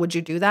asked me would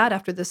you do that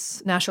after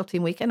this national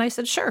team weekend, I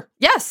said, sure.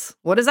 Yes.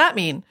 What does that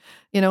mean?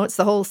 It's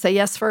the whole say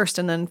yes first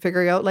and then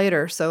figure it out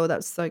later. So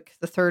that's like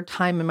the third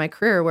time in my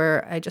career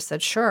where I just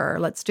said, sure,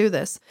 let's do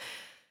this.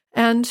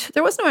 And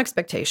there was no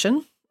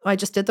expectation. I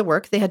just did the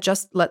work. They had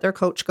just let their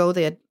coach go.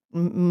 They had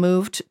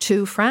moved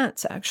to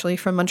France, actually,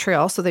 from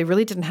Montreal. So they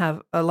really didn't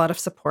have a lot of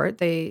support.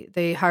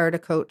 They hired a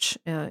coach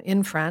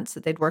in France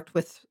that they'd worked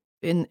with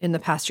in the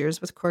past years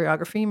with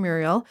choreography,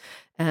 Muriel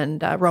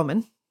and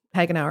Roman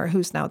Hagenauer,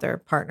 who's now their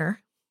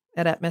partner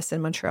at Etmis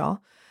in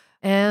Montreal.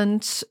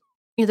 And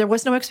there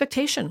was no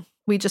expectation.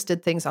 We just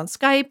did things on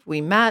Skype.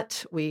 We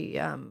met. We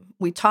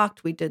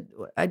talked.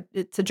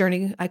 It's a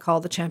journey I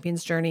call the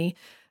champion's journey,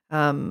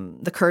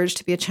 the courage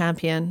to be a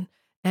champion.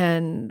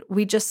 And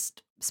we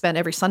just spent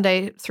every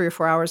Sunday 3 or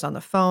 4 hours on the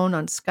phone,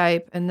 on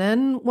Skype. And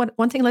then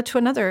one thing led to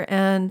another.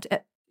 And,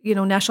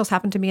 nationals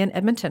happened to be in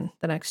Edmonton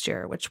the next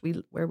year,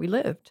 where we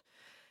lived.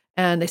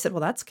 And they said,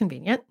 well, that's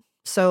convenient.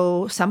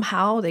 So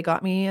somehow they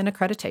got me an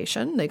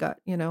accreditation. They got,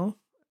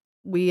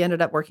 we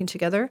ended up working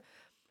together.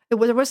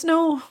 There was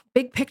no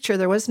big picture.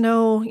 There was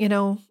no,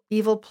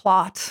 evil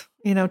plot,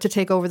 to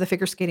take over the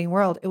figure skating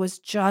world. It was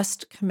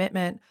just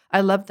commitment.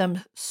 I loved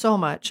them so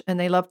much, and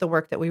they loved the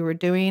work that we were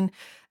doing.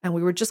 And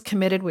we were just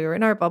committed. We were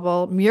in our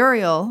bubble.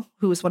 Muriel,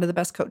 who was one of the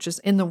best coaches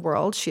in the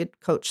world, she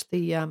had coached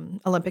the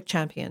Olympic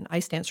champion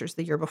ice dancers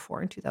the year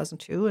before in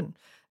 2002 and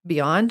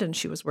beyond, and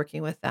she was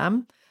working with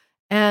them.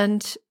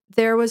 And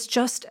there was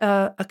just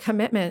a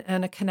commitment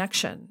and a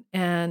connection,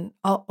 and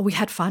we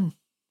had fun.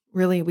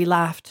 Really, we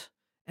laughed,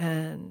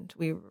 and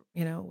we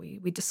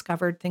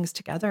discovered things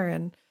together,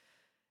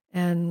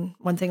 and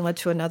one thing led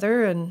to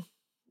another, and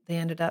they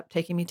ended up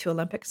taking me to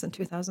Olympics in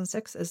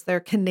 2006 as their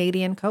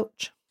Canadian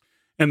coach.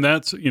 And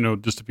that's,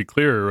 just to be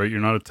clear, right? You're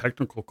not a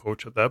technical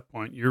coach at that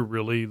point. You're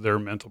really their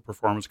mental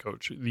performance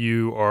coach.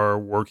 You are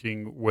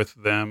working with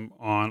them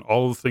on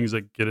all of the things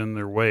that get in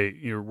their way.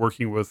 You're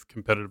working with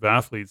competitive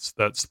athletes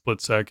that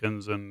split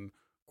seconds and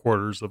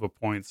quarters of a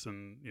points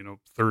and,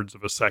 thirds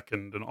of a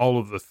second and all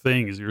of the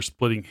things. You're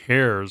splitting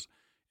hairs.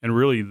 And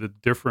really the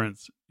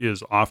difference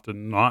is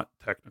often not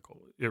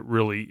technical. It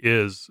really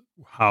is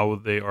how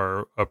they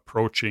are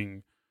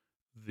approaching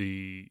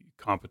the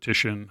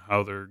competition,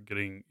 how they're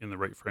getting in the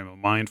right frame of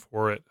mind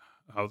for it,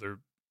 how they're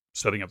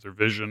setting up their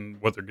vision,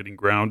 what they're getting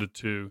grounded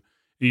to.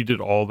 You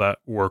did all that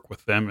work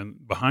with them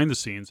and behind the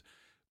scenes.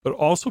 But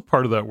also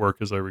part of that work,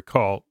 as I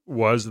recall,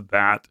 was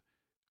that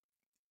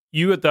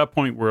you at that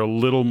point were a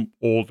little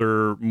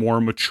older, more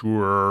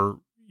mature.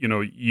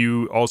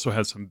 You also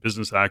had some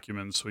business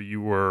acumen. So you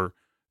were,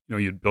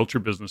 you'd built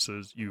your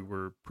businesses. You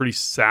were pretty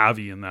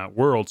savvy in that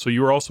world. So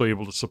you were also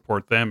able to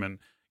support them and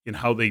in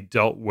how they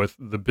dealt with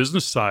the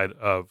business side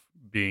of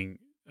being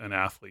an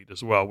athlete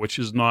as well, which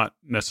is not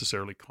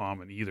necessarily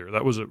common either.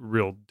 That was a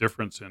real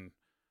difference in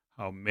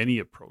how many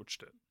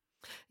approached it.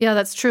 Yeah,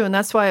 that's true. And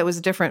that's why it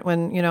was different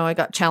when, I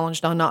got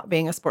challenged on not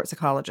being a sports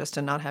psychologist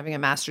and not having a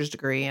master's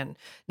degree and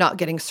not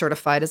getting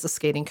certified as a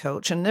skating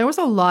coach. And there was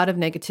a lot of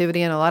negativity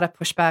and a lot of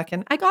pushback.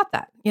 And I got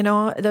that. There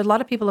are a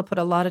lot of people that put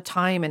a lot of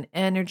time and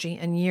energy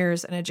and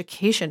years and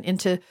education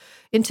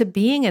into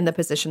being in the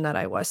position that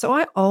I was. So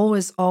I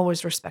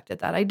always respected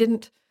that. I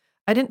didn't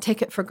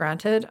take it for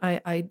granted.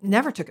 I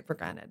never took it for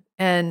granted.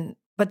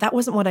 But that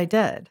wasn't what I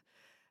did.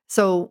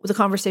 So the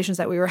conversations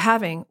that we were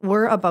having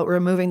were about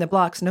removing the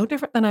blocks, no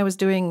different than I was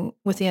doing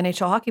with the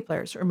NHL hockey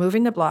players,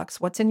 removing the blocks.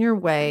 What's in your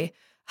way?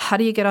 How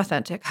do you get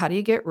authentic? How do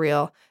you get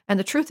real? And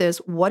the truth is,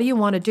 what do you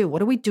want to do?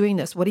 What are we doing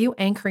this? What are you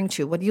anchoring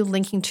to? What are you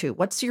linking to?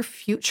 What's your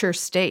future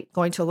state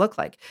going to look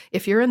like?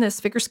 If you're in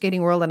this figure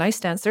skating world and ice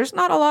dance, there's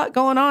not a lot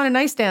going on in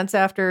ice dance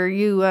after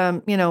you,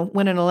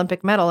 win an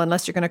Olympic medal,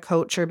 unless you're going to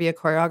coach or be a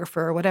choreographer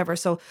or whatever.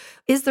 So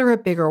is there a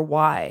bigger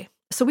why?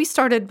 So we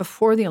started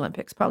before the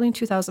Olympics, probably in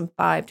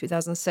 2005,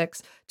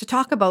 2006, to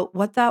talk about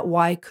what that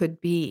why could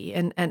be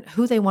and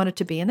who they wanted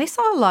to be. And they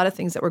saw a lot of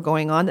things that were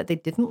going on that they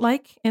didn't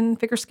like in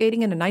figure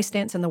skating and in ice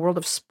dance in the world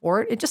of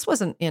sport. It just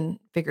wasn't in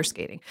figure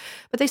skating.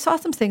 But they saw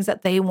some things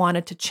that they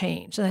wanted to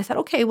change. And I said,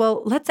 okay,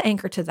 well, let's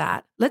anchor to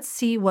that. Let's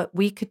see what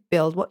we could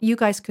build, what you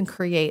guys can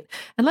create.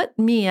 And let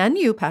me and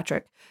you,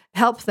 Patrick,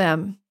 help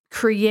them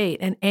create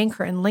and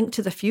anchor and link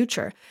to the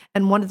future.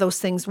 And one of those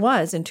things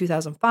was in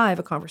 2005,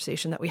 a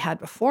conversation that we had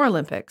before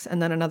Olympics, and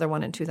then another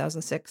one in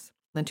 2006,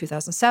 then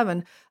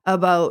 2007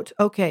 about,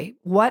 okay,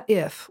 what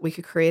if we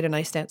could create an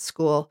ice dance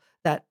school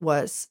that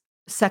was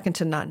second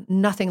to none,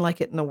 nothing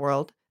like it in the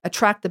world,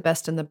 attract the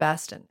best and the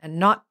best, and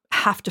not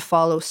have to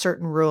follow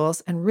certain rules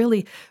and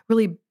really,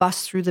 really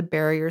bust through the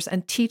barriers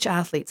and teach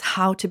athletes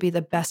how to be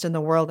the best in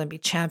the world and be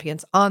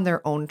champions on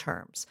their own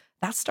terms.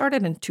 That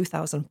started in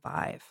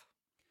 2005.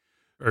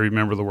 I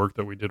remember the work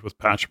that we did with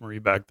Patch Marie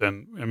back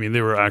then. I mean,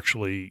 they were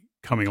actually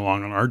coming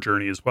along on our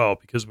journey as well,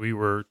 because we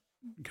were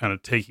kind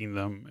of taking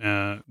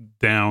them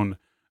down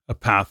a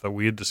path that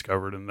we had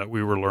discovered and that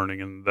we were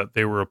learning and that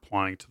they were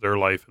applying to their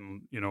life,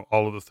 and,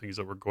 all of the things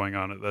that were going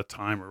on at that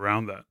time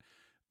around that.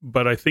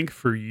 But I think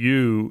for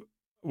you,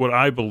 what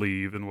I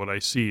believe and what I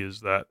see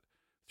is that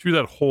through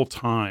that whole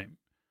time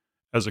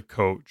as a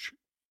coach,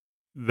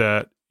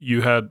 that you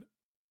had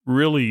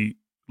really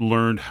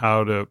learned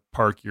how to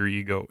park your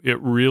ego. It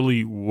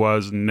really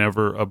was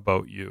never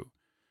about you.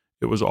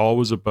 It was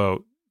always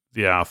about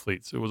the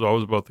athletes. It was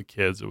always about the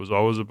kids. It was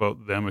always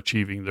about them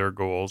achieving their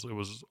goals. It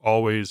was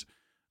always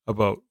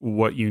about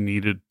what you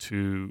needed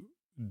to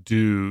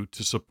do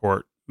to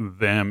support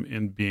them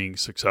in being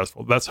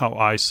successful. That's how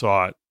I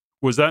saw it.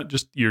 Was that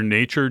just your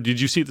nature?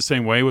 Did you see it the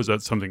same way? Was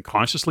that something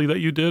consciously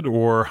that you did,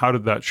 or how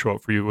did that show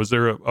up for you? Was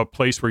there a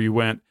place where you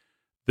went,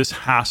 this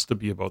has to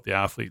be about the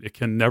athlete. It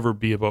can never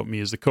be about me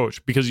as the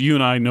coach? Because you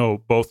and I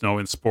both know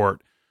in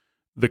sport,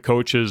 the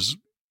coaches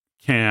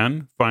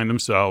can find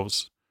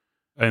themselves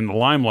in the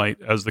limelight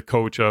as the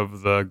coach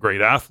of the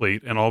great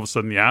athlete, and all of a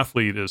sudden the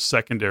athlete is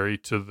secondary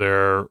to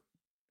their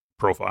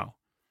profile.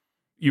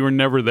 You were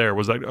never there.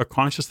 Was that a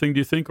conscious thing, do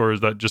you think, or is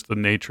that just the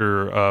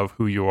nature of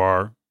who you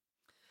are?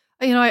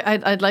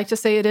 I'd like to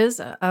say it is,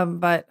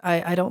 but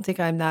I don't think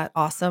I'm that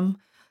awesome.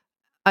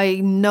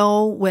 I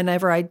know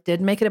whenever I did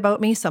make it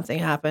about me, something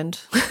happened,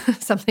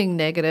 something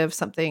negative,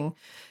 something,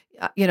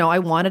 I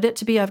wanted it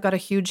to be. I've got a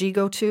huge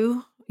ego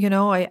too.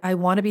 I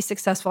want to be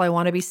successful. I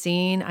want to be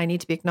seen. I need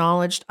to be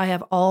acknowledged. I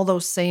have all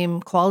those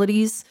same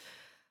qualities.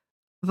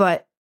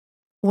 But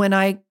when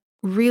I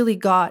really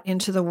got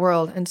into the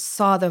world and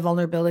saw the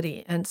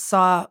vulnerability and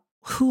saw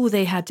who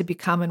they had to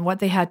become and what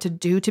they had to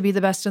do to be the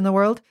best in the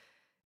world,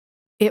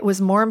 it was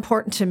more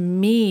important to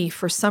me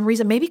for some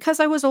reason, maybe because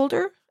I was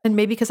older and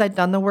maybe because I'd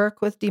done the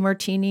work with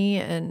DeMartini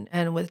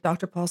and with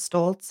Dr. Paul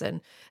Stoltz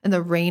and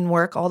the RAIN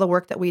work, all the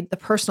work that the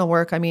personal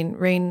work. I mean,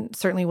 RAIN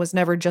certainly was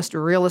never just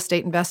real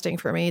estate investing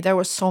for me. There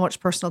was so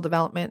much personal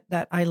development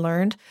that I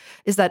learned,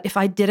 is that if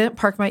I didn't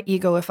park my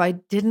ego, if I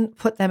didn't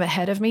put them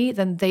ahead of me,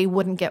 then they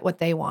wouldn't get what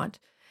they want.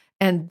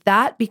 And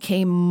that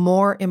became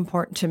more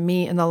important to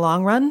me in the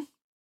long run,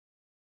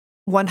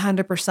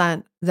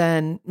 100%,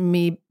 than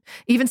me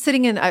even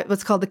sitting in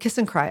what's called the kiss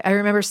and cry. I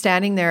remember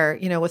standing there,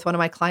 with one of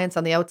my clients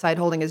on the outside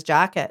holding his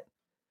jacket,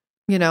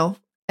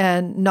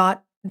 and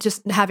not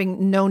just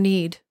having no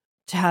need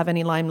to have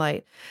any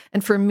limelight.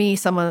 And for me,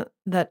 someone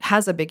that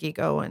has a big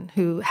ego and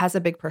who has a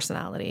big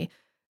personality,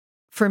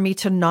 for me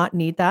to not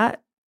need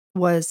that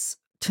was,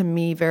 to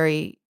me,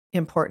 very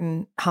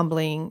important,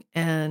 humbling.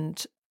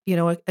 And,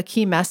 a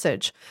key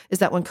message is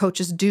that when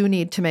coaches do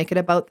need to make it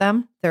about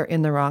them, they're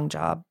in the wrong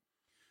job.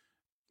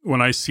 When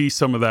I see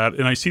some of that,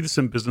 and I see this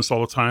in business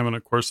all the time, and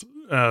of course,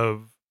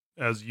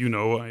 as you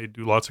know, I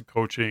do lots of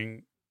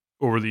coaching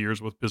over the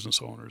years with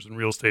business owners and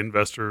real estate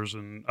investors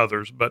and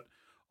others, but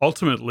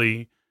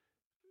ultimately,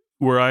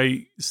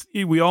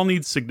 we all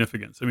need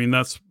significance. I mean,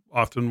 that's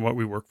often what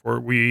we work for.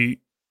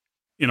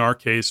 In our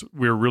case,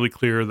 we're really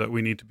clear that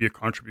we need to be a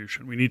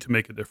contribution. We need to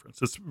make a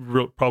difference. It's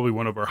probably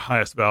one of our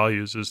highest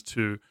values is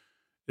to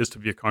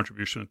be a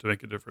contribution and to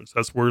make a difference.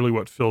 That's really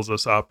what fills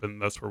us up,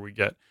 and that's where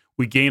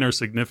we gain our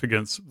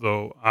significance,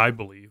 though, I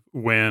believe,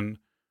 when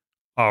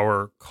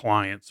our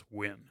clients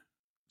win.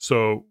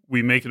 So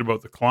we make it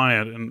about the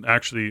client, and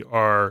actually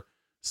our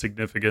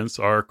significance,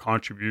 our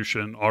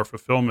contribution, our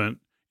fulfillment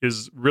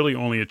is really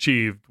only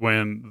achieved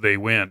when they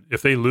win.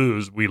 If they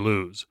lose, we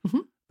lose.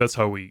 Mm-hmm. That's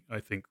how I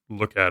think,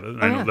 look at it.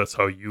 And I know that's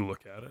how you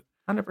look at it.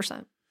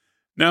 100%.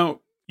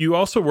 Now, you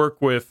also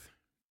work with,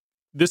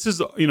 this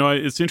is,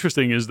 it's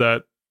interesting is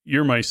that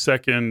you're my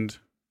second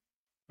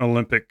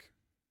Olympic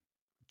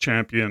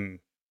champion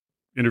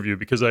interview,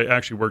 because I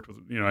actually worked with,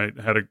 I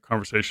had a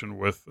conversation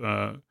with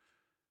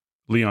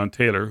Leon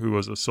Taylor, who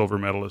was a silver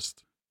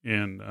medalist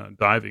in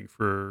diving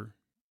for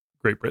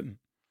Great Britain.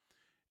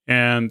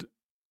 And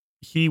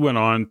he's gone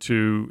on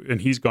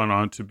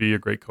to be a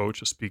great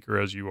coach, a speaker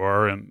as you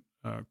are, and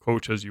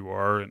coach as you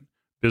are in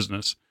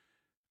business.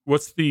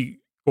 What's the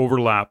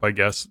overlap, I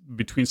guess,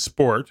 between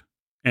sport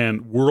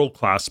and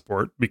world-class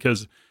sport?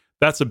 Because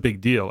that's a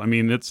big deal. I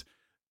mean,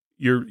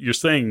 you're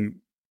saying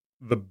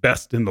the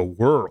best in the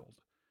world.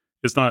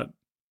 It's not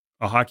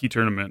a hockey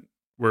tournament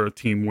where a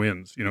team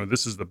wins.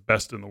 This is the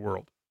best in the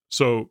world.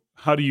 So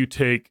how do you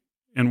take,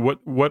 and what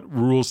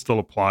rules still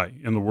apply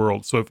in the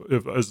world? So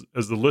if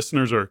as the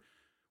listeners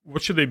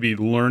what should they be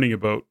learning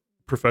about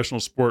professional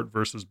sport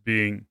versus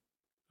being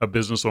a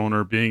business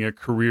owner, being a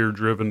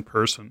career-driven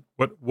person?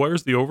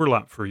 Where's the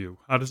overlap for you?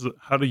 How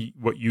do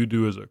what you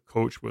do as a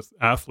coach with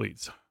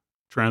athletes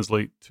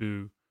translate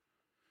to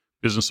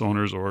business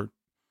owners or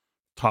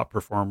top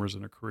performers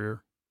in a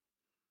career?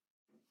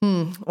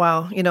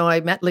 Wow. I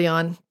met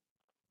Leon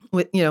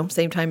with,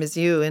 same time as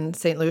you in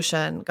St. Lucia,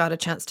 and got a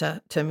chance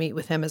to meet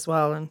with him as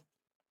well. And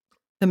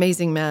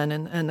amazing man,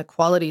 and the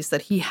qualities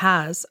that he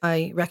has,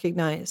 I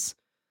recognize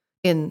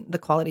in the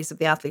qualities of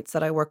the athletes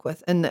that I work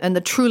with, and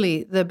the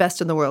truly the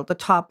best in the world, the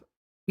top,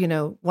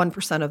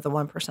 1% of the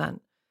 1%.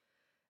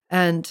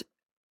 And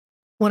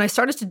when I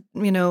started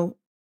to,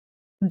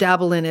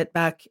 dabble in it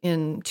back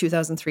in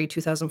 2003,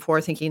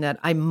 2004, thinking that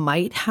I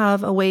might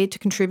have a way to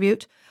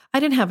contribute, I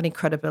didn't have any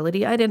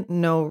credibility. I didn't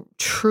know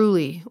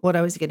truly what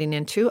I was getting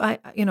into. I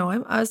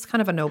was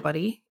kind of a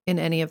nobody in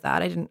any of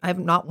that. I've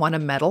not won a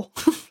medal.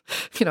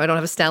 I don't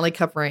have a Stanley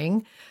Cup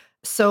ring.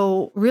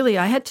 So really,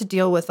 I had to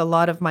deal with a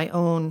lot of my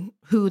own,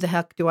 who the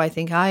heck do I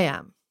think I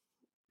am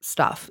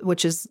stuff,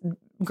 which is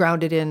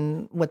grounded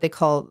in what they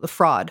call the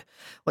fraud,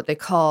 what they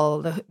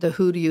call the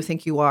who do you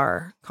think you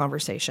are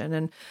conversation.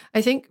 And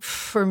I think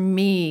for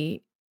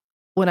me,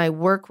 when I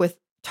work with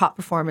top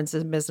performance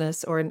in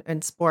business or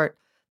in sport,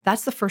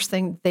 that's the first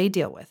thing they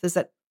deal with, is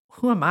that,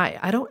 who am I?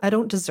 I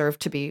don't deserve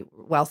to be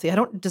wealthy. I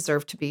don't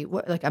deserve to be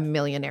like a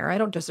millionaire. I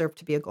don't deserve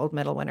to be a gold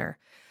medal winner.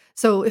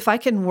 So if I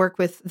can work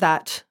with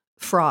that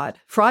fraud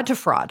to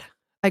fraud,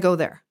 I go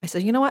there. I say,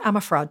 you know what? I'm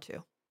a fraud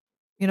too.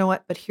 You know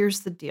what? But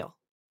here's the deal.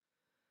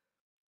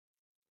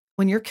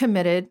 When you're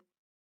committed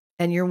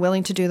and you're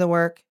willing to do the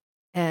work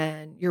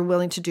and you're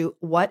willing to do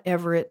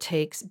whatever it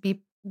takes,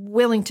 be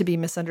willing to be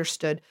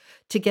misunderstood,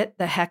 to get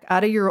the heck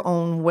out of your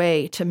own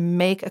way, to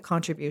make a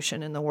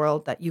contribution in the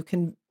world, that you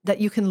can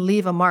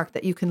leave a mark,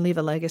 that you can leave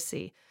a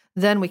legacy,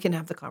 then we can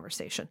have the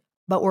conversation.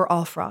 But we're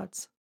all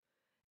frauds.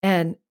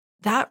 And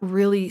that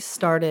really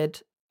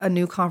started a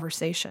new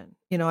conversation.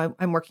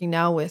 I'm working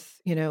now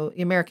with, the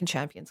American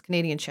champions,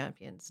 Canadian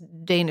champions,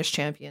 Danish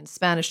champions,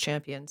 Spanish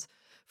champions,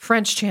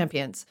 French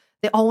champions.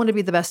 They all want to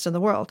be the best in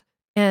the world.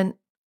 And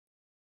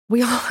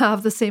we all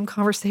have the same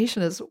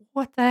conversation as,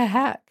 what the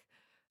heck?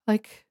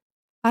 Like,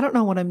 I don't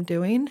know what I'm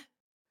doing.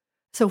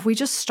 So if we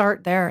just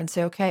start there and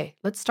say, okay,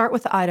 let's start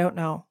with the I don't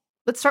know.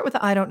 Let's start with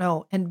the I don't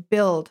know and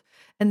build.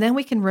 And then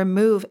we can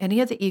remove any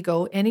of the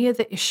ego, any of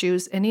the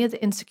issues, any of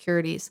the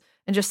insecurities,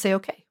 and just say,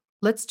 okay,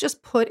 let's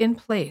just put in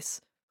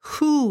place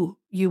who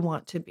you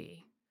want to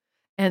be.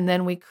 And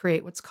then we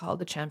create what's called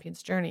the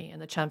champion's journey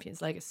and the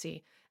champion's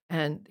legacy.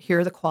 And here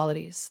are the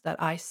qualities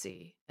that I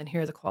see, and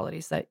here are the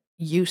qualities that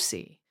you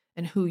see,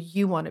 and who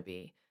you want to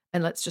be.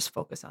 And let's just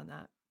focus on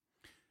that.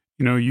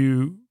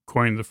 You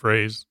coined the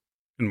phrase,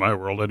 in my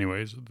world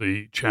anyways,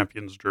 the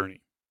champion's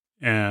journey.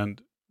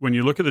 And when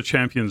you look at the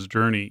champion's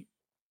journey,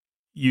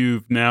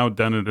 you've now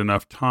done it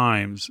enough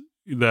times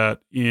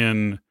that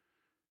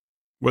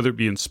whether it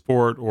be in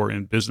sport or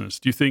in business,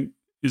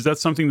 is that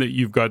something that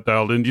you've got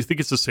dialed in? Do you think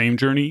it's the same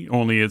journey?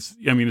 Only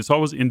it's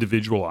always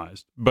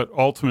individualized, but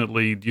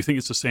ultimately, do you think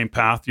it's the same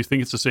path? Do you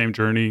think it's the same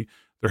journey?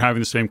 They're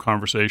having the same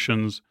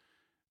conversations.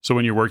 So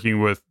when you're working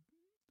with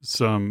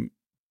some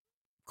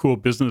cool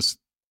business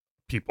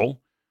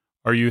people,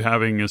 are you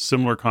having a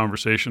similar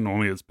conversation,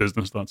 only it's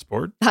business, not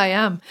sport? I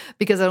am,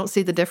 because I don't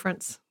see the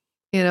difference.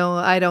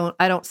 I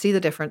don't see the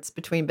difference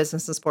between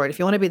business and sport. If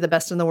you want to be the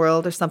best in the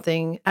world or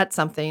something,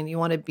 you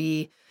want to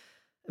be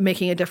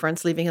making a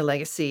difference, leaving a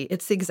legacy,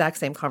 it's the exact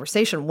same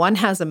conversation. One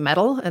has a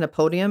medal and a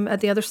podium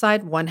at the other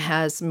side. One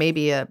has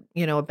maybe a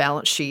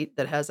balance sheet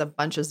that has a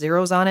bunch of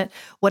zeros on it.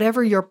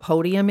 Whatever your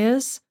podium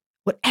is,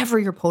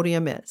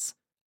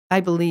 I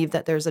believe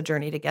that there's a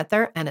journey to get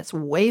there, and it's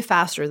way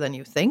faster than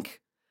you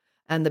think.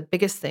 And the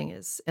biggest thing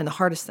is, and the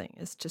hardest thing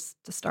is, just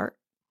to start.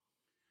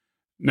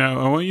 Now,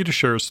 I want you to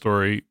share a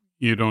story.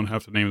 You don't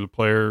have to name the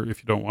player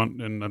if you don't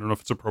want, and I don't know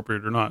if it's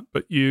appropriate or not,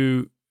 but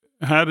you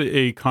had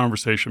a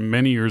conversation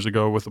many years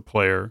ago with a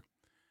player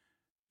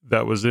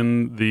that was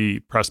in the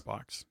press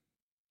box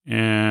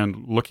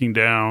and looking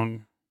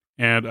down,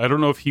 and I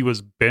don't know if he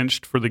was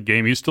benched for the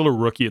game. He was still a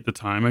rookie at the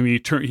time. I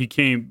mean,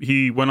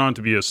 he went on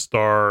to be a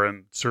star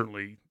and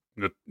certainly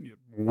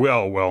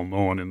well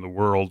known in the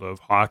world of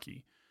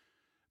hockey.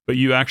 But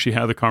you actually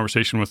had the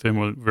conversation with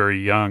him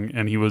very young,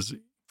 and he was...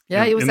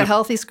 Yeah, he was a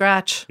healthy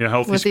scratch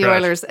with the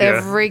Oilers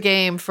every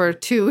game for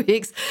 2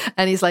 weeks.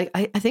 And he's like,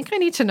 I think I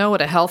need to know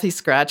what a healthy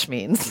scratch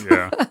means.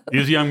 Yeah, he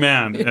was a young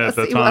man at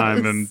the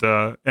time.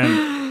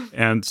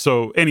 And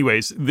so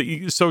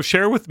anyways, so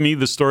share with me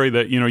the story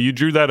that, you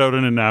drew that out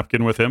on a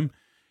napkin with him.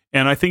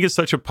 And I think it's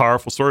such a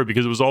powerful story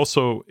because it was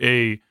also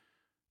it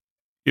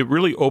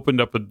really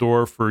opened up a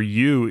door for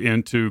you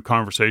into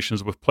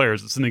conversations with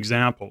players. It's an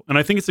example. And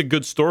I think it's a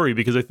good story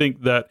because I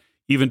think that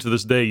even to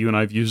this day, you and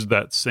I have used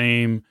that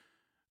same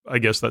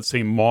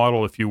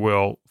model, if you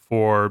will,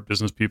 for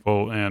business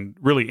people and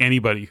really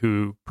anybody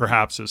who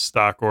perhaps is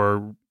stuck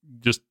or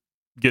just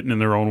getting in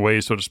their own way,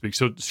 so to speak.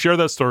 So share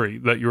that story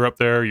that you're up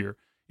there, you're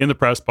in the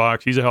press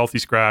box. He's a healthy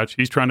scratch.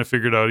 He's trying to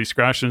figure it out. He's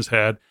scratching his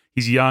head.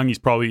 He's young. He's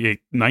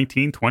probably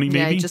 19, 20 maybe.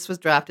 Yeah, he just was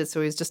drafted,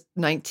 so he's just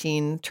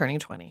 19, turning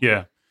 20.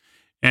 Yeah.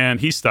 And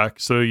he's stuck.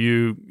 So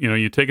you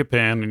take a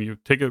pen and you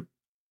take a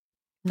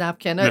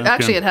napkin.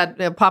 Actually, it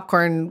had a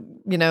popcorn,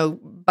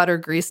 butter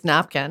greased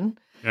napkin.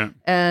 Yeah.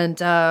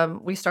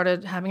 And we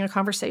started having a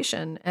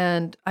conversation.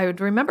 And I would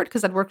remember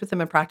because I'd worked with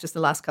him in practice the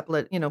last couple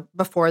of,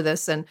 before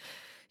this. And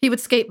he would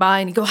skate by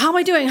and he'd go, how am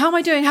I doing? How am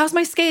I doing? How's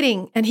my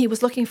skating? And he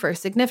was looking for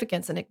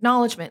significance and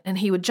acknowledgement. And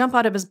he would jump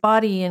out of his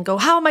body and go,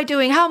 how am I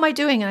doing? How am I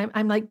doing? And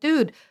I'm like,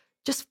 dude,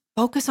 just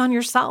focus on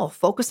yourself.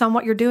 Focus on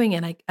what you're doing.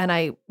 And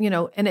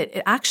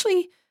it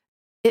actually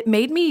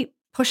made me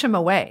push him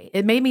away.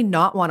 It made me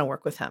not want to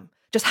work with him.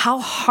 Just how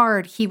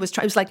hard he was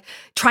trying. It was like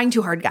trying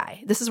too hard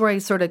guy. This is where I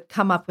sort of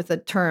come up with a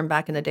term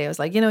back in the day. I was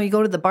like, you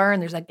go to the bar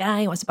and there's that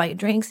guy who wants to buy you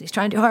drinks. And he's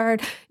trying too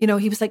hard. He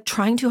was like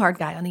trying too hard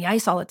guy on the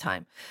ice all the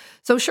time.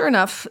 So sure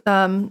enough,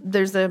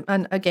 there's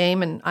a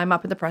game and I'm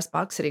up in the press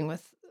box sitting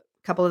with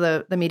a couple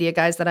of the media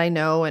guys that I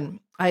know.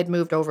 And I had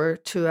moved over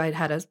I'd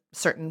had a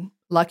certain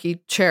lucky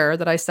chair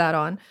that I sat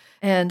on.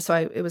 And so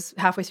it was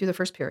halfway through the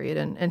first period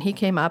and he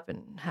came up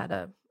and had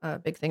a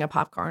big thing of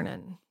popcorn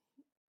and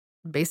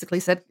basically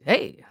said,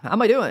 hey, how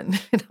am I doing?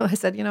 I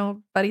said,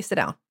 buddy, sit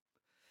down.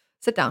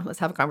 Sit down. Let's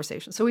have a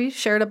conversation. So we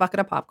shared a bucket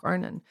of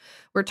popcorn and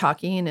we're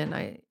talking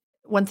and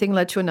one thing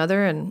led to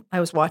another and I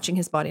was watching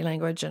his body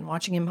language and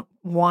watching him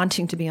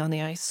wanting to be on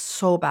the ice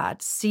so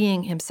bad,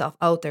 seeing himself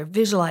out there,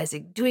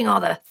 visualizing, doing all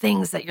the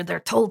things that they're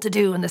told to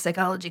do in the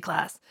psychology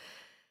class.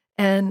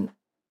 And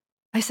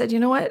I said, you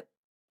know what?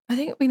 I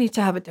think we need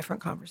to have a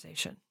different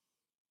conversation.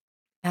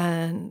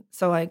 And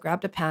so I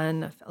grabbed a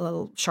pen, a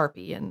little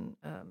Sharpie and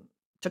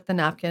took the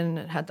napkin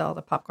and had all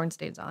the popcorn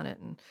stains on it.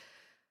 And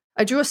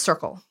I drew a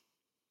circle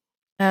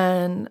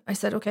and I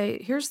said,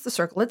 okay, here's the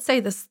circle. Let's say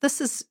this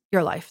is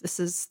your life. This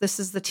is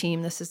the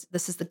team. This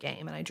is the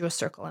game. And I drew a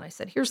circle and I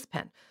said, here's the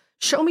pen.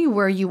 Show me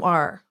where you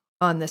are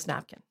on this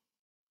napkin.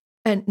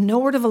 And no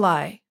word of a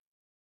lie,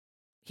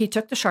 he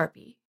took the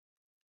Sharpie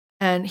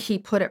and he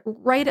put it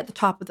right at the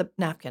top of the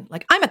napkin.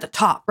 Like I'm at the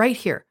top right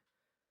here.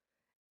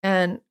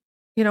 And,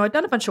 I'd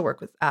done a bunch of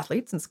work with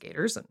athletes and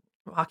skaters and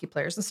hockey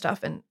players and stuff.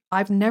 And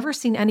I've never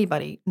seen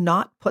anybody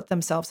not put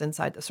themselves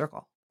inside the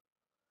circle.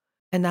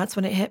 And that's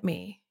when it hit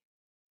me,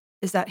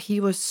 is that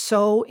he was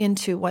so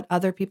into what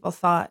other people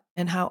thought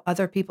and how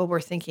other people were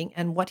thinking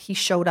and what he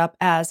showed up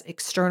as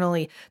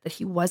externally that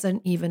he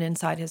wasn't even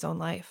inside his own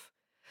life.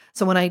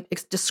 So when I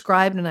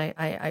described and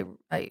I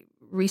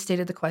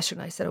restated the question,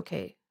 I said,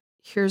 okay,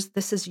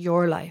 this is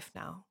your life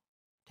now.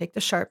 Take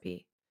the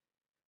Sharpie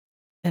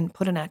and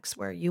put an X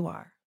where you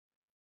are.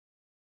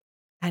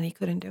 And he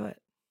couldn't do it.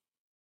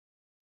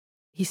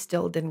 He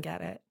still didn't get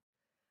it.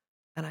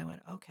 And I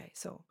went, okay.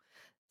 So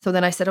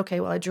then I said, okay,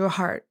 well, I drew a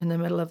heart in the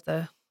middle of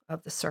the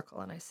circle.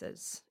 And I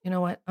says, you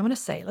know what? I'm going to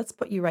say, let's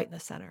put you right in the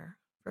center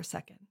for a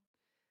second.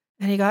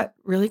 And he got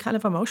really kind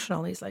of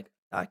emotional. He's like,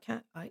 I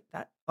can't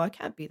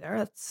be there.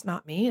 That's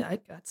not me.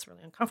 That's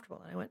really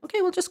uncomfortable. And I went,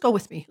 okay, well, just go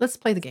with me. Let's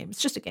play the game. It's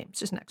just a game. It's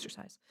just an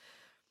exercise.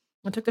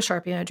 I took the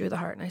Sharpie and I drew the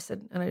heart and I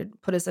said, and I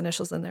put his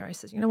initials in there. I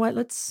said, you know what?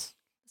 Let's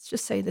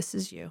just say this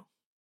is you.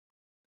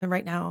 And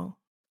right now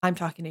I'm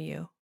talking to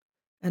you.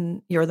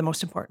 And you're the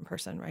most important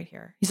person right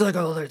here. He's like,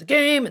 oh, there's the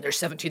game, and there's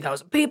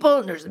 17,000 people,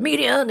 and there's the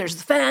media, and there's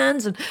the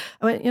fans. And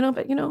I went,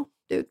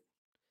 dude,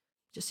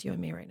 just you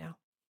and me right now.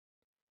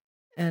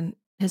 And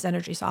his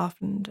energy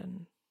softened,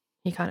 and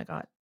he kind of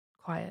got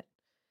quiet.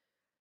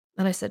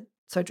 And I said,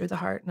 so I drew the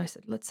heart, and I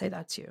said, let's say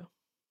that's you.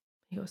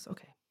 He goes,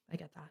 okay, I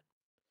get that.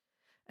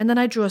 And then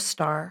I drew a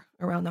star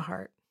around the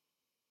heart.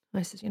 And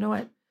I said, you know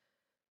what?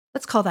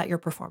 Let's call that your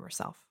performer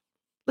self.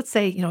 Let's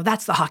say,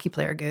 that's the hockey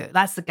player.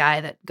 That's the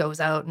guy that goes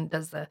out and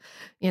does the,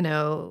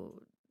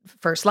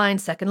 first line,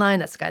 second line.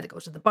 That's the guy that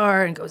goes to the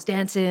bar and goes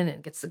dancing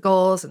and gets the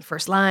goals and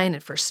first line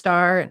and first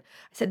star. And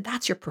I said,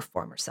 that's your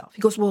performer self.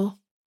 He goes, well,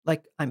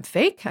 like I'm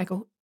fake? I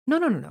go,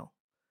 no.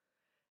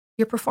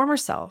 Your performer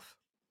self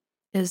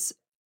is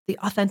the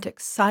authentic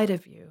side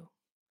of you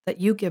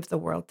that you give the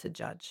world to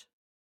judge.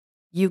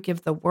 You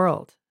give the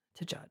world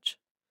to judge,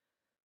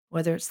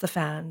 whether it's the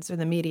fans or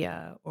the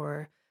media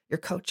or your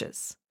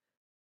coaches.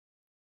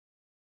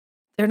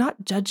 They're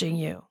not judging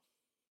you.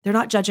 They're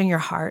not judging your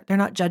heart. They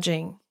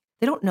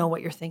don't know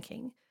what you're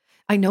thinking.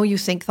 I know you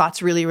think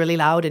thoughts really, really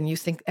loud and you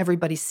think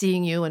everybody's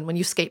seeing you. And when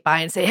you skate by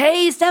and say,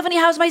 hey, Steffany,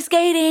 how's my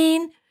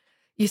skating?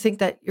 You think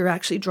that you're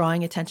actually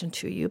drawing attention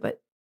to you,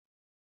 but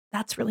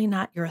that's really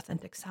not your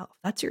authentic self.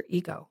 That's your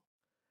ego.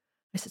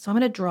 I said, so I'm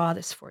going to draw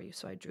this for you.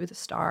 So I drew the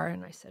star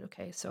and I said,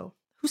 okay, so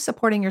who's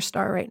supporting your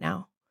star right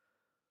now?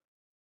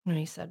 And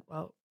he said,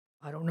 well,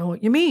 I don't know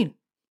what you mean.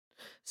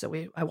 So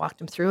I walked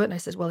him through it and I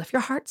said, well, if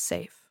your heart's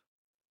safe,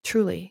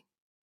 truly,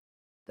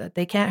 that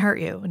they can't hurt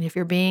you. And if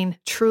you're being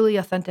truly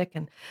authentic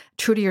and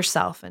true to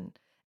yourself and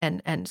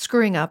and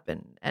screwing up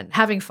and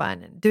having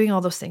fun and doing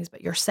all those things,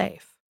 but you're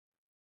safe.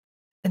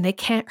 And they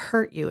can't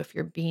hurt you if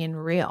you're being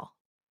real.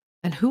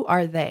 And who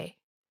are they?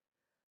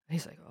 And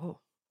he's like, oh,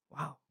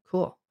 wow,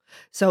 cool.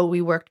 So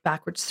we worked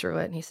backwards through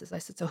it. And I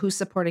said, so who's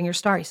supporting your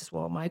star? He says,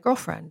 well, my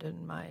girlfriend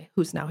and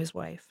who's now his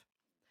wife,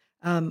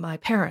 my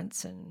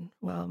parents and,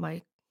 well,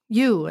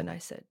 you. And I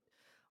said,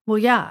 well,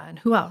 yeah. And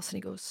who else? And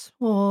he goes,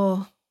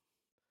 well,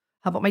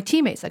 how about my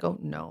teammates? I go,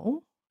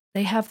 no,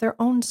 they have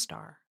their own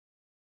star.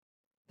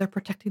 They're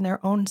protecting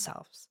their own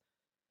selves.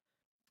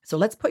 So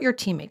let's put your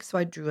teammates. So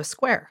I drew a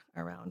square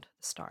around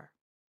the star.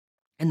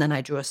 And then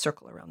I drew a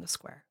circle around the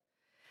square.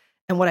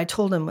 And what I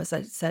told him was,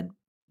 I said,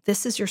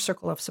 this is your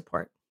circle of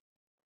support,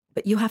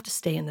 but you have to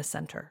stay in the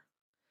center.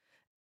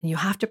 And you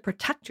have to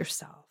protect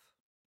yourself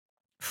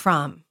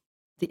from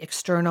the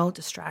external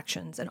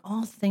distractions and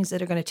all things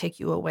that are going to take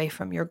you away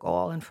from your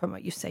goal and from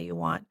what you say you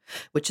want,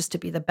 which is to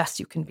be the best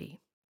you can be.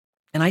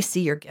 And I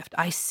see your gift.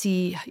 I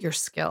see your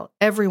skill.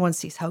 Everyone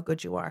sees how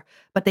good you are,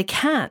 but they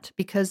can't,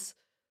 because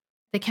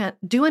they can't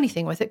do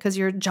anything with it because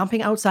you're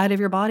jumping outside of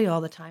your body all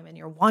the time and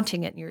you're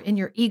wanting it and you're in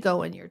your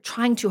ego and you're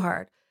trying too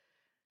hard.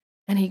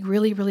 And he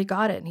really, really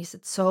got it. And he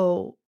said,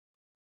 so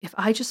if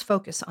I just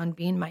focus on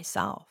being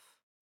myself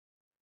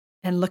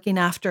and looking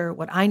after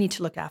what I need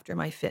to look after,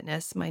 my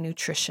fitness, my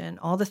nutrition,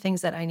 all the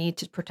things that I need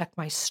to protect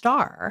my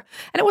star.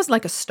 And it wasn't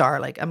like a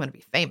star, like I'm going to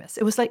be famous.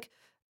 It was like,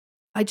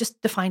 I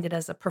just defined it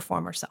as a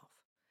performer self.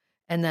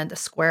 And then the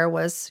square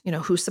was,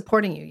 who's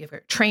supporting you. You've got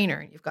your trainer,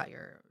 and you've got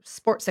your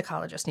sports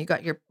psychologist, and you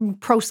got your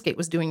pro skate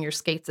was doing your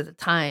skates at the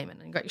time, and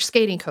then you got your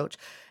skating coach.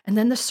 And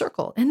then the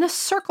circle. And the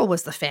circle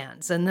was the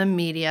fans and the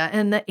media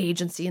and the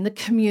agency and the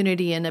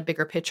community and a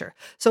bigger picture.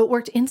 So it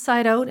worked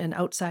inside out and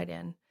outside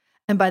in.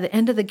 And by the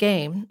end of the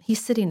game,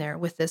 he's sitting there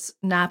with this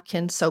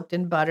napkin soaked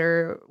in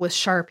butter with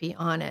Sharpie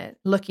on it,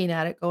 looking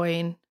at it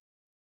going,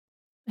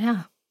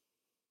 yeah,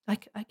 I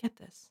get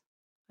this.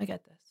 I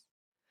get this.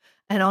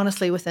 And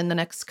honestly, within the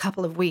next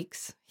couple of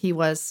weeks, he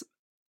was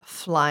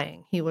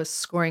flying. He was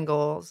scoring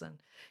goals, and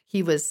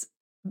he was,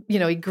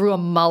 he grew a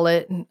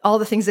mullet and all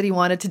the things that he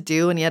wanted to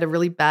do. And he had a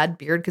really bad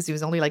beard because he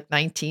was only like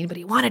 19, but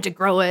he wanted to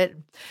grow it.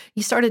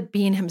 He started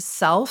being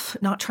himself,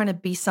 not trying to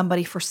be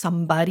somebody for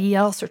somebody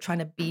else or trying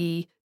to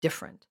be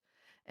different.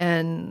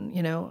 And,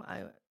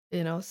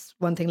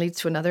 one thing leads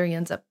to another. He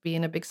ends up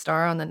being a big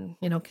star on the,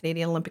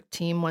 Canadian Olympic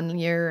team one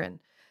year.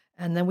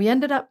 And then we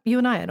ended up, you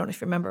and I don't know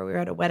if you remember, we were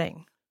at a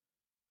wedding.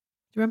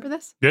 Do you remember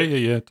this?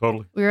 Yeah,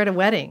 totally. We were at a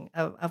wedding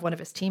of one of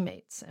his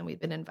teammates, and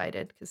we'd been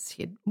invited because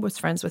he was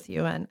friends with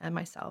you and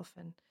myself.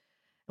 And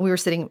we were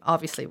sitting,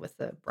 obviously, with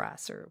the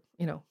brass or,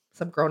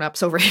 some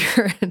grown-ups over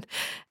here.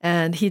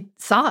 And he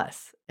saw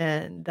us,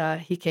 and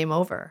he came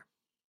over.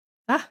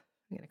 I'm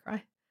going to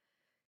cry.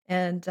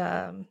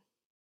 And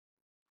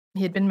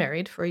he had been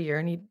married for a year,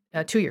 and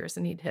 2 years,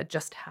 and he had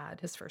just had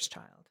his first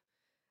child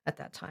at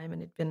that time,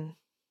 and had been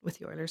with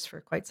the Oilers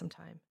for quite some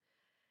time.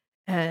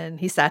 And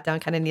he sat down,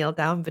 kind of kneeled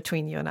down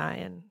between you and I,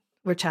 and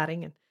we're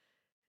chatting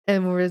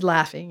and we were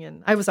laughing.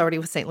 And I was already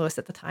with St. Louis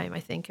at the time, I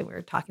think, and we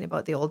were talking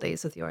about the old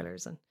days with the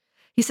Oilers. And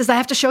he says, I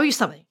have to show you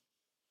something.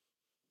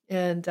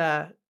 And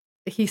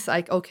he's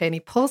like, okay. And he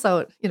pulls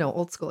out,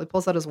 old school, he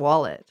pulls out his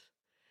wallet,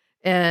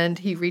 and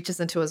he reaches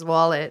into his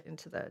wallet,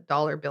 into the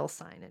dollar bill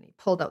sign, and he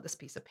pulled out this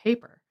piece of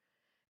paper.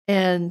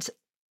 And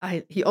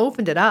he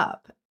opened it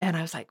up, and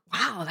I was like,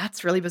 wow,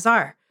 that's really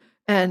bizarre.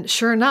 And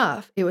sure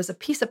enough, it was a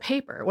piece of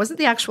paper. It wasn't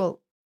the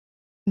actual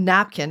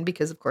napkin,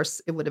 because, of course,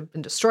 it would have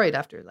been destroyed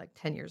after like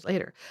 10 years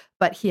later.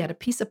 But he had a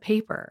piece of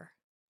paper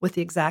with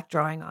the exact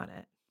drawing on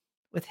it,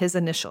 with his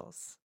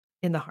initials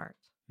in the heart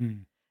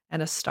and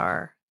a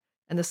star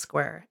and the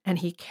square. And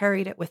he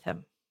carried it with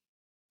him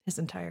his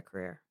entire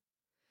career.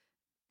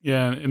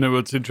 Yeah, and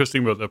what's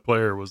interesting about that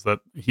player was that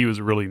he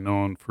was really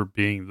known for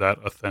being that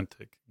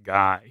authentic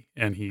guy,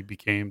 and he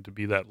became to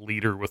be that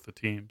leader with the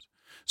teams.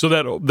 So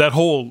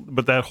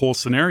that whole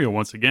scenario,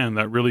 once again,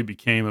 that really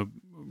became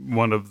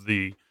one of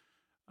the,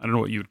 I don't know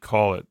what you would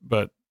call it,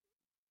 but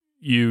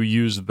you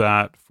use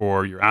that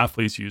for your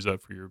athletes, you use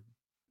that for your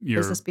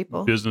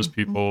business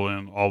people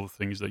and all the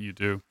things that you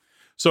do.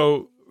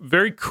 So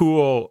very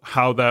cool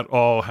how that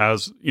all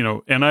has,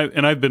 and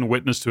I've been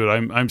witness to it.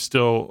 I'm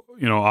still,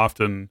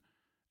 often,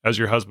 as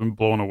your husband,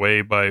 blown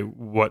away by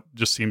what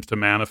just seems to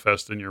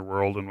manifest in your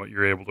world and what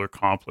you're able to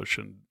accomplish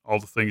and all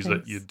the things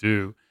that you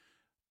do.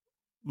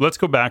 Let's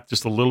go back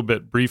just a little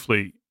bit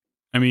briefly.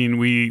 I mean,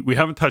 we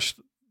haven't touched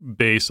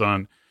base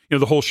on,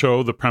 the whole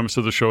show. The premise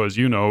of the show, as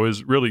you know,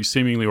 is really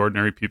seemingly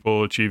ordinary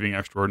people achieving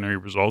extraordinary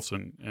results,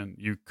 and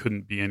you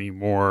couldn't be any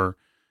more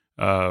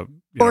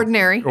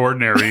ordinary. But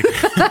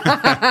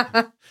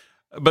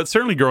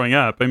certainly growing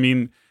up, I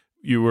mean,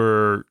 you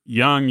were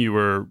young, you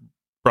were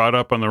brought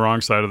up on the wrong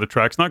side of the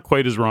tracks, not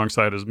quite as wrong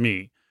side as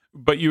me,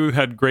 but you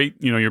had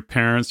great, your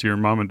parents, your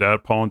mom and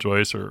dad, Paul and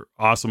Joyce, are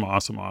awesome.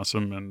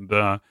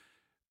 And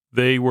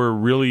they were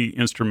really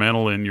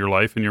instrumental in your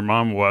life. And your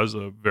mom was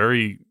a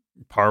very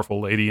powerful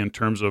lady in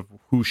terms of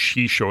who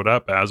she showed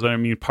up as. I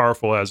mean,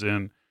 powerful as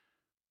in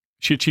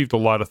she achieved a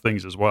lot of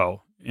things as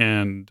well.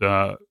 And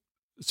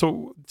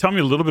So tell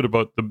me a little bit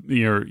about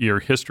your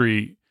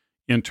history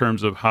in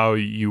terms of how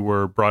you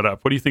were brought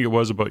up. What do you think it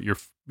was about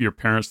your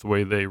parents, the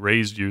way they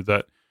raised you,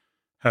 that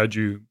had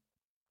you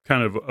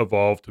kind of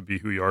evolve to be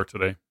who you are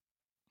today?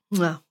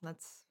 Well,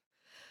 that's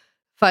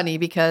funny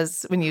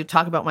because when you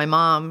talk about my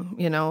mom,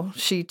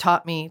 she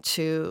taught me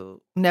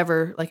to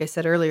never, like I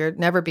said earlier,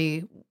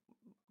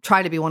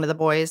 try to be one of the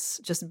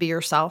boys, just be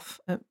yourself.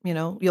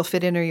 You'll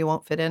fit in or you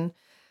won't fit in.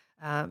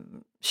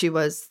 She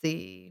was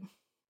the,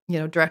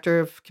 director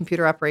of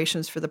computer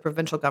operations for the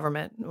provincial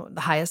government,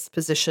 the highest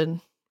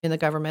position in the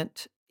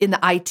government, in the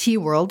IT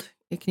world.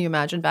 Can you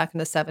imagine back in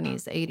the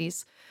 70s,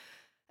 80s?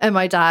 And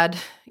my dad,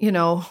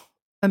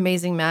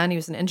 amazing man. He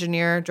was an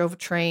engineer, drove a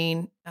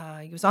train.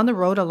 He was on the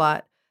road a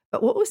lot.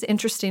 But what was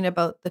interesting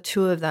about the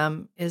two of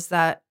them is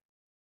that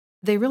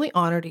they really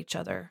honored each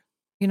other.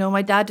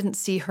 My dad didn't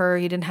see her.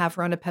 He didn't have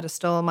her on a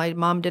pedestal. My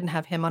mom didn't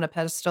have him on a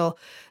pedestal.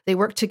 They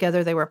worked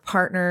together. They were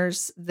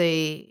partners.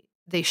 They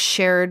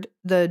shared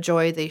the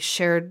joy. They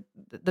shared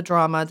the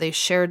drama. They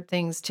shared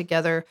things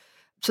together.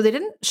 So they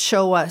didn't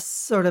show us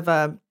sort of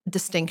a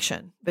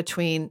distinction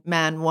between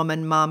man,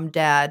 woman, mom,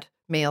 dad,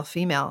 male,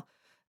 female.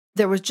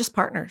 There was just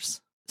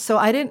partners. So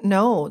I didn't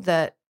know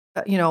that,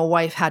 a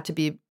wife had to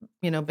be,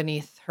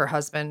 beneath her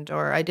husband,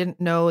 or I didn't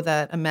know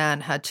that a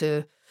man had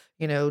to,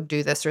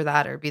 do this or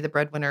that or be the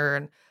breadwinner.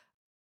 And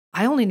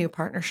I only knew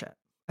partnership.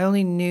 I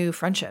only knew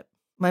friendship.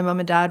 My mom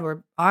and dad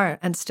are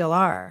and still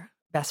are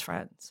best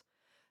friends.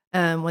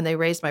 And when they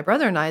raised my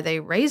brother and I, they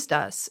raised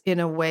us in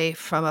a way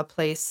from a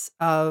place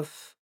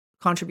of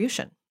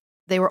contribution.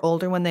 They were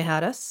older when they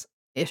had us,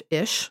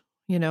 ish.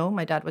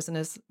 My dad was in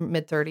his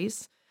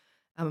mid-30s.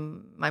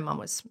 My mom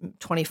was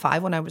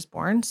 25 when I was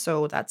born.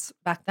 So that's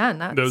back then.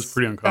 That was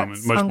pretty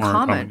uncommon. Much more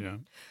uncommon, yeah.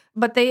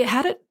 But they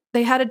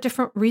had a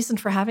different reason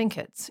for having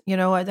kids.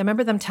 I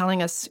remember them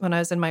telling us when I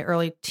was in my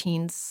early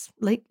teens,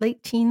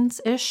 late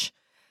teens-ish,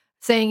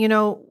 saying,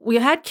 we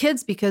had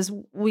kids because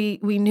we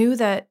knew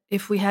that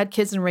if we had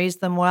kids and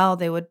raised them well,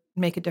 they would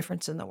make a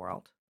difference in the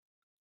world.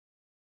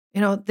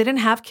 They didn't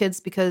have kids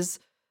because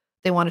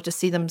they wanted to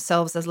see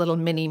themselves as little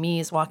mini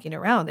me's walking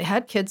around. They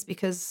had kids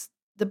because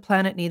the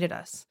planet needed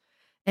us.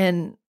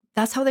 And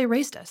that's how they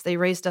raised us. They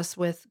raised us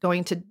with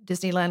going to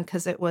Disneyland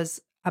because it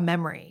was a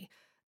memory,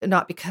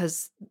 not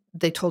because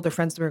they told their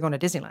friends they were going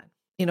to Disneyland.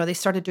 They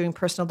started doing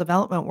personal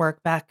development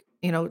work back,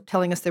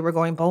 telling us they were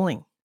going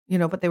bowling,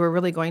 but they were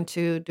really going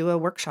to do a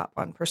workshop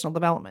on personal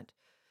development.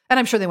 And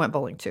I'm sure they went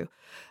bowling too.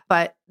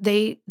 But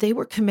they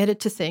were committed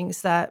to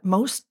things that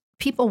most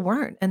people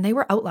weren't, and they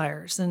were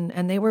outliers,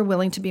 and they were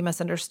willing to be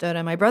misunderstood.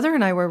 And my brother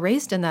and I were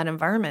raised in that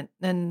environment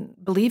and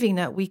believing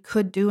that we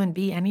could do and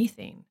be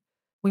anything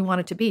we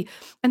wanted to be.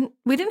 And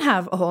we didn't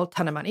have a whole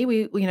ton of money.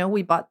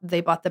 They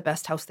bought the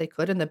best house they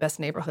could in the best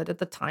neighborhood at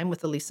the time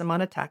with the least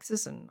amount of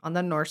taxes and on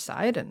the north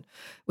side. And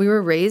we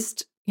were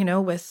raised,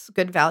 with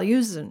good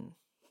values and,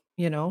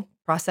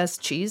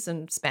 processed cheese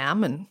and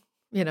Spam and,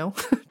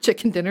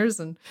 chicken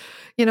dinners. And,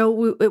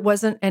 it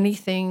wasn't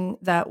anything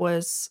that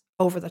was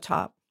over the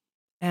top.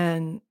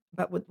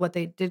 But what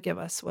they did give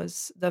us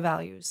was the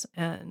values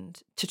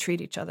and to treat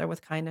each other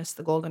with kindness,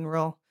 the golden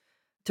rule,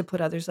 to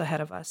put others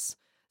ahead of us.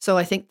 So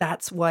I think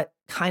that's what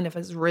kind of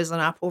has risen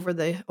up over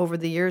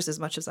the years. As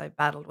much as I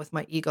battled with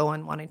my ego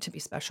and wanting to be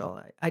special,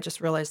 I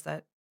just realized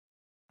that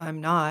I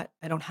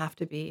don't have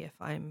to be if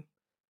I'm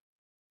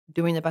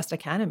doing the best I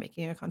can and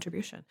making a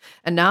contribution.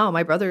 And now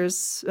my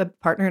brother's a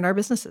partner in our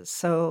businesses.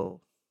 So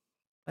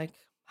like,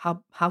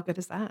 how good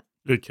is that?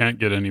 It can't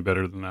get any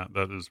better than that.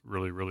 That is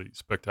really, really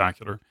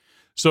spectacular.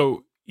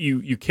 So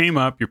you came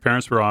up, your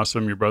parents were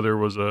awesome. Your brother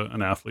was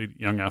an athlete,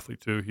 young athlete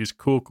too. He's a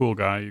cool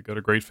guy. You got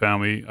a great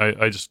family.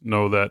 I just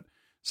know that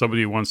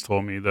somebody once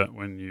told me that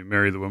when you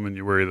marry the woman,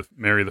 you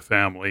marry the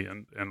family.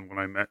 And when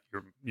I met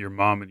your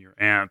mom and your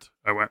aunt,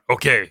 I went,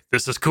 okay,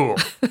 this is cool.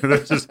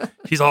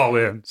 He's all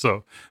in.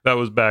 So that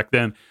was back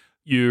then.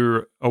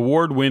 You're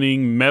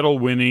award-winning,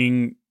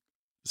 medal-winning,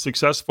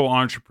 successful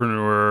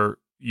entrepreneur.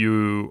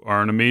 You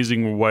are an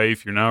amazing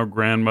wife. You're now a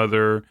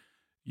grandmother.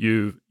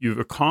 You've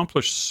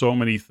accomplished so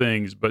many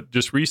things, but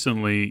just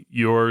recently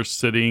you're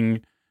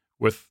sitting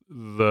with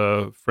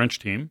the French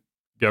team,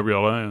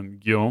 Gabriella and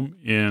Guillaume,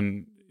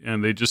 and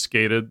they just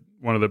skated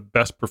one of the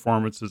best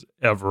performances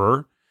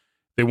ever.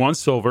 They won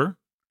silver,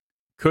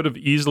 could have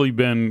easily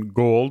been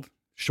gold,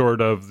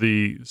 short of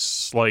the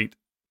slight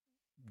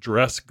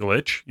dress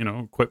glitch,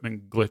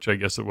 equipment glitch, I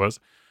guess it was.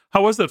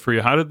 How was that for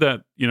you? How did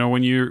that,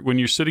 when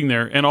you're sitting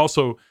there, and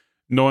also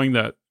knowing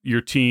that your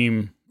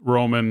team,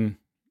 Roman,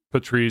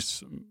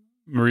 Patrice,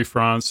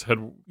 Marie-France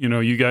had,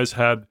 you guys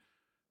had,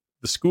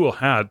 the school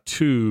had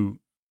 2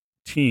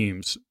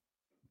 teams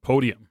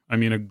podium. I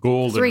mean, a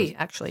gold. 3,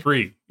 actually.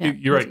 3. Yeah,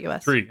 You're right.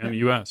 US. 3 in the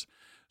U.S.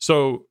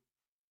 So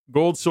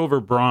gold, silver,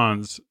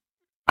 bronze.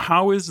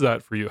 How is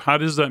that for you? How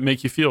does that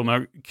make you feel?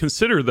 Now,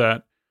 consider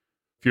that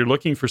if you're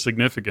looking for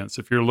significance,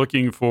 if you're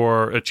looking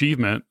for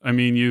achievement, I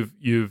mean,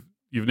 you've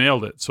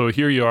nailed it. So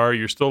here you are.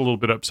 You're still a little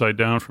bit upside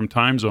down from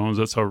time zones.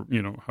 That's how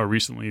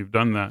recently you've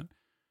done that.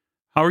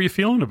 How are you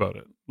feeling about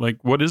it?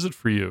 Like, what is it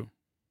for you?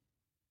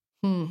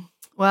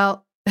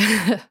 Well,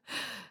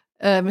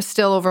 I'm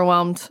still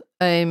overwhelmed.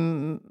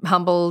 I'm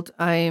humbled.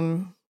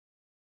 I'm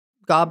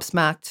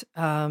gobsmacked.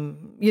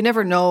 You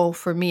never know.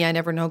 For me, I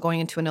never know going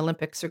into an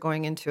Olympics or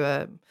going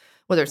into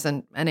whether it's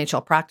an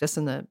NHL practice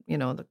and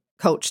the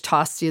coach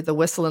tosses you the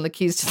whistle and the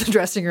keys to the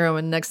dressing room,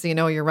 and next thing you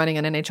know, you're running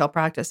an NHL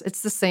practice.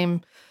 It's the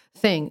same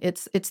thing.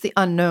 It's the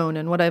unknown,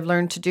 and what I've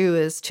learned to do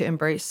is to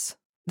embrace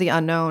the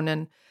unknown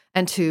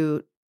and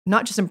to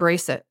not just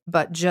embrace it,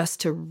 but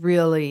just to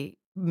really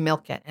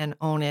milk it and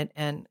own it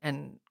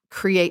and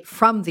create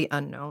from the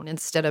unknown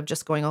instead of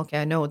just going, okay,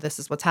 I know this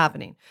is what's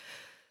happening.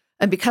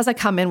 And because I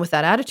come in with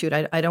that attitude,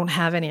 I don't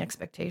have any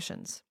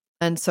expectations.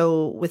 And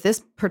so with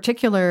this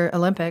particular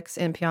Olympics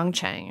in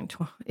Pyeongchang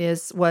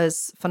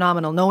was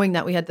phenomenal, knowing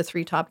that we had the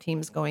 3 top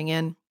teams going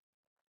in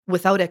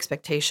without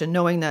expectation,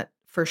 knowing that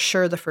for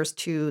sure the first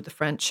 2, the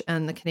French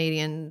and the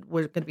Canadian,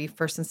 were going to be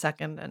first and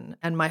second.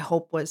 And my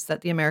hope was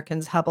that the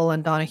Americans, Hubble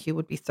and Donahue,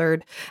 would be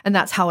third. And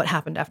that's how it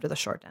happened after the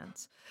short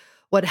dance.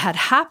 What had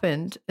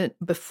happened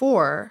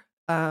before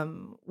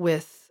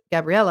with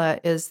Gabriella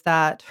is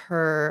that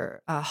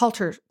her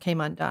halter came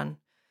undone,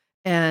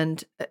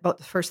 and about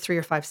the first 3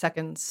 or 5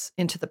 seconds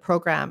into the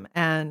program,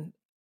 and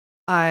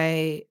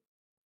I,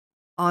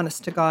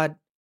 honest to God,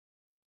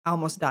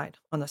 almost died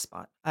on the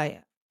spot.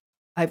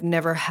 I've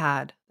never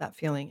had that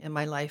feeling in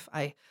my life.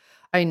 I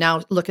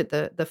now look at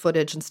the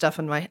footage and stuff,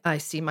 and I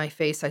see my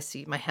face. I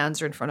see my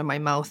hands are in front of my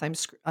mouth.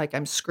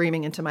 I'm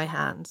screaming into my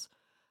hands.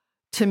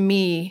 To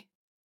me,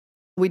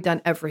 we'd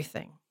done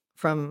everything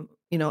from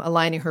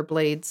aligning her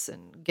blades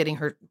and getting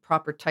her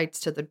proper tights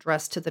to the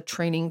dress, to the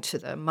training, to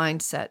the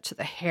mindset, to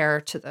the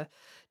hair, to the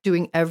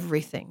doing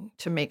everything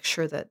to make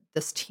sure that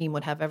this team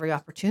would have every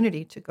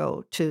opportunity to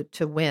go to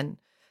win.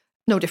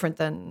 No different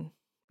than,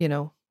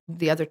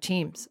 the other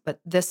teams. But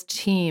this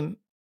team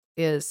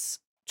is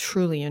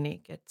truly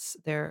unique.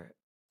 They're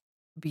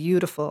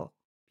beautiful,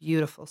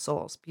 beautiful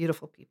souls,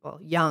 beautiful people,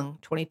 young,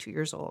 22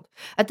 years old,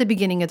 at the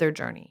beginning of their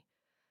journey.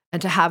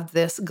 And to have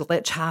this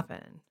glitch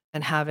happen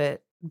and have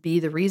it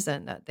be the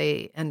reason that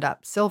they end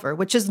up silver,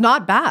 which is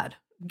not bad.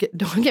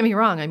 Don't get me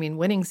wrong. I mean,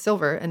 winning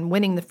silver and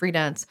winning the free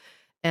dance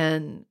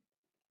and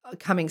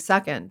coming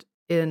second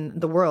in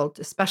the world,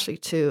 especially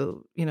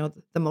to,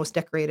 the most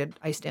decorated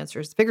ice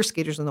dancers, figure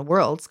skaters in the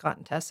world, Scott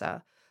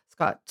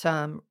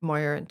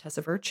Moyer and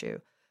Tessa Virtue,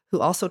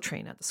 who also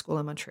train at the School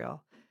in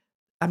Montreal.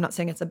 I'm not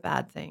saying it's a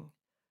bad thing,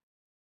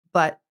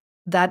 but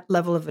that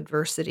level of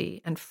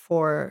adversity, and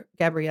for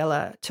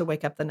Gabriella to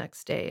wake up the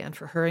next day and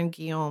for her and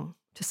Guillaume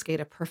to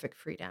skate a perfect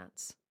free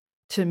dance,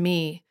 to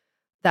me,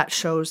 that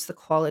shows the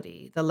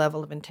quality, the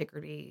level of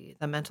integrity,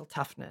 the mental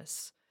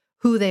toughness,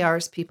 who they are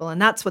as people. And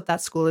that's what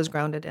that school is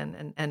grounded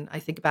in. And I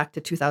think back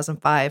to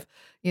 2005,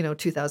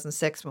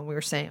 2006, when we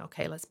were saying,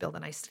 okay, let's build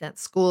an ice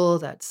dance school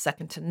that's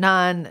second to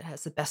none, that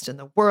has the best in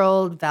the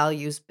world,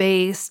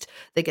 values-based.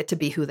 They get to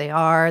be who they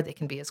are. They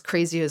can be as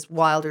crazy, as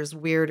wild, or as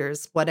weird, or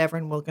as whatever,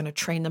 and we're going to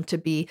train them to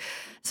be.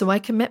 So my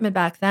commitment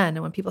back then,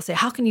 and when people say,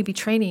 how can you be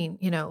training,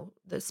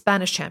 the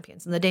Spanish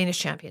champions and the Danish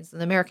champions and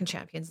the American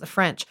champions, the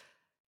French?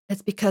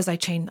 It's because I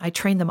train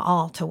them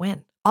all to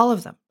win, all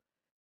of them.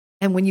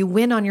 And when you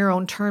win on your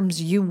own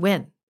terms, you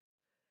win.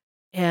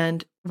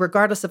 And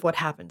regardless of what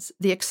happens,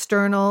 the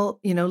external,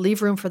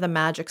 leave room for the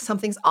magic.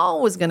 Something's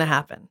always going to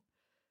happen.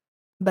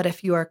 But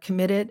if you are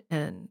committed,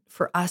 and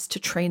for us to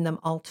train them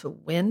all to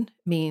win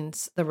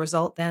means the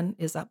result then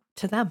is up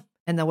to them.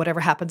 And then whatever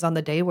happens on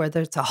the day,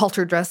 whether it's a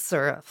halter dress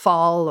or a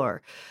fall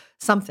or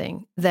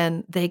something,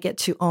 then they get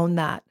to own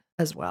that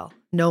as well,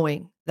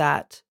 knowing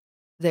that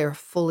they're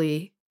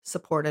fully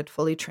supported,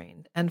 fully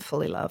trained, and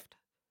fully loved.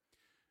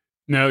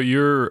 Now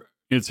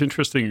it's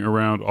interesting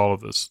around all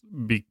of this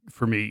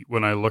for me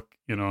when I look,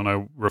 and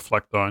I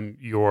reflect on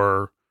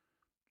your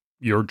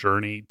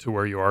journey to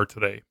where you are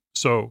today.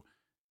 So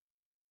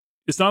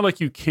it's not like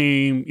you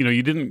came,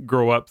 you didn't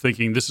grow up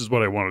thinking this is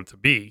what I wanted to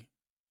be.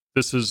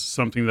 This is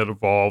something that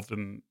evolved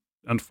and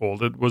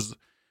unfolded. Was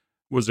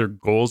there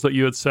goals that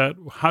you had set?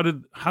 How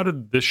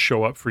did this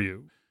show up for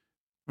you?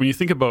 When you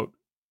think about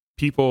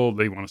people,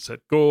 they want to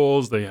set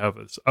goals, they have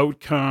this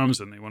outcomes,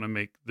 and they want to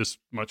make this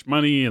much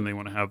money, and they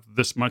want to have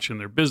this much in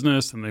their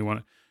business,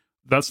 and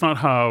that's not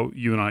how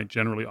you and I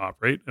generally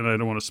operate. And I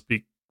don't want to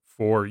speak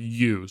for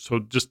you. So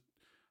just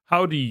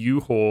how do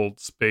you hold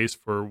space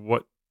for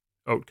what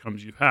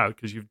outcomes you've had?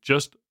 Because you've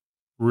just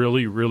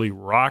really, really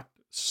rocked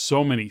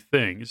so many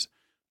things.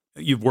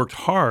 You've worked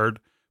hard,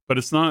 but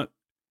it's not,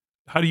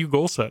 how do you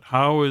goal set?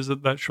 How is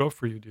it that show up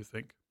for you, do you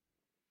think?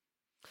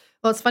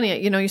 Well, it's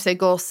funny, you say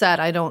goal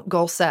set. I don't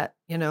goal set.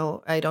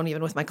 I don't,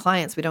 even with my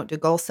clients, we don't do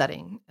goal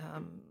setting.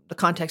 The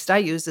context I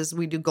use is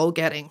we do goal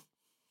getting.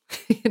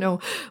 We're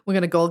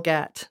going to goal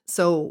get.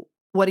 So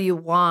what do you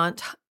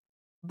want?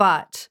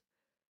 But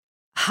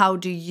how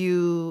do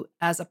you,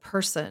 as a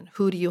person,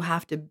 who do you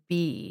have to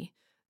be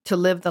to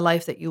live the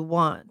life that you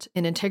want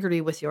in integrity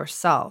with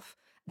yourself,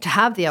 to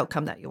have the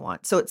outcome that you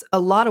want? So it's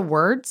a lot of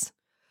words.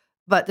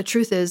 But the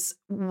truth is,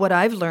 what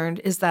I've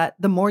learned is that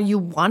the more you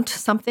want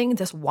something,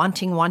 this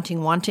wanting,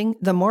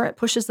 the more it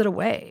pushes it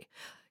away.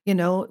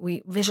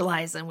 we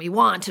visualize and we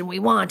want and we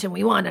want and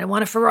we want. And I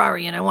want a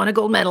Ferrari and I want a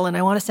gold medal and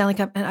I want a Stanley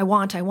Cup and I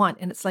want.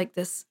 And it's like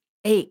this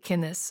ache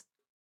and this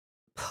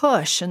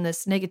push and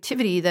this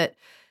negativity that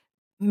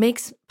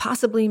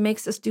possibly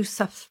makes us do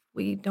stuff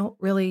we don't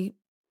really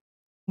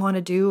want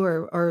to do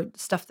or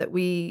stuff that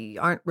we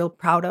aren't real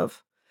proud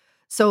of.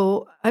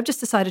 So I've just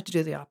decided to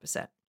do the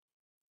opposite.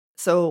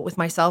 So with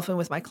myself and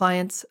with my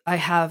clients, I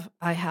have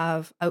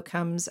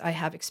outcomes, I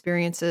have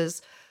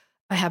experiences,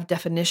 I have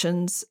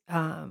definitions.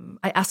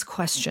 I ask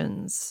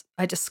questions.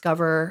 I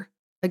discover.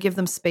 I give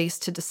them space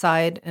to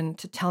decide and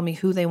to tell me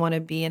who they want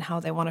to be and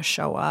how they want to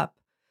show up,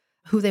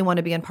 who they want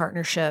to be in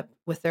partnership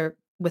with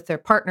their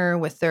partner,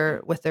 with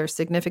their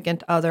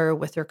significant other,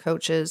 with their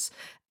coaches.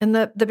 And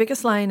the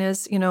biggest line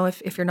is,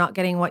 if you're not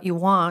getting what you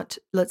want,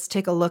 let's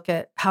take a look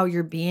at how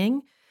you're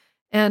being.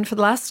 And for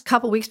the last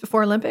couple of weeks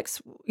before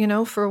Olympics,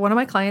 for one of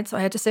my clients,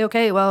 I had to say,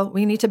 okay, well,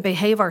 we need to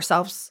behave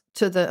ourselves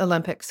to the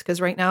Olympics because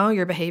right now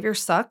your behavior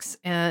sucks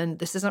and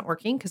this isn't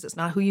working because it's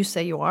not who you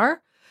say you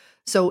are.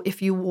 So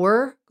if you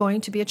were going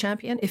to be a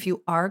champion, if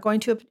you are going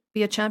to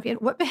be a champion,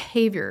 what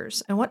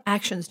behaviors and what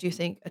actions do you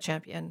think a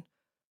champion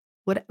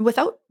would,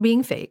 without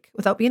being fake,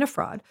 without being a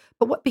fraud,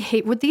 but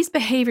would these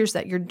behaviors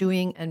that you're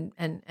doing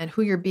and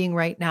who you're being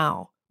right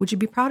now, would you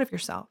be proud of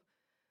yourself?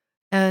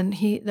 And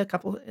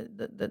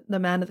the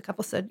man of the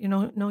couple said,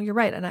 no, you're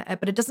right.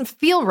 But it doesn't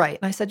feel right.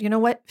 And I said, you know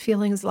what?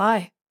 Feelings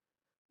lie.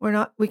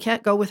 We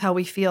can't go with how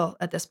we feel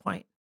at this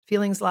point.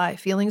 Feelings lie.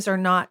 Feelings are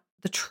not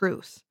the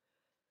truth.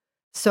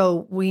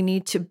 So we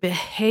need to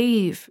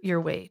behave your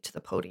way to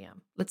the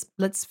podium.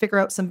 Let's figure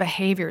out some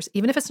behaviors,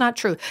 even if it's not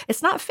true.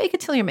 It's not fake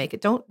it till you make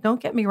it. Don't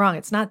get me wrong.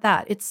 It's not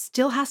that. It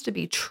still has to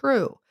be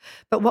true.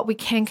 But what we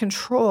can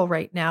control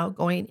right now,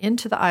 going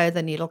into the eye of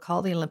the needle,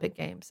 called the Olympic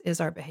Games,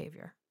 is our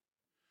behavior.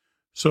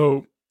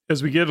 So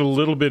as we get a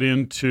little bit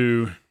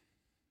into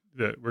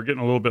that, we're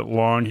getting a little bit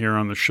long here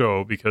on the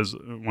show because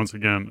once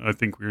again, I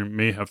think we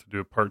may have to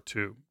do a part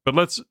 2. But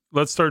let's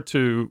start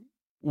to,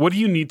 what do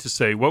you need to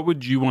say? What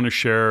would you want to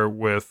share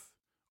with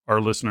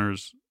our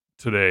listeners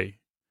today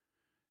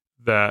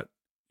that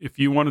if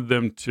you wanted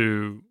them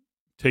to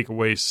take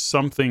away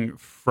something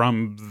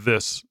from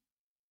this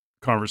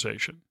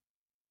conversation,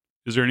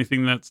 is there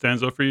anything that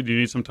stands out for you? Do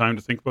you need some time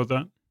to think about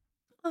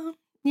that?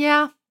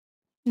 Yeah,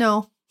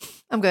 no.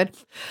 I'm good.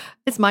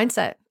 It's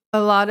mindset.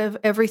 A lot of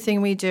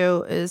everything we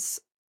do is,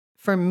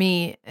 for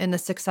me, in the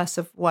success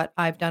of what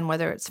I've done,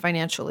 whether it's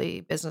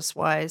financially,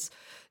 business-wise,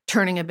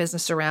 turning a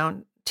business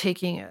around,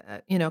 taking,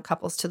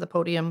 couples to the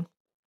podium,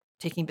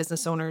 taking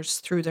business owners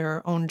through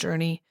their own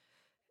journey,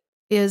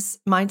 is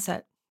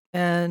mindset.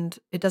 And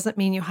it doesn't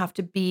mean you have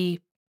to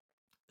be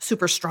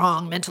super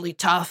strong, mentally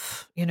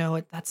tough.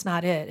 That's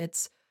not it.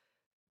 It's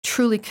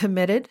truly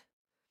committed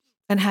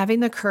and having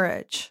the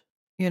courage.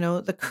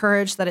 The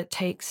courage that it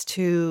takes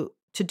to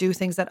do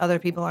things that other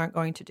people aren't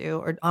going to do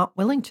or aren't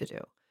willing to do,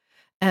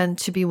 and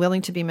to be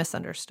willing to be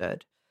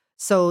misunderstood.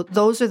 So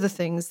those are the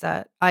things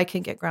that I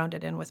can get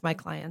grounded in with my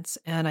clients,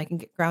 and I can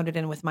get grounded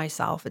in with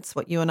myself. It's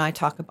what you and I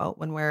talk about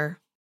when we're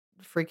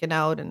freaking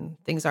out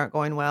and things aren't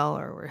going well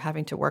or we're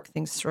having to work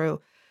things through,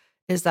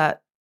 is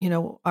that,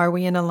 are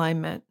we in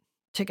alignment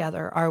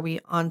together? Are we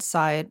on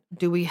side?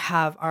 Do we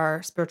have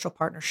our spiritual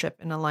partnership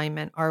in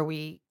alignment? Are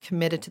we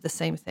committed to the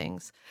same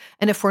things?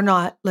 And if we're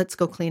not, let's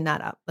go clean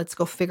that up. Let's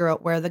go figure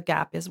out where the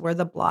gap is, where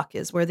the block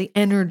is, where the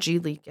energy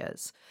leak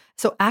is.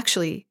 So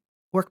actually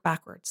work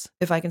backwards.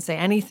 If I can say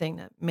anything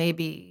that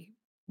maybe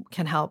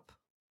can help,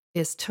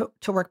 is to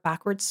work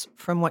backwards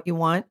from what you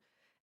want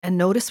and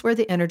notice where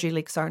the energy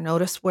leaks are.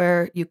 Notice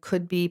where you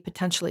could be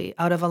potentially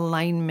out of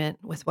alignment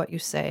with what you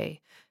say.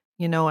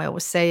 I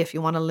always say, if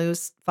you want to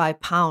lose 5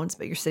 pounds,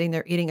 but you're sitting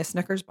there eating a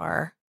Snickers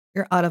bar,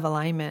 you're out of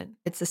alignment.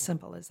 It's as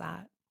simple as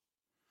that.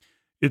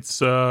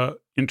 It's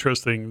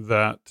interesting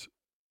that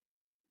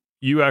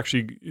you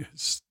actually,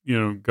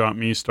 got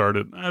me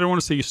started. I don't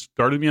want to say you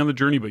started me on the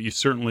journey, but you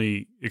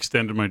certainly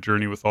extended my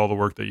journey with all the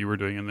work that you were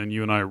doing. And then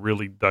you and I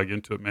really dug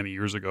into it many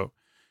years ago.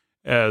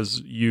 As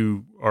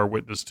you are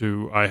witness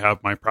to, I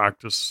have my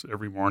practice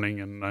every morning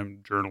and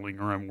I'm journaling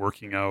or I'm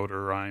working out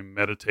or I'm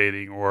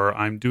meditating or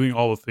I'm doing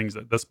all the things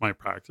that's my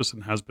practice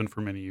and has been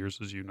for many years,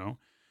 as you know.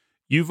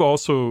 You've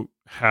also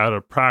had a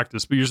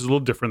practice, but yours is a little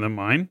different than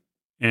mine.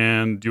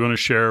 And do you want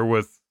to share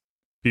with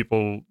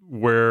people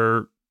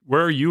where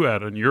are you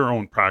at in your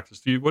own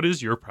practice? What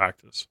is your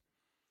practice?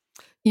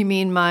 You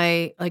mean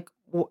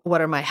what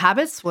are my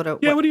habits? What are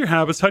your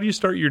habits? How do you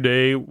start your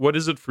day? What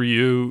is it for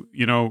you?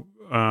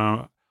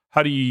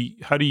 How do you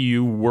do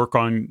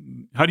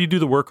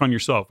the work on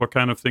yourself? What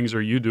kind of things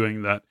are you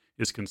doing that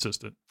is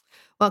consistent?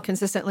 Well,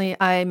 consistently,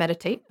 I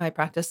meditate. I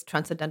practice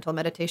transcendental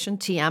meditation,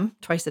 TM,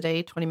 twice a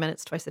day, 20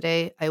 minutes twice a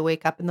day. I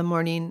wake up in the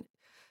morning.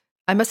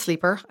 I'm a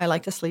sleeper. I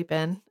like to sleep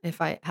in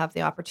if I have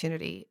the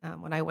opportunity.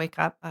 When I wake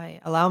up, I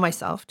allow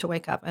myself to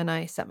wake up and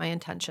I set my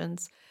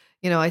intentions.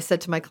 I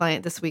said to my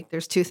client this week,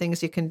 there's 2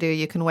 things you can do.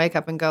 You can wake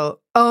up and go,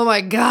 oh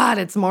my God,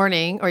 it's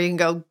morning. Or you can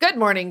go, good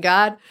morning,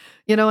 God.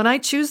 And I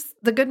choose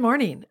the good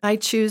morning. I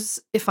choose,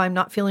 if I'm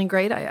not feeling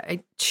great,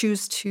 I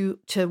choose to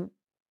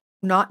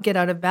not get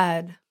out of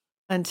bed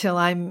until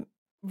I'm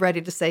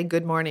ready to say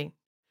good morning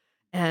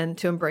and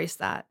to embrace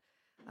that.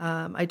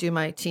 I do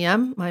my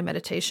TM, my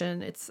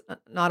meditation. It's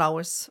not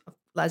always,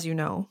 as you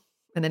know,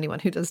 and anyone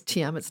who does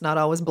TM, it's not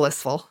always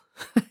blissful.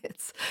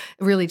 It's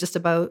really just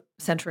about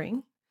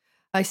centering.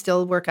 I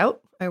still work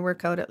out. I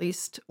work out at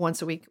least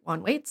once a week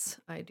on weights.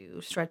 I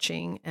do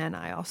stretching, and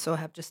I also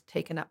have just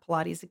taken up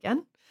Pilates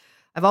again.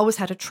 I've always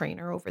had a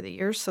trainer over the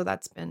years, so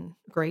that's been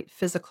great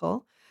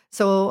physical.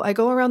 So I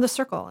go around the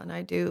circle and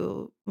I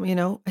do,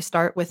 I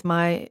start with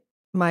my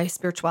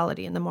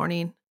spirituality in the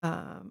morning.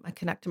 I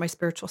connect to my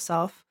spiritual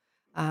self.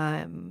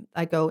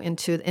 I go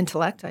into the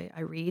intellect.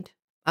 I read.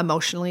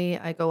 Emotionally,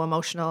 I go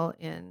emotional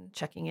in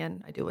checking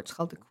in. I do what's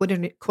called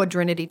the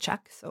quadrinity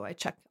check. So I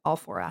check all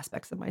 4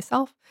 aspects of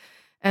myself.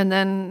 And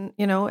then,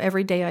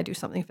 every day I do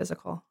something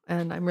physical.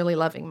 And I'm really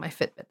loving my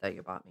Fitbit that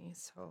you bought me.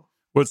 So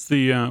What's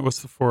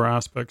the 4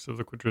 aspects of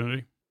the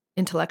quadrinity?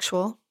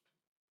 intellectual,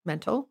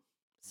 mental.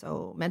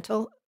 So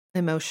mental,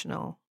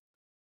 emotional,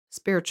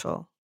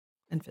 spiritual,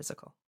 and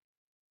physical.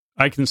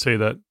 I can say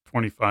that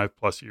 25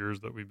 plus years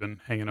that we've been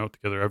hanging out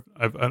together,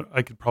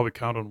 I could probably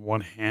count on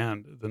one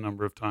hand the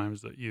number of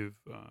times that you've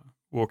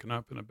woken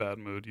up in a bad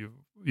mood.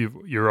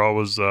 You're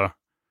always got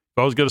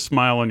a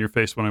smile on your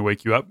face when I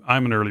wake you up.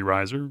 I'm an early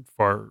riser,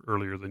 far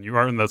earlier than you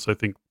are, and that's, I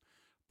think,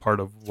 part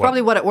of what...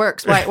 Probably what it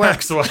works, why it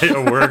works. That's why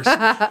it works.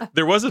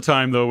 There was a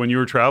time, though, when you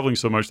were traveling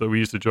so much that we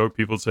used to joke,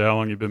 people would say, how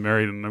long you've been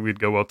married? And then we'd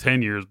go, well,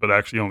 10 years, but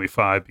actually only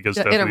 5 because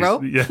in a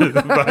row?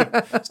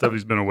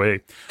 Stephanie's been away.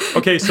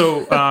 Okay,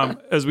 so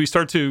as we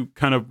start to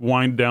kind of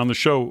wind down the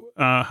show,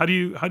 how do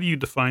you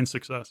define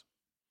success?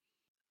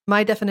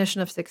 My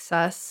definition of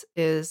success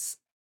is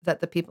that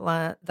the people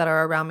that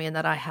are around me and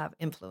that I have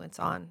influence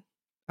on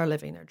are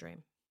living their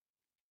dream.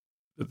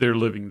 That they're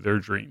living their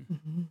dream.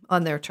 Mm-hmm.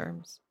 On their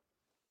terms.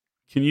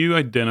 Can you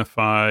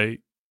identify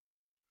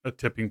a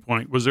tipping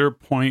point? Was there a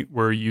point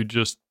where you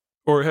just,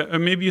 or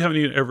maybe you haven't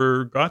even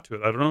ever got to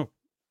it? I don't know.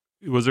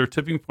 Was there a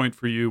tipping point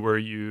for you where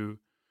you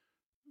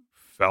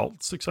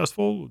felt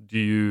successful? Do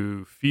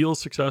you feel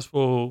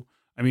successful?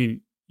 I mean,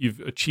 you've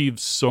achieved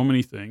so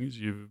many things.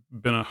 You've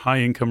been a high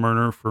income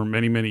earner for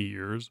many, many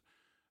years,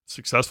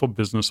 successful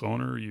business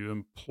owner. You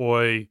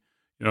employ,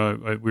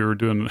 we were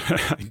doing,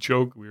 I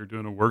joke, we were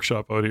doing a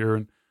workshop out here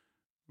and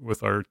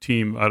with our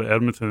team out of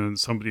Edmonton, and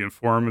somebody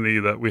informed me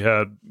that we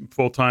had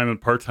full-time and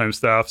part-time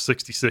staff,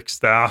 66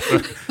 staff.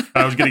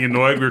 I was getting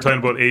annoyed. We were talking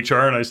about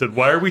HR, and I said,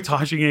 why are we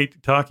talking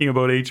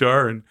about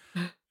HR?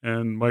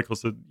 And Michael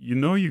said,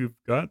 you've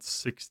got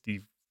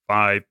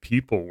 65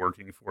 people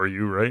working for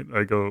you, right?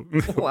 I go,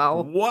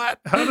 wow.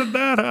 What? How did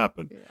that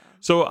happen? Yeah.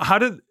 So how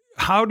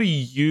do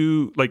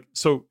you,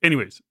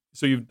 anyways,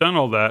 so you've done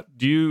all that.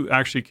 Do you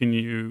actually, can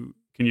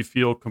you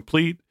feel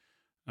complete?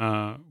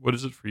 What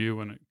is it for you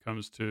when it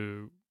comes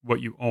to what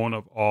you own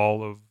of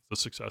all of the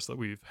success that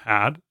we've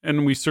had?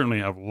 And we certainly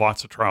have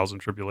lots of trials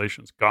and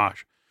tribulations.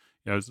 Gosh,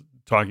 I was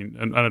talking,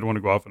 and I don't want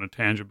to go off on a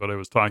tangent, but I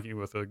was talking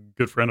with a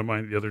good friend of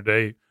mine the other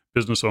day,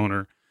 business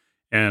owner,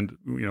 and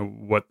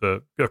what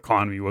the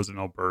economy was in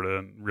Alberta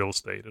and real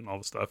estate and all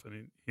the stuff.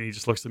 And he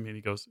just looks at me and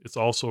he goes, it's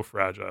all so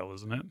fragile,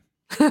 isn't it?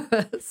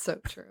 It's so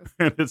true.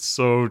 And it's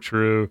so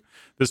true.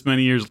 This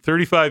many years,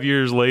 35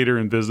 years later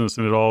in business,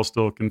 and it all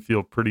still can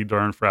feel pretty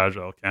darn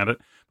fragile, can't it?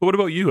 But what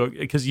about you?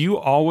 Because you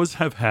always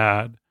have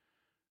had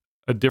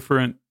a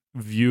different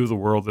view of the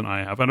world than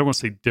I have. I don't want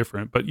to say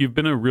different, but you've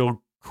been a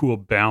real cool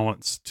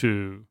balance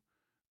to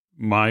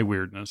my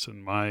weirdness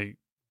and my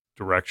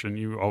direction.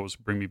 You always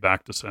bring me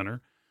back to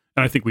center.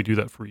 And I think we do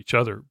that for each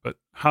other. But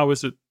how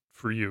is it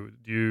for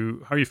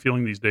you? How are you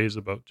feeling these days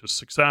about just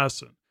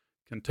success and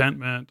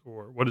contentment,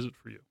 or what is it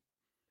for you?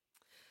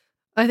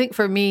 I think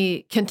for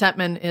me,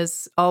 contentment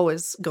is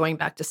always going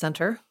back to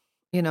center,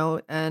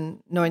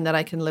 and knowing that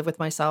I can live with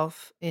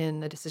myself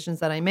in the decisions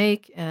that I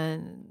make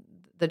and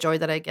the joy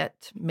that I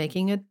get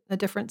making a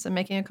difference and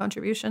making a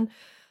contribution.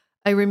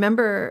 I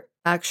remember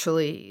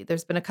actually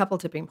there's been a couple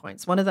tipping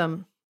points. One of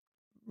them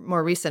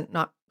more recent,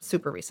 not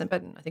super recent,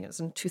 but I think it was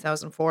in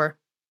 2004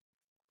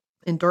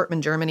 in Dortmund,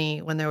 Germany,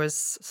 when there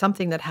was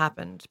something that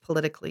happened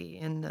politically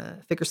in the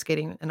figure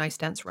skating and ice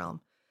dance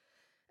realm.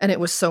 And it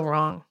was so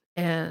wrong.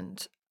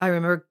 And I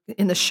remember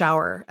in the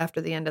shower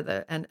after the end of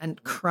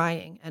and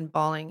crying and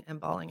bawling and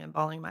bawling and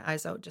bawling my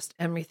eyes out. Just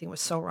everything was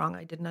so wrong.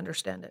 I didn't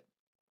understand it.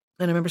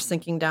 And I remember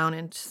sinking down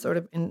and sort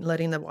of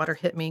letting the water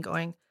hit me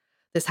going,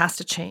 this has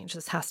to change.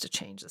 This has to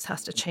change. This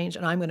has to change.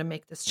 And I'm going to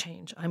make this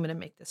change. I'm going to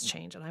make this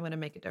change. And I'm going to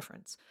make a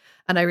difference.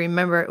 And I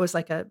remember it was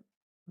like a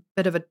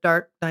bit of a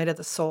dark night of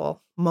the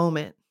soul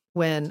moment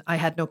when I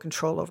had no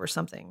control over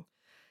something.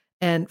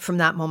 And from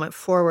that moment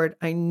forward,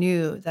 I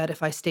knew that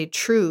if I stayed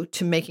true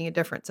to making a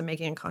difference and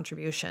making a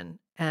contribution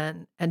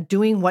and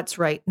doing what's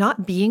right,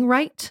 not being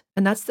right,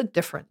 and that's the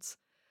difference,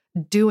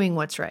 doing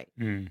what's right.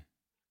 Mm.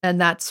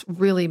 And that's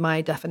really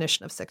my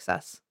definition of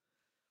success.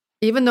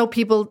 Even though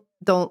people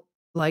don't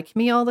like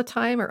me all the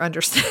time or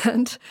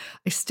understand,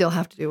 I still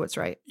have to do what's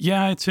right.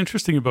 Yeah, it's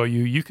interesting about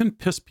you. You can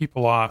piss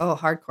people off. Oh,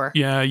 hardcore.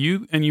 Yeah,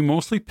 you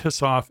mostly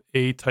piss off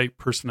A-type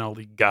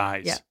personality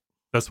guys. Yeah.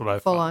 That's what I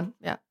full found. on.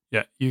 Yeah.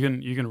 Yeah, you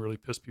can really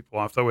piss people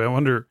off that way. I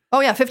wonder. Oh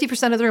yeah,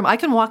 50% of the room. I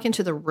can walk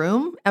into a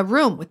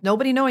room with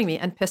nobody knowing me,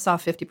 and piss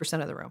off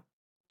 50% of the room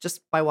just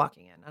by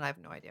walking in, and I have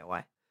no idea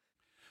why.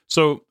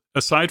 So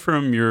aside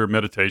from your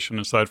meditation,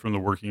 aside from the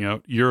working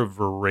out, you're a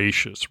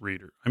voracious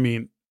reader. I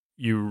mean,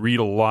 you read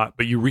a lot,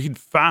 but you read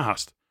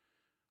fast.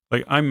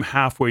 Like I'm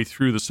halfway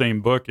through the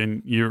same book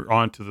and you're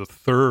on to the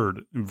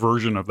third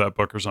version of that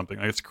book or something.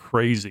 Like, it's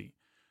crazy.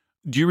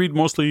 Do you read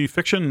mostly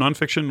fiction,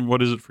 nonfiction?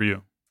 What is it for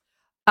you?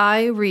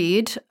 I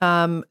read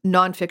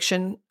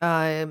nonfiction.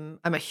 I'm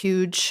a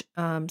huge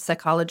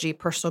psychology,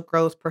 personal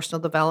growth,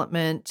 personal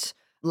development,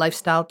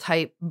 lifestyle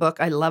type book.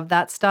 I love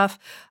that stuff.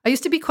 I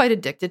used to be quite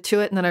addicted to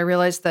it. And then I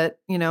realized that,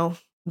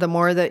 the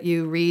more that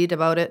you read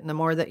about it and the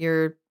more that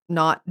you're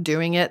not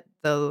doing it,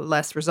 the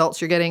less results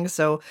you're getting.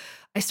 So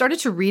I started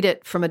to read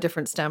it from a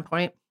different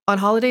standpoint. On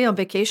holiday, on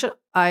vacation,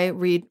 I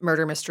read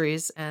murder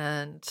mysteries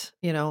and,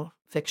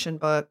 fiction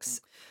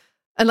books.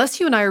 Unless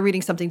you and I are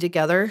reading something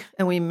together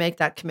and we make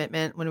that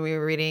commitment when we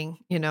were reading,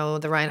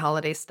 the Ryan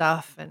Holiday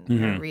stuff and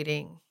we're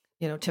reading,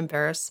 Tim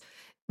Ferriss,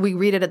 we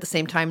read it at the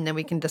same time and then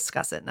we can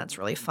discuss it. And that's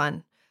really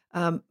fun.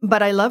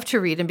 But I love to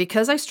read. And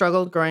because I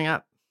struggled growing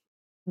up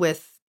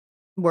with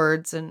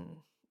words and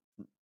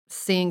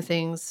seeing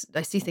things,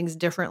 I see things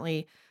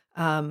differently.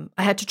 I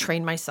had to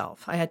train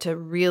myself. I had to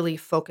really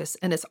focus.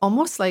 And it's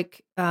almost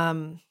like,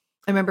 I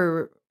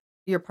remember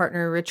your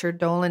partner, Richard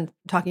Dolan,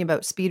 talking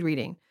about speed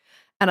reading.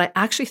 And I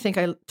actually think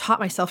I taught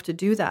myself to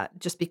do that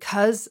just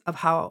because of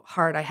how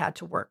hard I had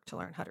to work to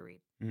learn how to read.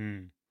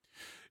 Mm.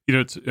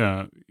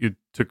 It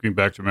took me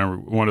back to remember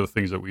one of the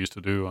things that we used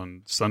to do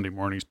on Sunday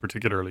mornings,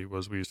 particularly,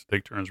 was we used to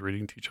take turns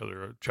reading to each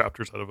other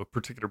chapters out of a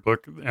particular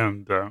book,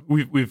 and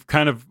we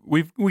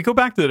go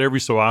back to that every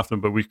so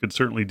often, but we could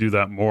certainly do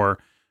that more.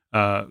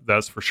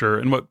 That's for sure.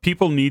 And what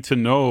people need to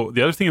know,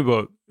 the other thing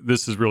about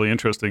this is really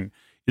interesting,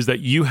 is that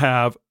you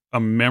have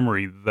a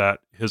memory that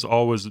has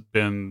always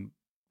been,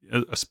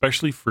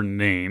 especially for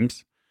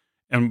names.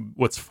 And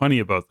what's funny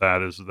about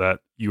that is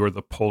that you are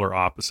the polar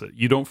opposite.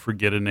 You don't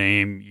forget a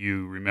name.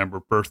 You remember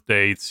birth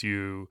dates.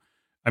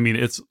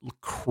 It's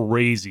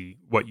crazy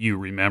what you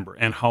remember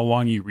and how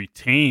long you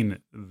retain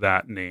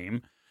that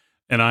name.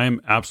 And I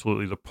am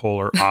absolutely the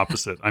polar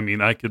opposite.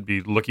 I could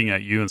be looking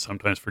at you and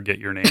sometimes forget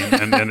your name.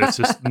 And it's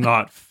just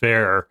not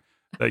fair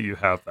that you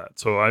have that.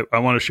 So I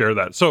want to share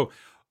that. So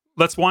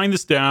let's wind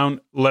this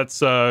down.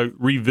 Let's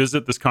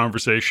revisit this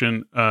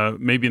conversation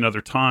maybe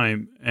another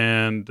time,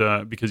 and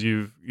because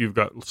you've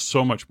got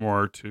so much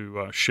more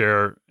to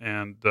share,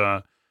 and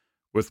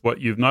with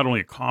what you've not only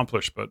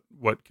accomplished, but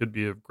what could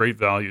be of great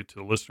value to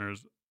the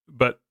listeners.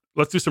 But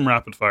let's do some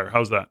rapid fire.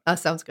 How's that?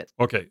 Sounds good.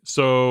 Okay,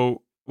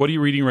 so what are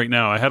you reading right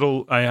now?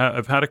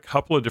 I've had a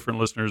couple of different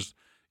listeners,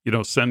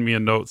 send me a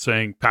note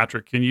saying,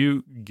 Patrick, can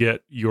you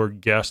get your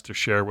guest to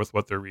share with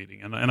what they're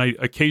reading? And I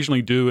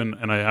occasionally do,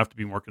 and I have to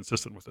be more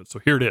consistent with it. So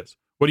here it is.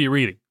 What are you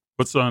reading?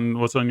 What's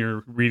on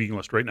your reading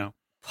list right now?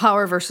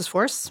 Power versus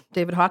Force,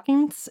 David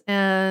Hawkins,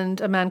 and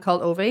A Man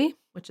Called Ove,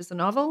 which is a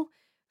novel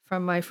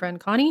from my friend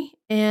Connie.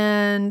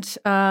 And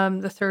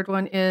the third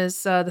one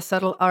is The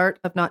Subtle Art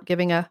of Not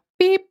Giving a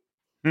Beep.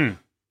 So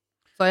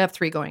I have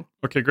 3 going.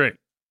 Okay, great.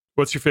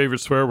 What's your favorite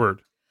swear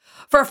word?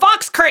 For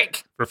Fox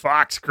Creek. For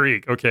Fox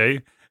Creek.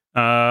 Okay.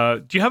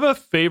 Do you have a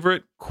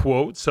favorite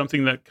quote,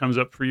 something that comes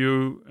up for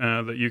you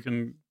that you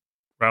can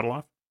rattle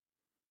off?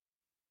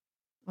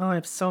 Oh, I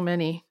have so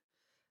many.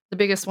 The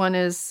biggest one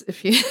is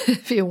if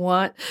you're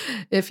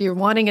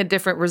wanting a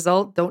different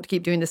result, don't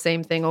keep doing the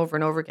same thing over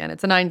and over again.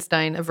 It's an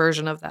Einstein, a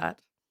version of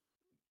that.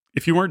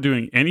 If you weren't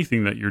doing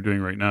anything that you're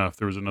doing right now, if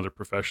there was another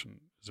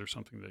profession, is there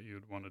something that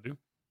you'd want to do?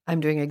 I'm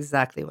doing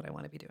exactly what I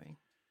want to be doing.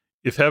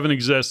 If heaven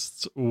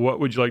exists,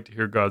 what would you like to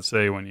hear God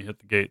say when you hit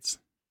the gates?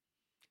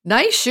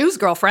 Nice shoes,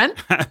 girlfriend.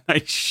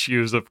 Nice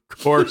shoes. Of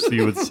course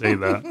you would say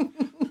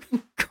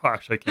that.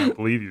 Gosh, I can't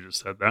believe you just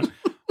said that.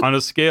 On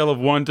a scale of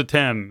 1 to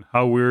 10,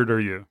 how weird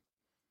are you?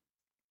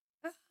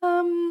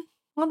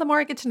 Well, the more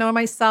I get to know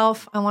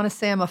myself, I want to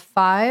say I'm a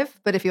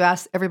 5. But if you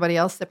ask everybody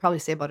else, they probably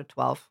say about a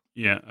 12.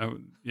 Yeah,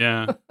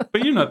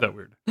 but you're not that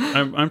weird.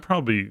 I'm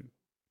probably.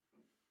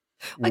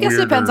 I guess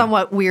it depends on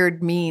what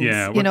weird means.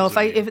 Yeah,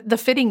 if the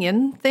fitting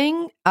in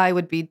thing, I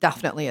would be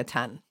definitely a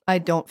 10. I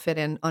don't fit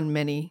in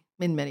many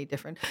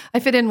different. I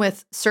fit in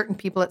with certain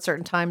people at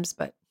certain times,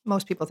 but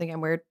most people think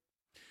I'm weird.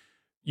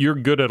 You're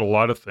good at a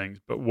lot of things,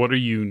 but what are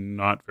you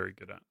not very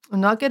good at?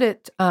 I'm not good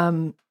at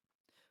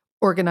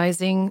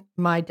organizing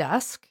my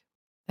desk,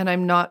 and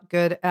I'm not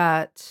good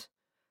at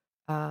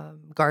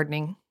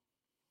gardening.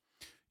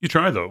 You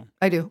try, though.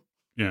 I do.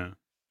 Yeah.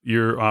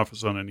 Your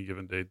office on any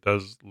given day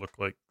does look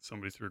like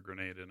somebody threw a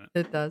grenade in it.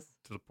 It does.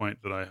 To the point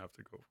that I have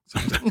to go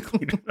sometimes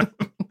clean it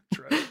up.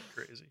 Drives me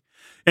crazy.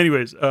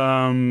 Anyways,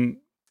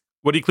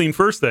 what do you clean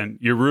first then?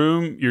 Your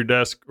room, your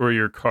desk, or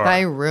your car?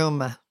 My room.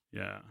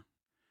 Yeah.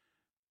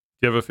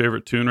 Do you have a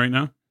favorite tune right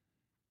now?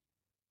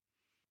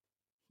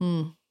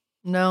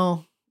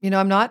 No.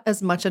 I'm not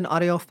as much an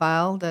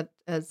audiophile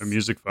as a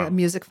music file. A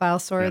music file,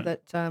 sorry, Yeah.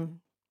 that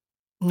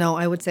No,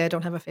 I would say I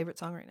don't have a favorite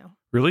song right now.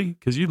 Really?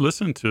 Because you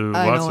listen to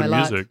I lots know of a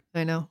lot. music.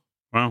 I know.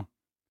 Wow.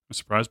 I'm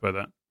surprised by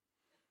that.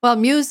 Well,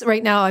 Muse,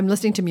 right now I'm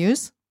listening to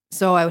Muse.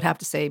 So I would have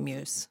to say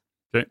Muse.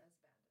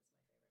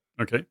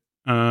 Okay.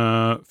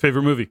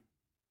 Favorite movie?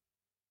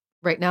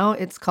 Right now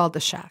it's called The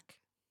Shack.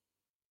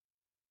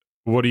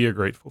 What are you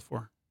grateful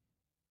for?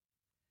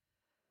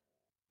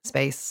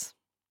 Space,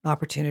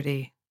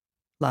 opportunity,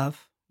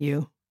 love,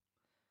 you,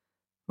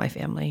 my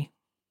family.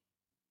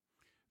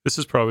 This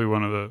is probably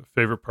one of the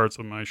favorite parts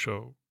of my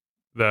show,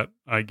 that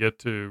I get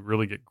to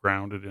really get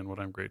grounded in what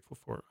I'm grateful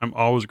for. I'm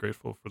always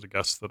grateful for the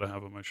guests that I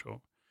have on my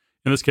show.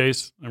 In this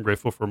case, I'm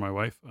grateful for my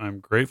wife. I'm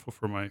grateful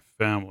for my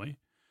family.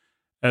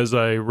 As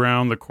I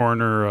round the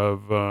corner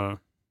of,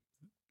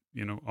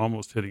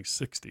 almost hitting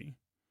 60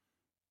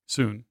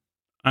 soon,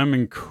 I'm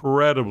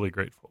incredibly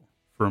grateful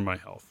for my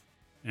health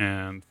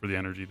and for the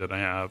energy that I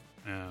have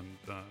and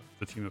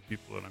the team of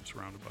people that I'm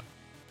surrounded by.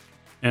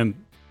 And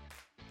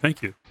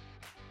thank you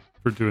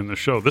for doing this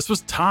show. This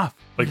was tough.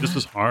 This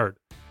was hard.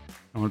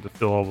 I wanted to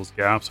fill all those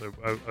gaps.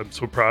 I'm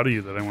so proud of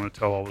you that I want to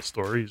tell all the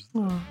stories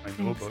that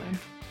I know about you.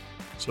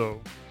 So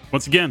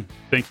once again,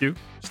 thank you,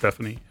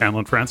 Steffany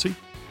Hanlen-Francey.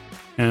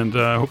 And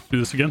I hope to do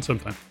this again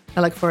sometime.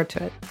 I look forward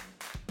to it.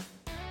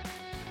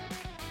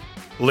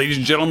 Ladies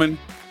and gentlemen,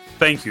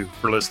 thank you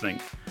for listening.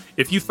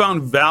 If you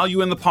found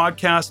value in the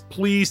podcast,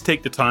 please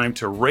take the time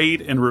to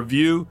rate and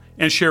review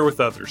and share with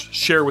others.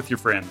 Share with your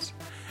friends.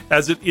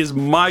 As it is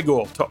my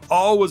goal to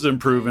always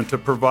improve and to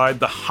provide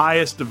the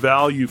highest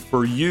value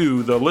for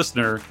you, the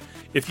listener.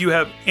 If you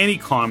have any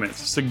comments,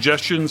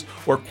 suggestions,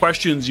 or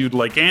questions you'd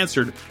like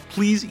answered,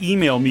 please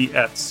email me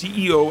at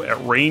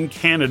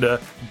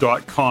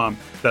ceo@reincanada.com.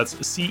 That's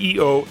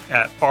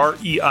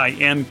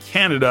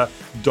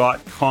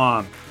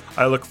ceo@reincanada.com.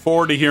 I look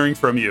forward to hearing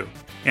from you.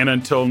 And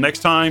until next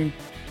time,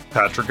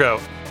 Patrick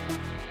out.